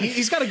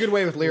got a good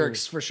way with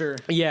lyrics for sure.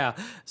 Yeah,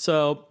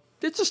 so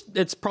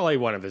it's probably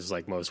one of his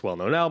like most well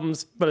known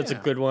albums, but it's a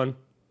good one.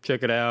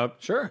 Check it out.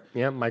 Sure.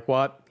 Yeah, Mike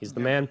Watt, he's the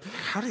man.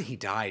 How did he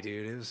die,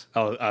 dude? It was...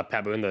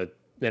 Pat Boone, the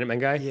Minutemen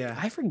guy. Yeah.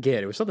 I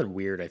forget. It was something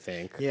weird, I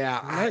think.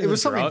 Yeah, it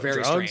was something very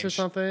drugs strange or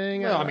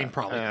something. Well, I mean,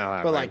 probably,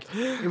 but like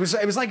it was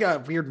like a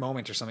weird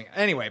moment or something.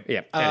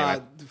 Anyway,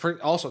 for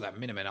also that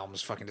Minutemen album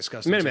is fucking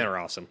disgusting. Minutemen too. are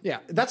awesome. Yeah,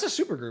 that's a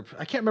super group.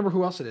 I can't remember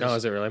who else it is. Oh,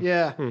 is it really?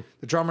 Yeah,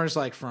 the drummer's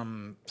like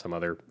from Some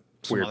other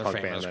some weird other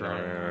punk famous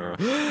band.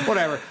 group.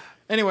 Whatever.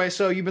 Anyway,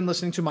 so you've been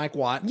listening to Mike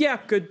Watt. Yeah,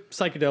 good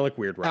psychedelic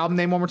weird rock. Album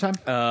name one more time.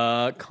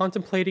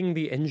 Contemplating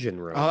the Engine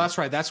Room. Oh, that's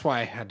right. That's why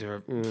I had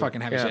to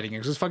fucking have you say it again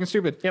because it's fucking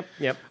stupid.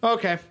 Yep.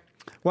 Okay.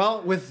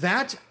 Well, with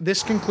that,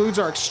 this concludes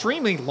our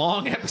extremely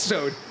long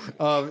episode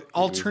of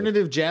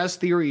alternative jazz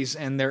theories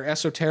and their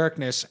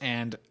esotericness.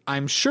 And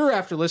I'm sure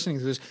after listening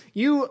to this,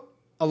 you,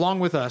 along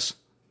with us,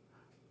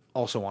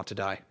 also want to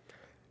die.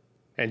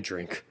 And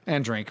drink.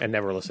 And drink. And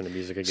never listen to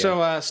music again.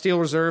 So, Steel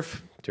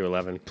Reserve,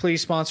 211.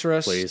 please sponsor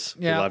us. Please.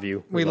 Yeah, We love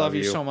you. We love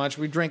you so much.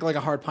 We drink like a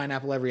hard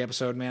pineapple every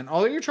episode, man.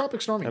 Although you're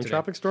Tropic Storming I'm today.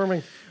 Tropic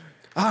Storming.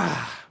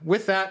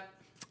 With that,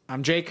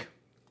 I'm Jake.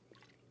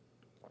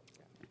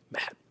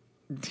 Matt.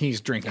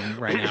 He's drinking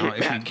right now,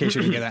 in case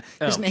you didn't get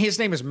that. His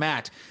name is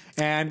Matt.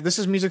 And this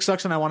is Music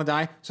Sucks and I Want to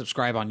Die.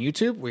 Subscribe on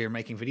YouTube. We are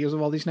making videos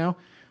of all these now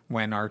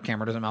when our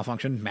camera doesn't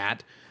malfunction.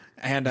 Matt.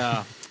 And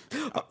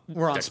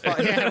we're on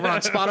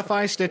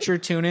Spotify, Stitcher,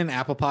 TuneIn,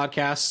 Apple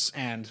Podcasts.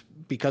 And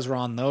because we're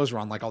on those, we're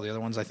on like all the other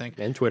ones, I think.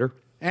 And Twitter.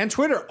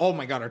 Oh,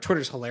 my God. Our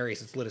Twitter's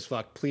hilarious. It's lit as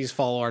fuck. Please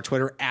follow our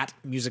Twitter at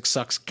Music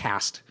Sucks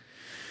Cast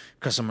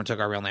because someone took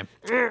our real name.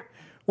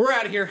 We're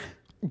out of here.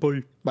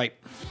 Bye. Bye.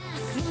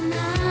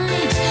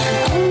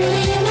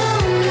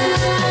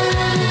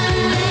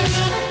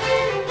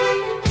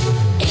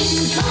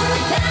 In for a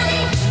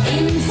penny,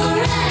 in for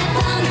a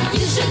pound,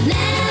 you should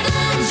never